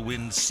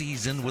whirlwind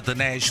season with the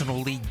National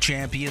League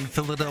champion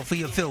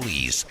Philadelphia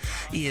Phillies,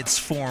 it's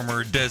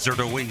former Desert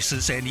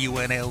Oasis and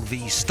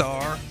UNLV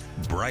star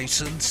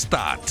Bryson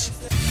Stott.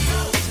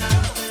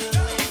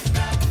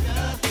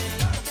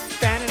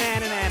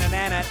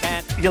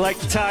 You like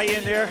the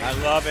tie-in there? I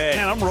love it.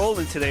 Man, I'm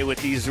rolling today with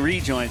these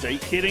rejoins. Are you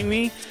kidding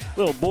me?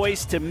 Little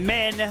Boys to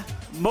Men,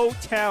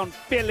 Motown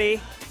Philly.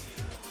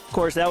 Of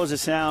course, that was the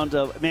sound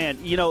of, man,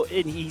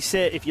 and he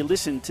said, if you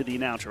listen to the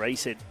announcer, right, he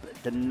said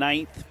the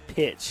ninth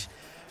pitch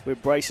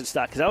with Bryson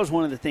Stott, because that was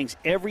one of the things,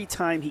 every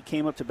time he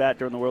came up to bat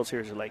during the World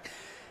Series, you're like,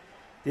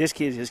 this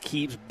kid just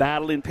keeps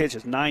battling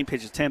pitches, 9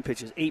 pitches, 10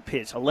 pitches, 8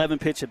 pitches, 11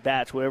 pitch at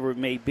bats, whatever it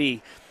may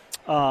be.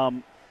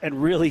 And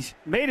really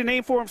made a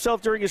name for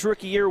himself during his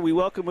rookie year. We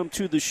welcome him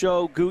to the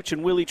show. Gooch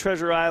and Willie,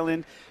 Treasure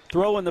Island,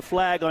 throwing the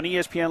flag on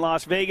ESPN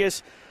Las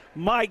Vegas.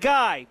 My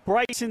guy,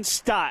 Bryson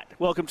Stott,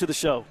 welcome to the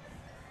show.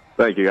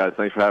 Thank you, guys.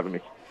 Thanks for having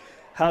me.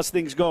 How's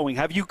things going?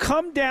 Have you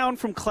come down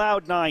from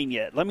Cloud 9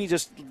 yet?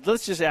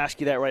 Let's just ask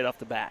you that right off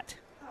the bat.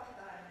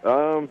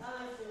 I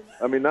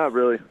mean, not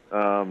really.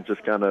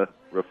 Just kind of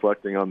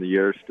reflecting on the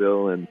year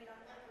still and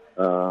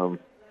kind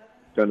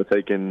of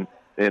taking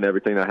in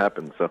everything that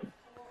happened. So.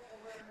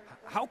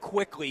 How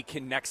quickly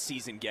can next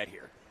season get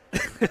here?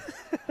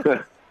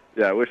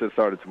 Yeah, I wish it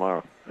started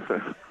tomorrow.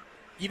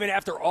 Even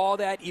after all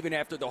that, even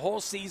after the whole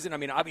season, I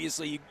mean,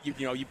 obviously,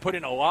 you put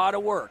in a lot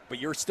of work, but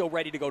you're still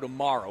ready to go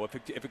tomorrow if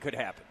it could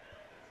happen.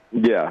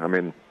 Yeah, I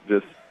mean,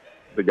 just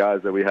the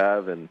guys that we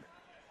have and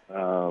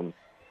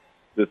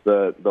just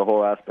the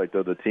whole aspect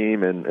of the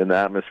team and the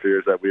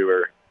atmospheres that we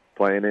were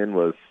playing in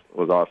was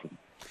awesome.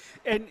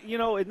 And,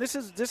 and this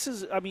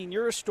is, I mean,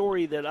 you're a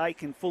story that I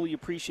can fully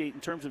appreciate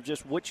in terms of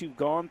just what you've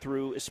gone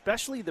through,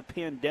 especially the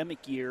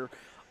pandemic year.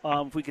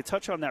 If we could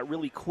touch on that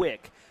really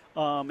quick.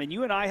 And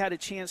you and I had a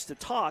chance to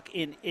talk,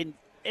 and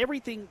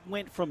everything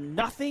went from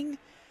nothing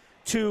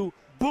to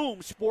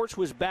boom, sports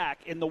was back.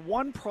 And the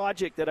one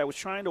project that I was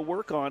trying to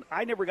work on,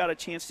 I never got a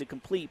chance to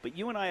complete. But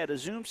you and I had a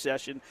Zoom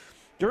session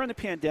during the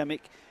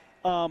pandemic.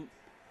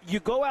 You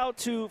go out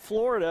to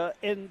Florida,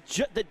 and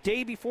the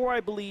day before, I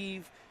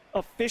believe,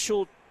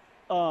 official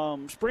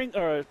spring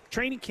or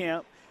training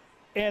camp,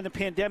 and the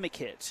pandemic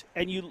hits,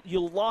 and you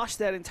lost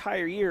that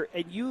entire year.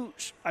 And you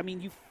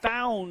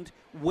found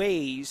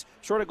ways,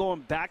 sort of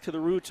going back to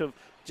the roots of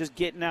just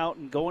getting out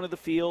and going to the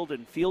field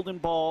and fielding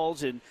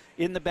balls and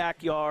in the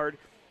backyard.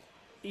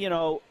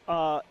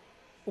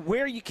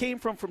 Where you came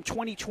from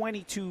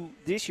 2020 to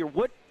this year.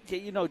 What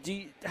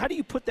how do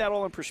you put that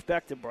all in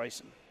perspective,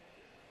 Bryson?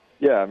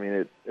 Yeah, I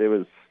mean it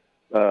was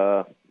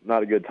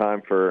not a good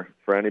time for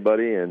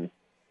anybody, and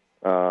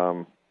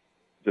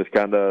just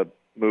kind of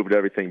moved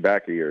everything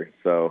back a year.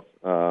 So,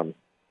 I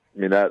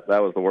mean, that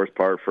was the worst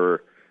part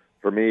for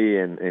me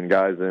and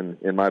guys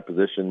in my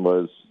position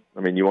was,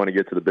 I mean, you want to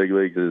get to the big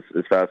leagues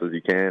as fast as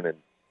you can,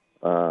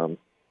 and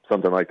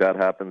something like that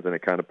happens, and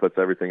it kind of puts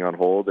everything on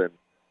hold,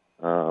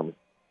 and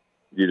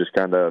you just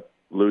kind of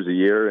lose a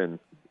year, and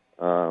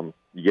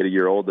you get a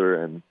year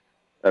older and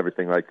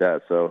everything like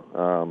that.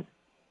 So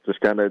just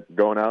kind of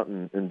going out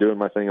and doing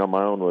my thing on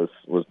my own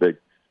was big.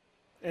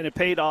 And it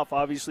paid off,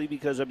 obviously,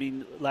 because, I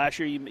mean, last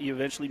year you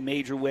eventually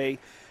made your way,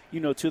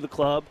 to the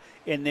club.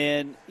 And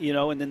then,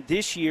 and then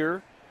this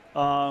year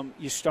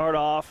you start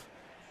off,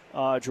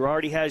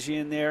 Girardi has you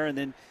in there. And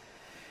then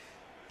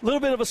A little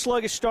bit of a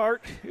sluggish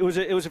start. It was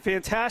a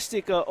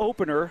fantastic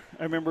opener.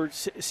 I remember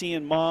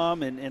seeing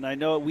Mom, and I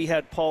know we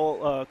had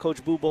Paul,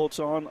 Coach Buboltz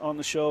on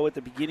the show at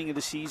the beginning of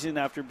the season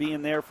after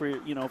being there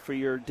for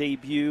your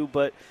debut,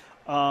 but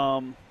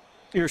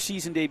your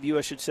season debut,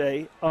 I should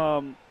say.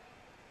 And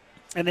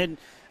then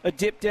a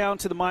dip down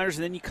to the minors,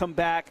 and then you come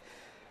back,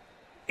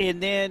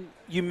 and then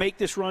you make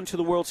this run to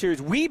the World Series.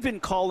 We've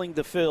been calling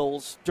the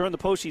Phils during the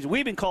postseason.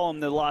 We've been calling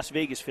them the Las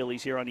Vegas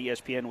Phillies here on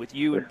ESPN with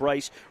you and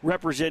Bryce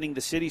representing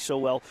the city so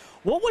well.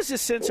 What was the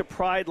sense of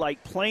pride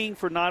like playing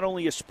for not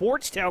only a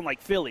sports town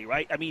like Philly,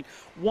 right? I mean,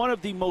 one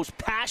of the most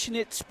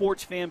passionate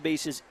sports fan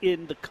bases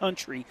in the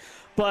country,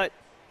 but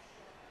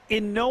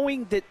in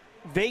knowing that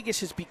Vegas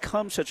has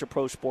become such a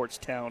pro sports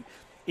town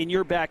in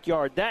your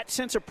backyard, that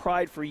sense of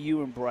pride for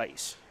you and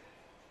Bryce?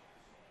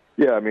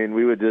 Yeah, I mean,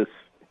 we would just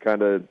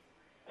kind of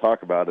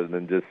talk about it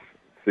and just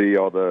see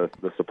all the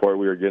support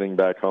we were getting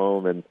back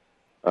home. And,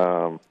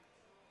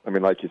 I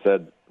mean, like you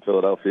said,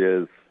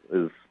 Philadelphia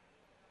is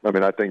I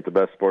mean, I think the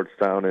best sports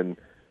town in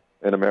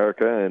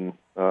America, and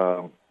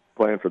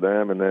playing for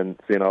them and then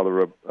seeing all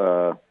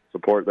the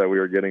support that we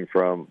were getting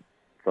from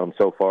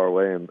so far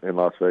away in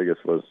Las Vegas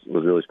was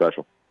really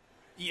special.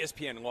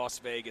 ESPN Las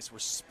Vegas, we're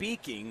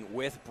speaking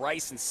with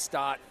Bryson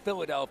Stott,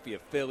 Philadelphia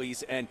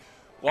Phillies, and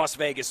Las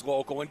Vegas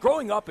local. And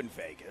growing up in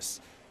Vegas,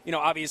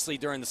 obviously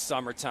during the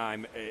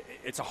summertime,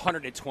 it's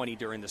 120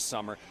 during the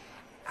summer.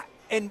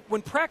 And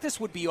when practice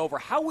would be over,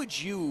 how would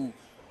you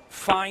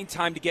find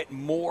time to get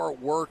more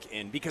work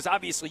in? Because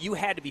obviously you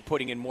had to be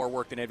putting in more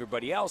work than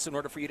everybody else in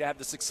order for you to have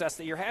the success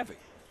that you're having.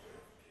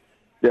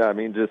 Yeah, I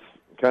mean, just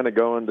kind of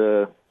going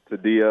to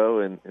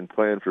DO and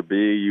playing for B,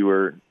 you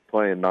were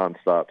playing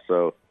nonstop.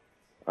 So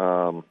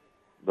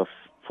the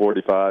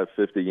 45,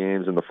 50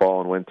 games in the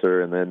fall and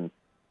winter, and then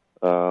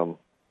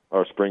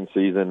our spring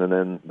season, and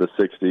then the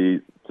 60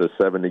 to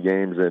 70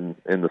 games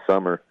in the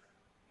summer.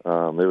 It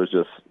was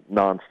just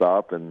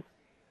nonstop, and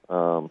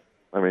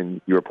I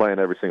mean, you were playing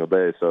every single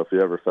day. So if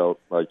you ever felt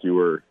like you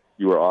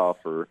were off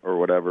or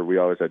whatever, we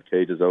always had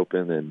cages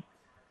open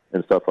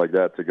and stuff like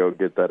that to go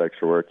get that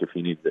extra work if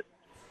you needed it.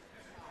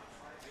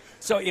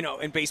 So,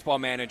 and baseball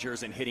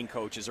managers and hitting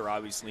coaches are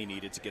obviously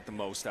needed to get the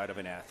most out of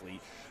an athlete.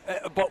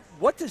 But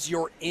what does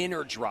your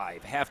inner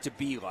drive have to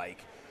be like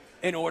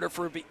in order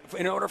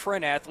for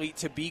an athlete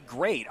to be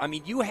great? I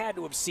mean, you had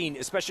to have seen,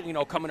 especially,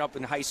 coming up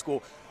in high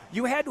school,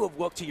 you had to have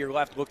looked to your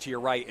left, looked to your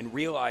right, and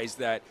realized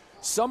that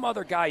some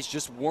other guys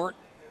just weren't.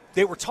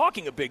 They were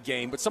talking a big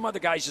game, but some other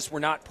guys just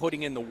were not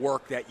putting in the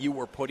work that you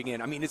were putting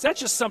in. I mean, is that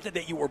just something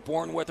that you were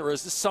born with, or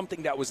is this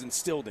something that was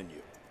instilled in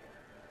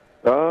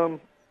you?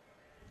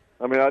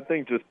 I mean, I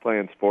think just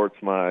playing sports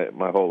my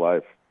whole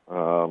life.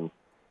 I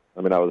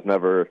mean, I was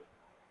never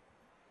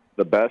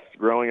the best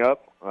growing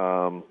up.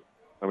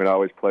 I mean, I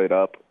always played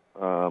up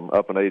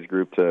an age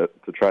group to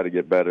try to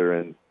get better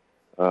and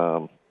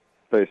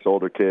face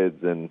older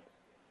kids and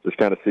just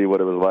kind of see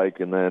what it was like.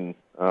 And then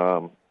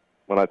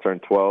when I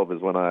turned 12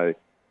 is when I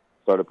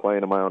started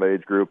playing in my own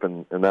age group,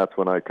 and that's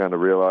when I kind of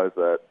realized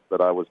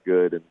that I was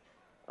good and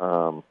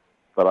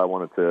that I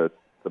wanted to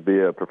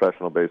be a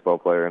professional baseball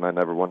player, and I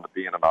never wanted to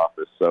be in an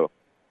office. So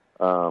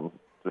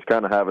just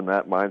kind of having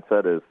that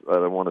mindset is I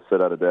don't want to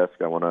sit at a desk.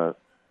 I want to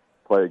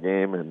play a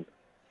game and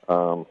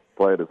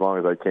play it as long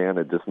as I can.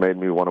 It just made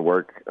me want to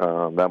work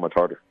that much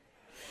harder.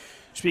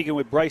 Speaking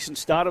with Bryson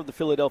Stott of the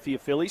Philadelphia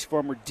Phillies,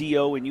 former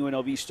DO and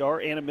UNLV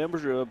star, and a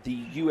member of the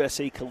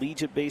USA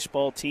Collegiate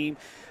Baseball team.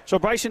 So,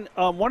 Bryson,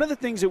 one of the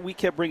things that we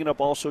kept bringing up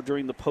also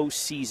during the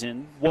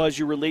postseason was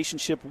your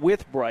relationship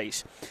with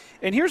Bryce.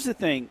 And here's the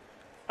thing.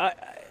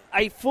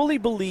 I fully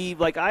believe,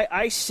 like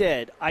I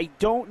said, I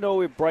don't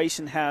know if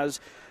Bryson has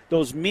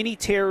those mini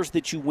tears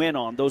that you went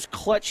on, those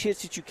clutch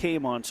hits that you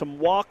came on, some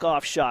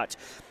walk-off shots.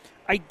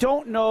 I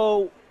don't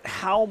know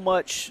how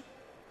much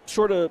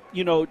sort of,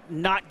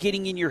 not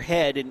getting in your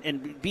head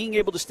and being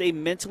able to stay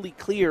mentally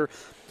clear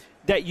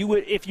that you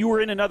would, if you were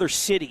in another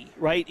city,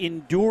 right,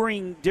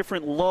 enduring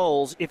different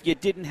lulls if you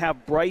didn't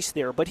have Bryce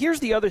there. But here's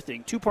the other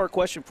thing, two-part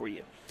question for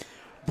you.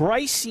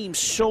 Bryce seems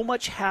so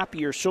much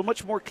happier, so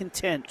much more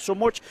content,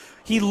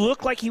 he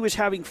looked like he was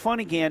having fun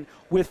again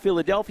with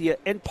Philadelphia.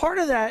 And part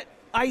of that,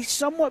 I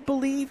somewhat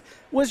believe,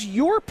 was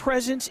your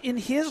presence in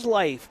his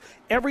life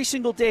every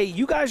single day.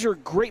 You guys are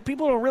great.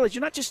 People don't realize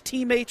you're not just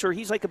teammates or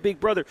he's like a big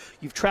brother.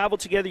 You've traveled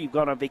together. You've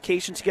gone on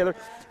vacation together.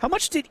 How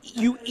much did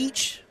you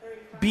each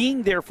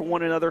being there for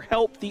one another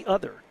help the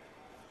other?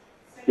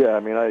 Yeah,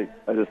 I mean, I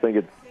just think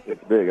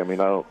it's big. I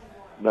mean, I don't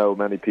know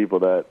many people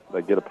that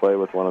get to play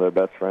with one of their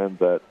best friends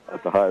at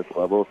the highest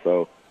level.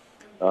 So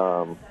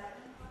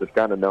just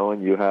kind of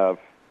knowing you have,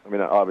 I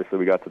mean, obviously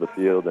we got to the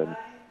field and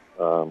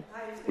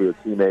we were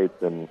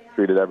teammates and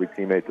treated every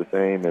teammate the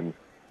same and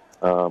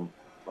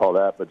all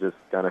that, but just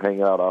kind of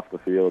hanging out off the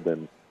field.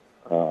 And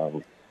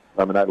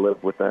I mean, I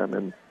lived with them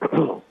and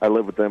I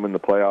lived with them in the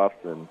playoffs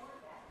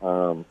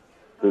and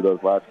through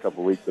those last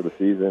couple of weeks of the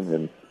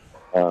season,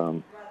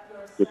 and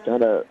just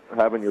kind of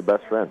having your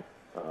best friend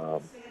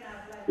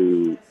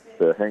to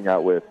hang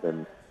out with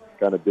and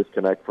kind of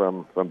disconnect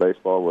from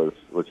baseball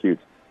was huge.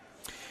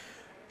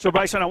 So,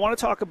 Bryson, I want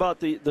to talk about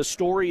the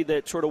story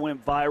that sort of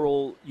went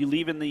viral. You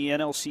leaving the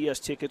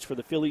NLCS tickets for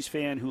the Phillies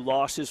fan who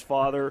lost his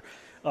father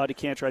to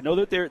cancer. I know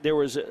that there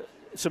was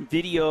some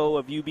video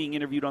of you being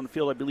interviewed on the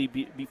field, I believe,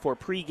 before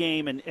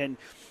pregame. And,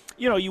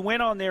 you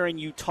went on there and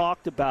you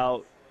talked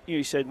about,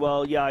 you said,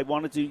 well, yeah, I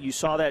wanted to – you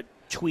saw that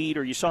tweet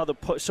or you saw the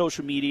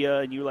social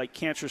media and you're like,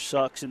 cancer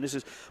sucks and this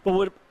is – but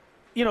what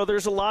 –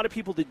 there's a lot of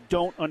people that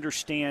don't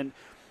understand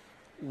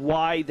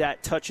why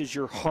that touches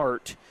your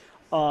heart.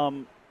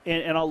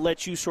 And I'll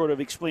let you sort of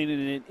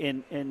explain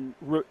it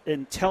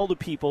and tell the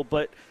people.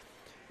 But,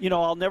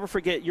 I'll never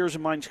forget yours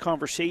and mine's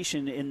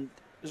conversation. And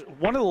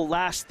one of the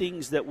last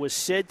things that was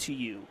said to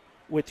you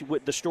with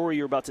the story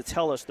you're about to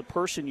tell us, the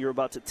person you're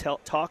about to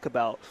talk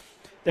about,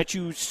 that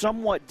you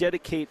somewhat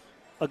dedicate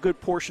a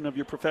good portion of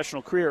your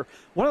professional career,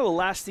 one of the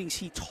last things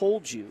he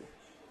told you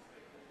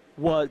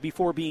was,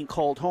 before being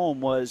called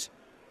home, was,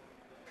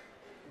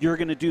 you're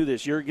going to do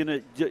this. You're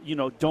going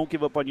to, don't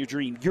give up on your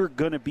dream. You're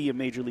going to be a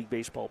Major League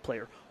Baseball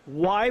player.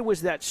 Why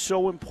was that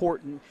so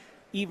important,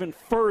 even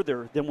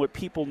further than what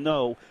people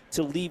know,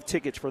 to leave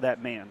tickets for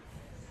that man?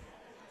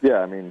 Yeah,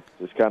 I mean,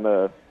 just kind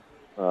of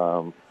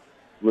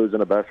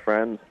losing a best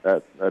friend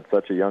at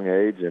such a young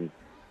age. And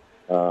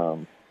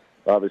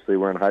obviously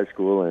we're in high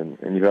school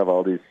and you have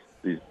all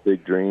these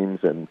big dreams.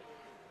 And,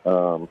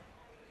 I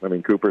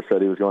mean, Cooper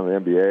said he was going to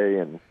the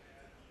NBA and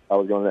I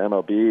was going to the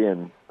MLB.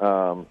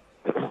 And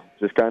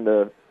just kind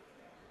of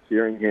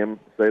hearing him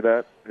say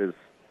that, his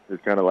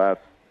kind of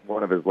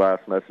one of his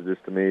last messages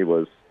to me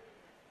was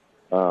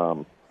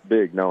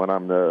big, knowing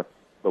I'm the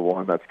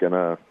one that's going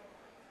to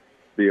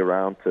be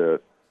around to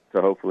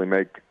hopefully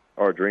make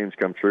our dreams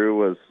come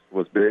true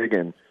was big.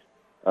 And,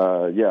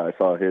 yeah, I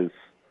saw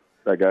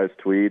that guy's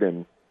tweet.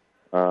 And,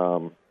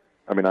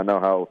 I mean, I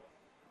know how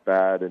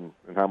bad and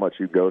how much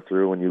you go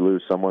through when you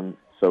lose someone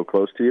so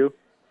close to you.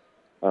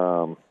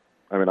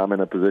 I mean, I'm in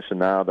a position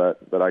now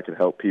that I can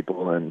help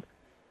people, and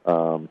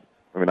I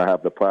mean, I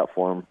have the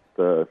platform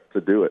to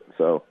do it.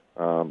 So,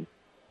 I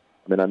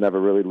mean, I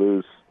never really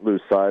lose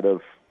sight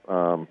of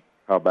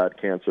how bad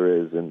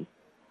cancer is, and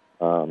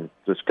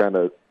just kind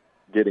of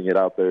getting it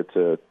out there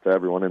to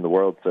everyone in the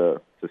world to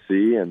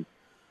see. And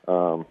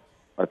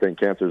I think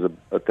cancer is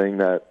a thing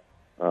that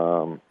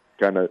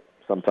kind of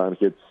sometimes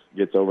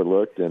gets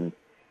overlooked, and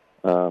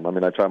I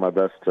mean, I try my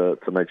best to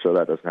make sure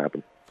that doesn't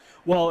happen.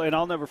 Well, and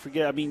I'll never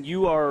forget, I mean,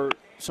 you are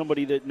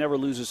somebody that never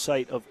loses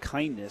sight of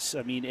kindness,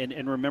 I mean,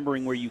 and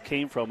remembering where you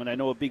came from. And I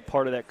know a big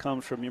part of that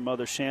comes from your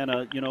mother,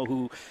 Shanna,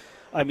 who,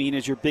 I mean,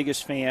 is your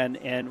biggest fan,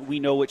 and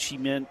we know what she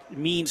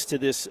means to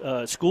this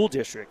school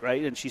district,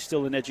 right? And she's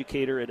still an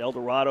educator at El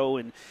Dorado,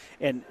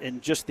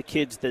 and just the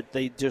kids that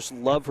they just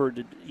love her,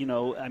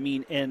 I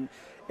mean, and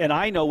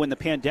I know when the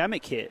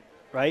pandemic hit,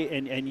 right,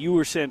 and you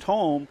were sent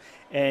home,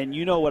 and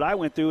you know what I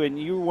went through,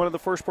 and you were one of the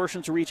first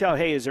persons to reach out,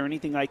 hey, is there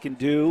anything I can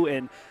do?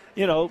 And,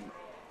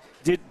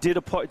 did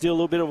a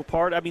little bit of a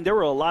part. I mean, there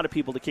were a lot of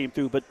people that came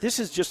through, but this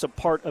is just a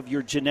part of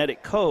your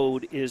genetic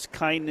code is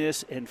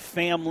kindness and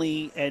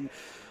family. And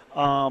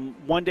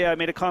one day I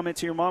made a comment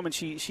to your mom, and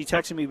she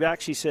texted me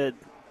back. She said,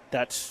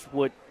 that's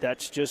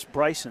just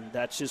Bryson.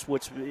 That's just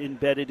what's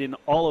embedded in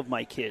all of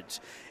my kids.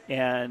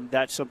 And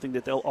that's something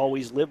that they'll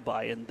always live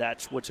by, and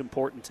that's what's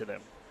important to them.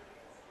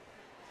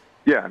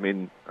 Yeah, I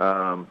mean,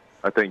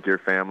 I think your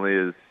family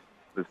is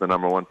the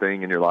number one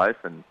thing in your life,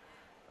 and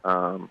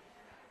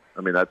I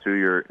mean, that's who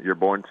you're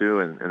born to,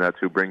 and that's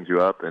who brings you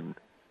up and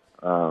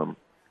kind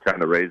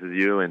of raises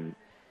you. And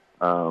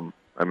I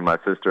mean, my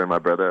sister and my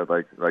brother,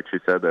 like she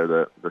said, they're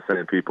the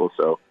same people.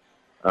 So,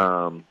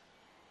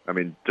 I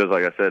mean, just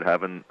like I said,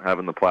 having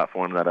the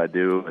platform that I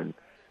do,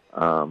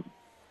 and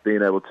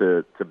being able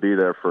to be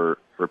there for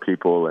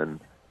people,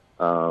 and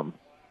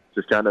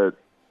just kind of,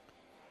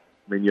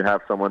 I mean, you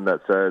have someone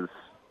that says,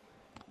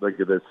 look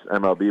at this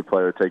MLB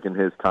player taking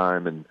his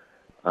time, and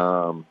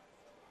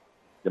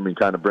I mean,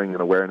 kind of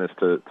bringing awareness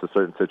to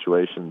certain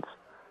situations.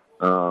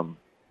 I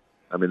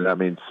mean, that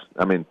means,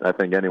 I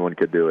think anyone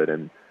could do it.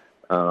 And,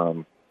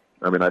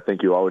 I mean, I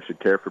think you always should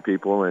care for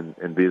people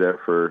and be there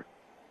for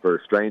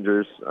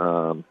strangers,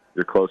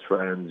 your close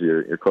friends,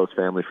 your close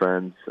family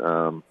friends.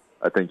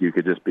 I think you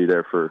could just be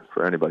there for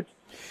anybody.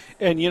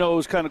 And, it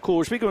was kind of cool.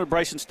 We're speaking with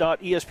Bryson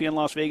Stott, ESPN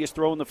Las Vegas,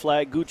 throwing the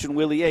flag, Gooch and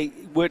Willie. Hey,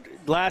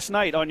 last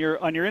night on your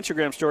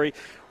Instagram story,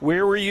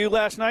 where were you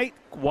last night?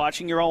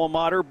 Watching your alma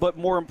mater, but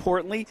more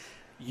importantly,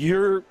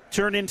 you're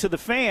turned into the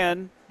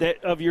fan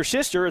of your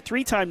sister, a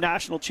three-time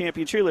national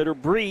champion cheerleader,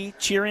 Bree,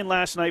 cheering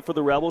last night for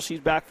the Rebels. She's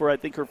back for, I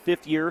think, her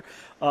 5th year.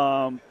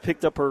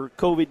 Picked up her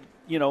COVID,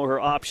 her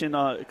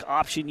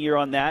option year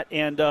on that.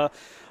 And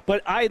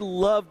but I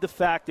love the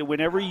fact that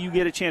whenever you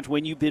get a chance,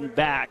 when you've been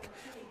back,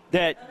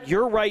 that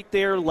you're right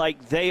there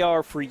like they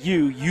are for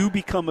you. You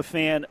become a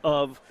fan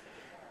of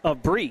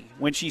Bree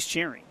when she's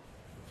cheering.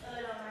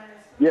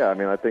 Yeah, I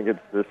mean, I think it's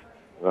just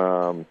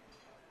the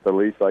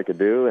least I could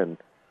do, and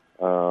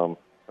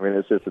I mean,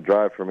 it's just a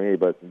drive for me,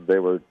 but they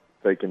were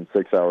taking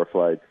 6-hour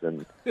flights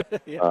and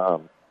yeah.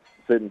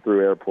 Sitting through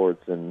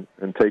airports and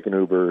taking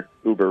Uber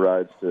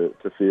rides to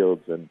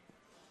fields. And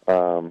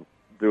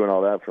doing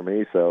all that for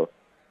me. So,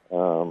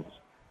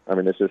 I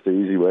mean, it's just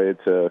an easy way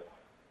to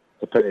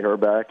pay her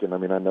back. And I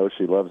mean, I know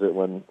she loves it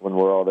when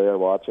we're all there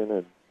watching.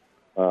 And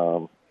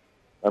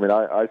I mean,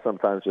 I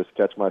sometimes just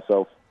catch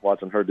myself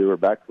watching her do her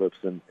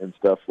backflips and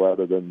stuff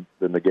rather than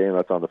the game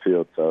that's on the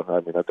field. So,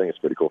 I mean, I think it's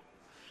pretty cool.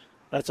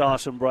 That's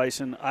awesome,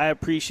 Bryson. I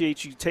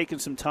appreciate you taking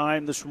some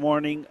time this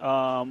morning.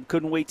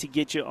 Couldn't wait to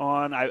get you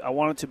on. I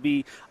wanted to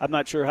be, I'm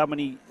not sure how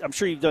many, I'm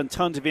sure you've done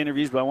tons of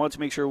interviews, but I wanted to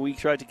make sure we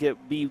tried to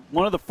be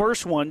one of the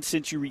first ones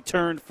since you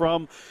returned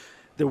from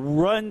the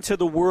run to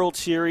the World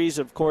Series.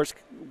 Of course,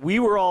 we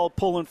were all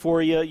pulling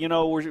for you. You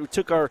know, we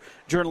took our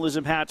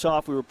journalism hats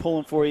off. We were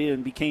pulling for you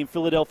and became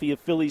Philadelphia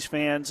Phillies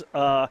fans.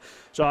 So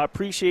I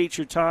appreciate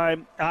your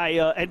time.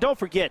 And don't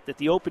forget that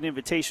the open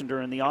invitation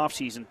during the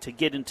offseason to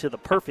get into the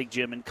perfect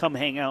gym and come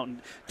hang out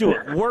and do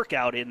a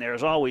workout in there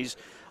is always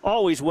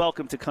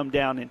welcome to come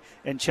down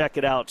and check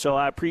it out. So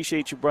I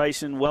appreciate you,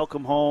 Bryson.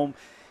 Welcome home.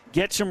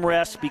 Get some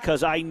rest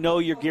because I know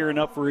you're gearing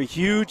up for a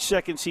huge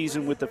second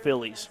season with the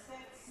Phillies.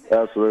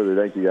 Absolutely.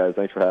 Thank you, guys.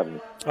 Thanks for having me.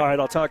 All right,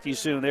 I'll talk to you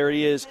soon. There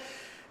he is,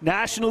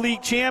 National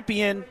League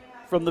champion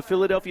from the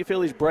Philadelphia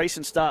Phillies,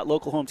 Bryson Stott,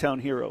 local hometown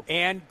hero.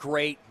 And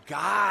great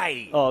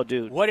guy. Oh,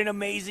 dude. What an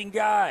amazing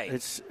guy.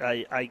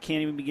 I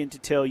can't even begin to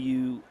tell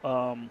you.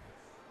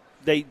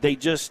 They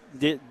just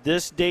did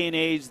this day and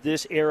age,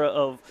 this era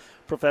of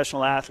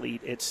professional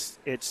athlete.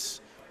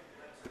 It's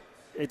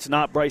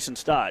not Bryson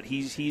Stott.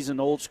 He's an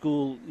old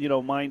school,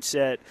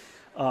 mindset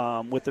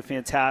with a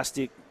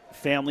fantastic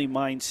family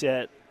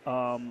mindset.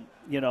 And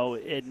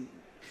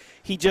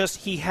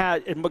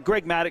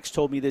Greg Maddux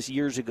told me this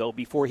years ago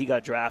before he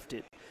got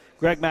drafted.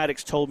 Greg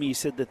Maddux told me, he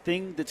said, the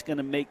thing that's going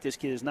to make this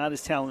kid is not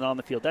his talent on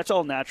the field. That's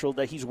all natural,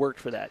 that he's worked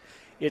for that.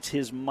 It's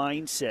his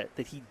mindset,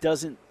 that he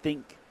doesn't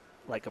think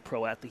like a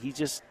pro athlete.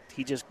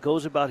 He just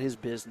goes about his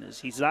business.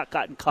 He's not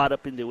gotten caught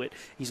up into it.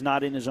 He's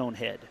not in his own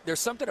head. There's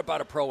something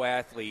about a pro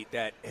athlete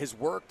that has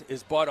worked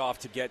his butt off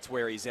to get to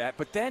where he's at,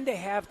 but then they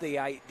have the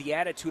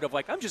attitude of,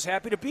 like, I'm just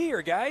happy to be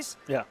here, guys.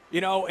 Yeah.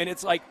 And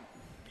it's like,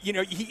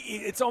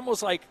 it's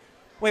almost like,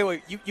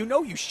 wait,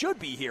 you should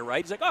be here,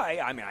 right? He's like,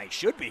 I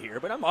should be here,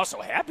 but I'm also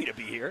happy to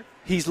be here.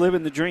 He's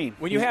living the dream.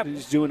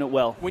 He's doing it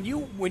well. When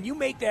you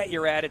make that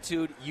your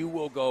attitude, you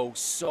will go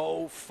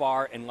so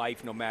far in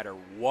life no matter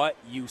what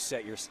you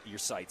set your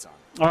sights on.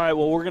 All right,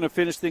 well, we're going to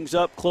finish things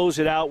up, close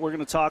it out. We're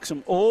going to talk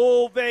some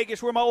old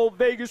Vegas. Where my old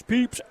Vegas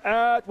peeps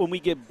at when we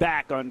get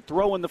back on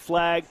Throwing the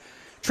Flag,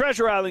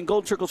 Treasure Island,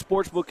 Golden Circle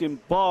Sportsbook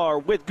and Bar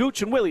with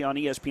Gooch and Willie on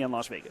ESPN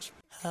Las Vegas.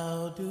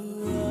 How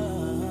do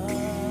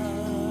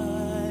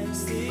I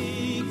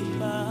say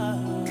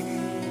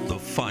goodbye? The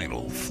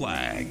Final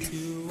Flag.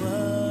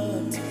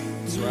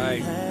 That's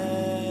right.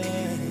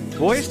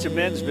 Boys to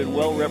Men's been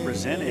well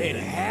represented. It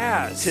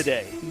has.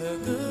 Today.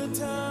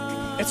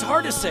 It's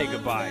hard to say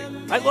goodbye.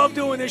 I love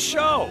doing this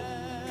show.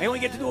 I only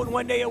get to do it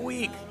one day a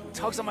week. It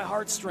tugs on my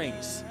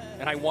heartstrings.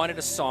 And I wanted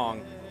a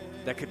song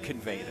that could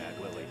convey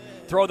that, Willie.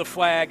 Throw the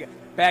Flag,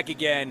 back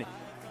again.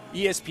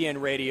 ESPN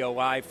Radio,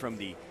 live from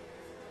the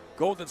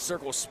Golden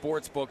Circle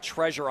Sportsbook,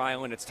 Treasure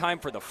Island. It's time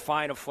for the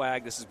Final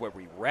Flag. This is where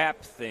we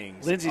wrap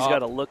things Lindsay's up.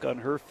 got a look on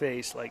her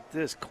face like,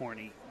 this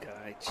corny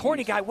guy. Jeez.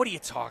 Corny guy, what are you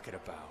talking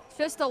about?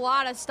 Just a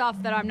lot of stuff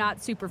that I'm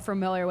not super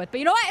familiar with. But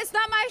you know what? It's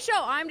not my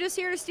show. I'm just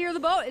here to steer the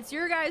boat. It's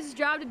your guys'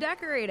 job to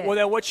decorate it. Well,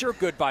 then what's your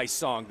goodbye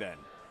song then?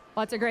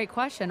 Well, that's a great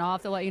question. I'll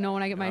have to let you know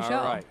when I get my show.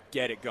 All right,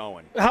 get it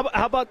going. How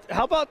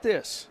about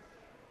this?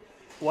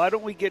 Why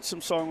don't we get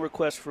some song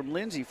requests from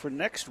Lindsay for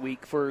next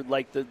week for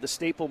like the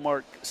staple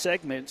mark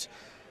segments?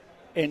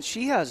 And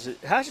she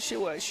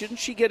shouldn't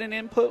she get an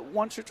input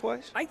once or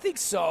twice? I think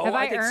so. Have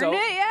I think earned so.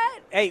 it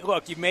yet? Hey,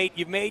 look, you've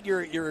made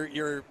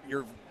your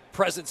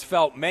presence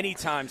felt many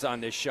times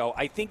on this show.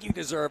 I think you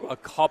deserve a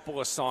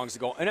couple of songs to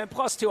go. And then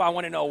plus, too, I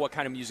want to know what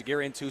kind of music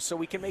you're into so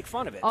we can make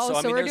fun of it.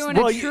 Oh, so we're doing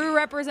a true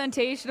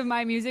representation of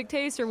my music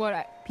taste or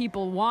what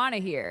people want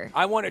to hear?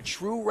 I want a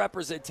true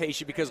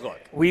representation because, look.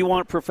 We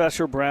want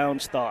Professor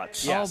Brown's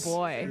thoughts. Yes. Oh,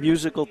 boy.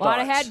 Musical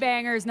thoughts. A lot of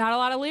headbangers, not a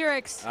lot of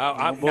lyrics.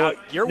 Now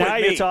you're with me. Now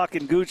you're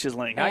talking Gooch's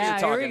language. Now you're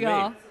talking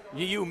here we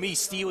me. You, me,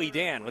 Steely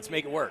Dan. Let's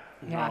make it work.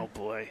 Yeah. Oh,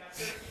 boy.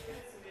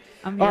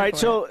 I'm here All right,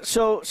 for it.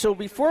 so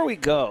before we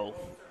go,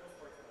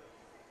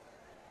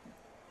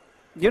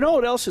 you know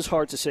what else is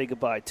hard to say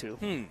goodbye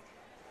to?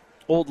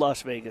 Old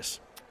Las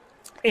Vegas.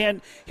 And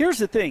here's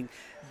the thing.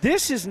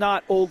 This is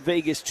not old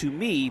Vegas to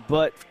me,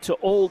 but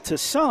to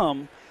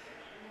some,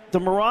 the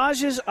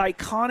Mirage's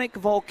iconic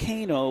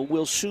volcano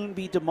will soon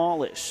be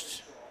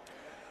demolished.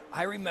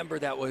 I remember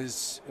that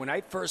was when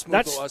I first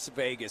moved to Las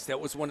Vegas. That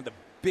was one of the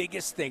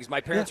biggest things.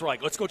 My parents were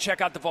like, let's go check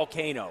out the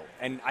volcano.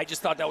 And I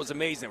just thought that was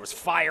amazing. There was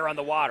fire on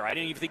the water. I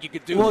didn't even think you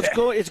could do that.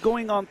 Well, it's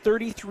going on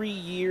 33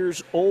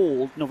 years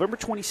old. November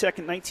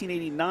 22nd,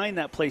 1989,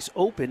 that place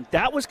opened.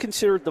 That was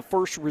considered the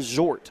first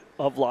resort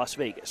of Las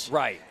Vegas.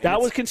 Right.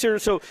 That was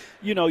considered. So,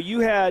 you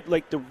had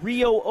like the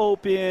Rio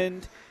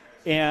opened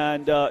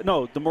and,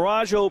 the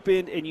Mirage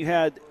opened, and you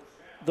had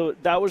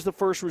that was the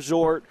first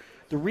resort.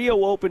 The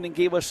Rio opened and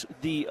gave us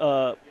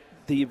the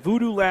the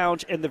Voodoo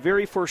Lounge, and the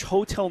very first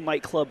hotel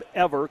nightclub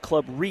ever,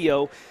 Club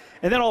Rio.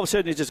 And then all of a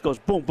sudden it just goes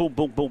boom, boom,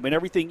 boom, boom. And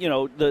everything,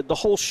 the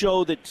whole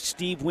show that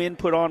Steve Wynn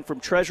put on from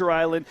Treasure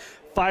Island,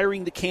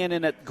 firing the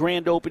cannon at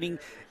grand opening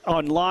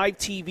on live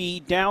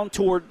TV, down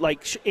toward,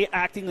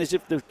 acting as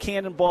if the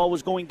cannonball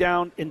was going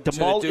down and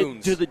demolished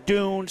it to the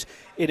dunes.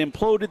 It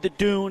imploded the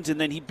dunes, and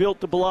then he built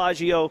the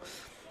Bellagio.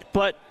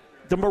 But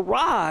the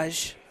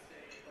Mirage,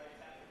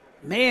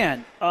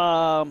 man,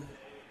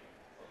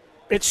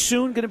 it's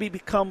soon going to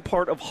become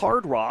part of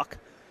Hard Rock,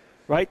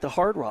 right? The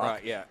Hard Rock.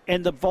 Right, yeah.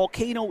 And the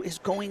Volcano is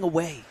going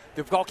away.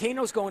 The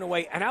Volcano's going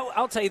away. And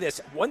I'll tell you this.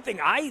 One thing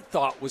I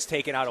thought was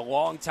taken out a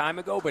long time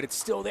ago, but it's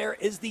still there,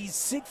 is the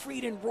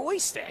Siegfried and Roy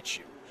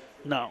statue.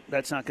 No,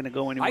 that's not going to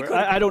go anywhere.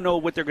 I don't know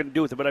what they're going to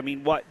do with it, but,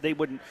 they're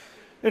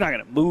not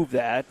going to move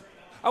that.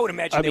 I would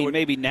imagine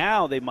maybe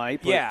now they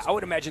might. But yeah, I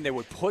would imagine they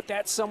would put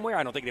that somewhere.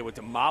 I don't think they would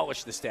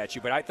demolish the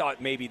statue, but I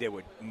thought maybe they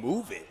would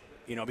move it,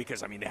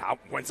 because,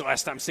 when's the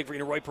last time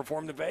Siegfried and Roy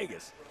performed in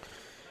Vegas?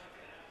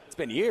 It's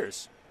been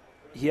years.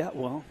 Yeah,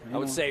 well. I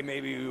would say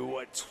maybe,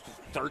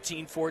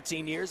 13,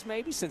 14 years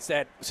maybe since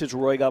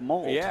Roy got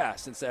mauled. Yeah,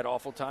 since that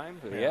awful time.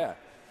 But yeah.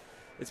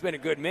 It's been a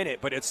good minute,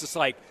 but it's just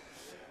like,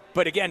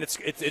 but again,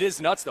 it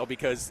is nuts, though,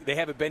 because they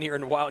haven't been here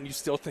in a while, and you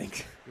still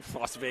think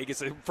Las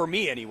Vegas, for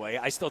me anyway,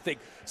 I still think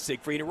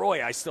Siegfried and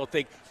Roy. I still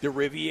think the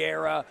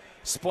Riviera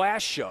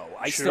Splash Show.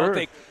 I still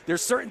think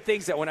there's certain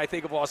things that when I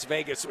think of Las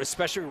Vegas,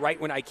 especially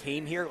right when I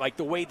came here, like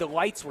the way the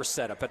lights were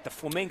set up at the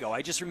Flamingo,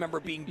 I just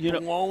remember being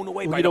blown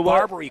away by the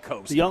Barbary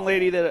Coast. The young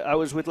lady that I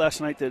was with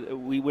last night, that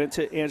we went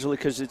to Angela,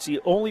 because it's the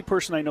only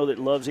person I know that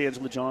loves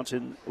Angela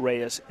Johnson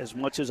Reyes as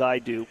much as I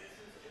do.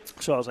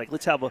 So I was like,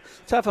 let's have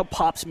a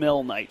Pops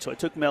Mel night. So I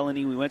took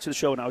Melanie, we went to the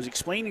show, and I was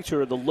explaining to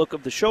her the look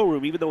of the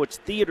showroom, even though it's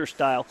theater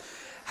style,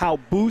 how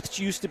booths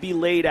used to be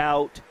laid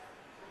out.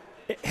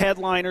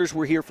 Headliners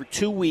were here for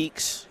 2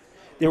 weeks.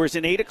 There was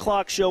an 8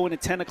 o'clock show and a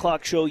 10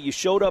 o'clock show. You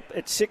showed up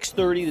at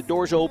 6:30, the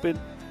doors open.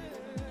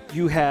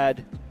 You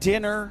had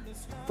dinner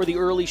for the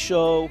early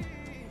show.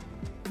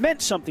 It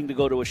meant something to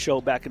go to a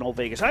show back in old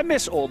Vegas. I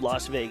miss old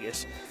Las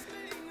Vegas.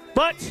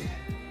 But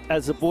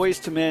as the Boys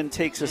to Men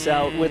takes us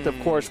out with, of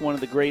course, one of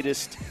the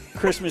greatest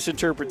Christmas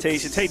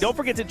interpretations. Hey, don't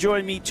forget to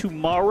join me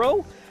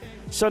tomorrow,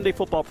 Sunday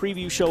football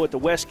preview show at the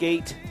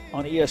Westgate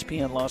on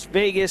ESPN Las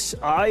Vegas.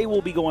 I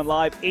will be going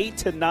live 8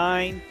 to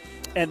 9,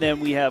 and then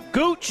we have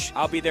Gooch.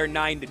 I'll be there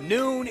 9 to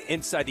noon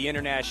inside the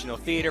International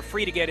Theater.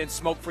 Free to get in,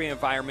 smoke-free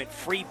environment,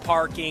 free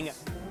parking.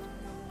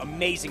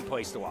 Amazing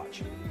place to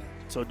watch.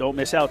 So don't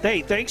miss out.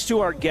 Hey, thanks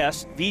to our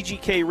guest,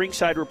 VGK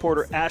ringside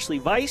reporter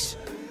Ashali Vise,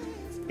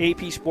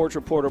 AP Sports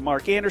reporter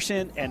Mark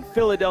Anderson, and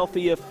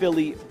Philadelphia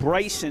Philly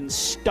Bryson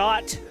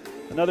Stott.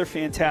 Another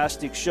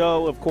fantastic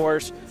show, of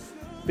course.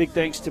 Big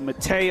thanks to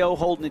Mateo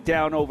holding it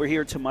down over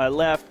here to my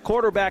left.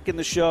 Quarterback in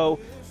the show,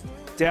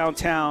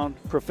 downtown,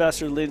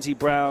 Professor Lindsey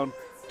Brown,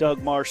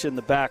 Doug Marsh in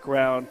the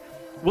background.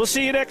 We'll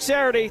see you next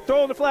Saturday.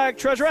 Throwing the flag,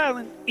 Treasure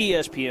Island,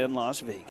 ESPN Las Vegas.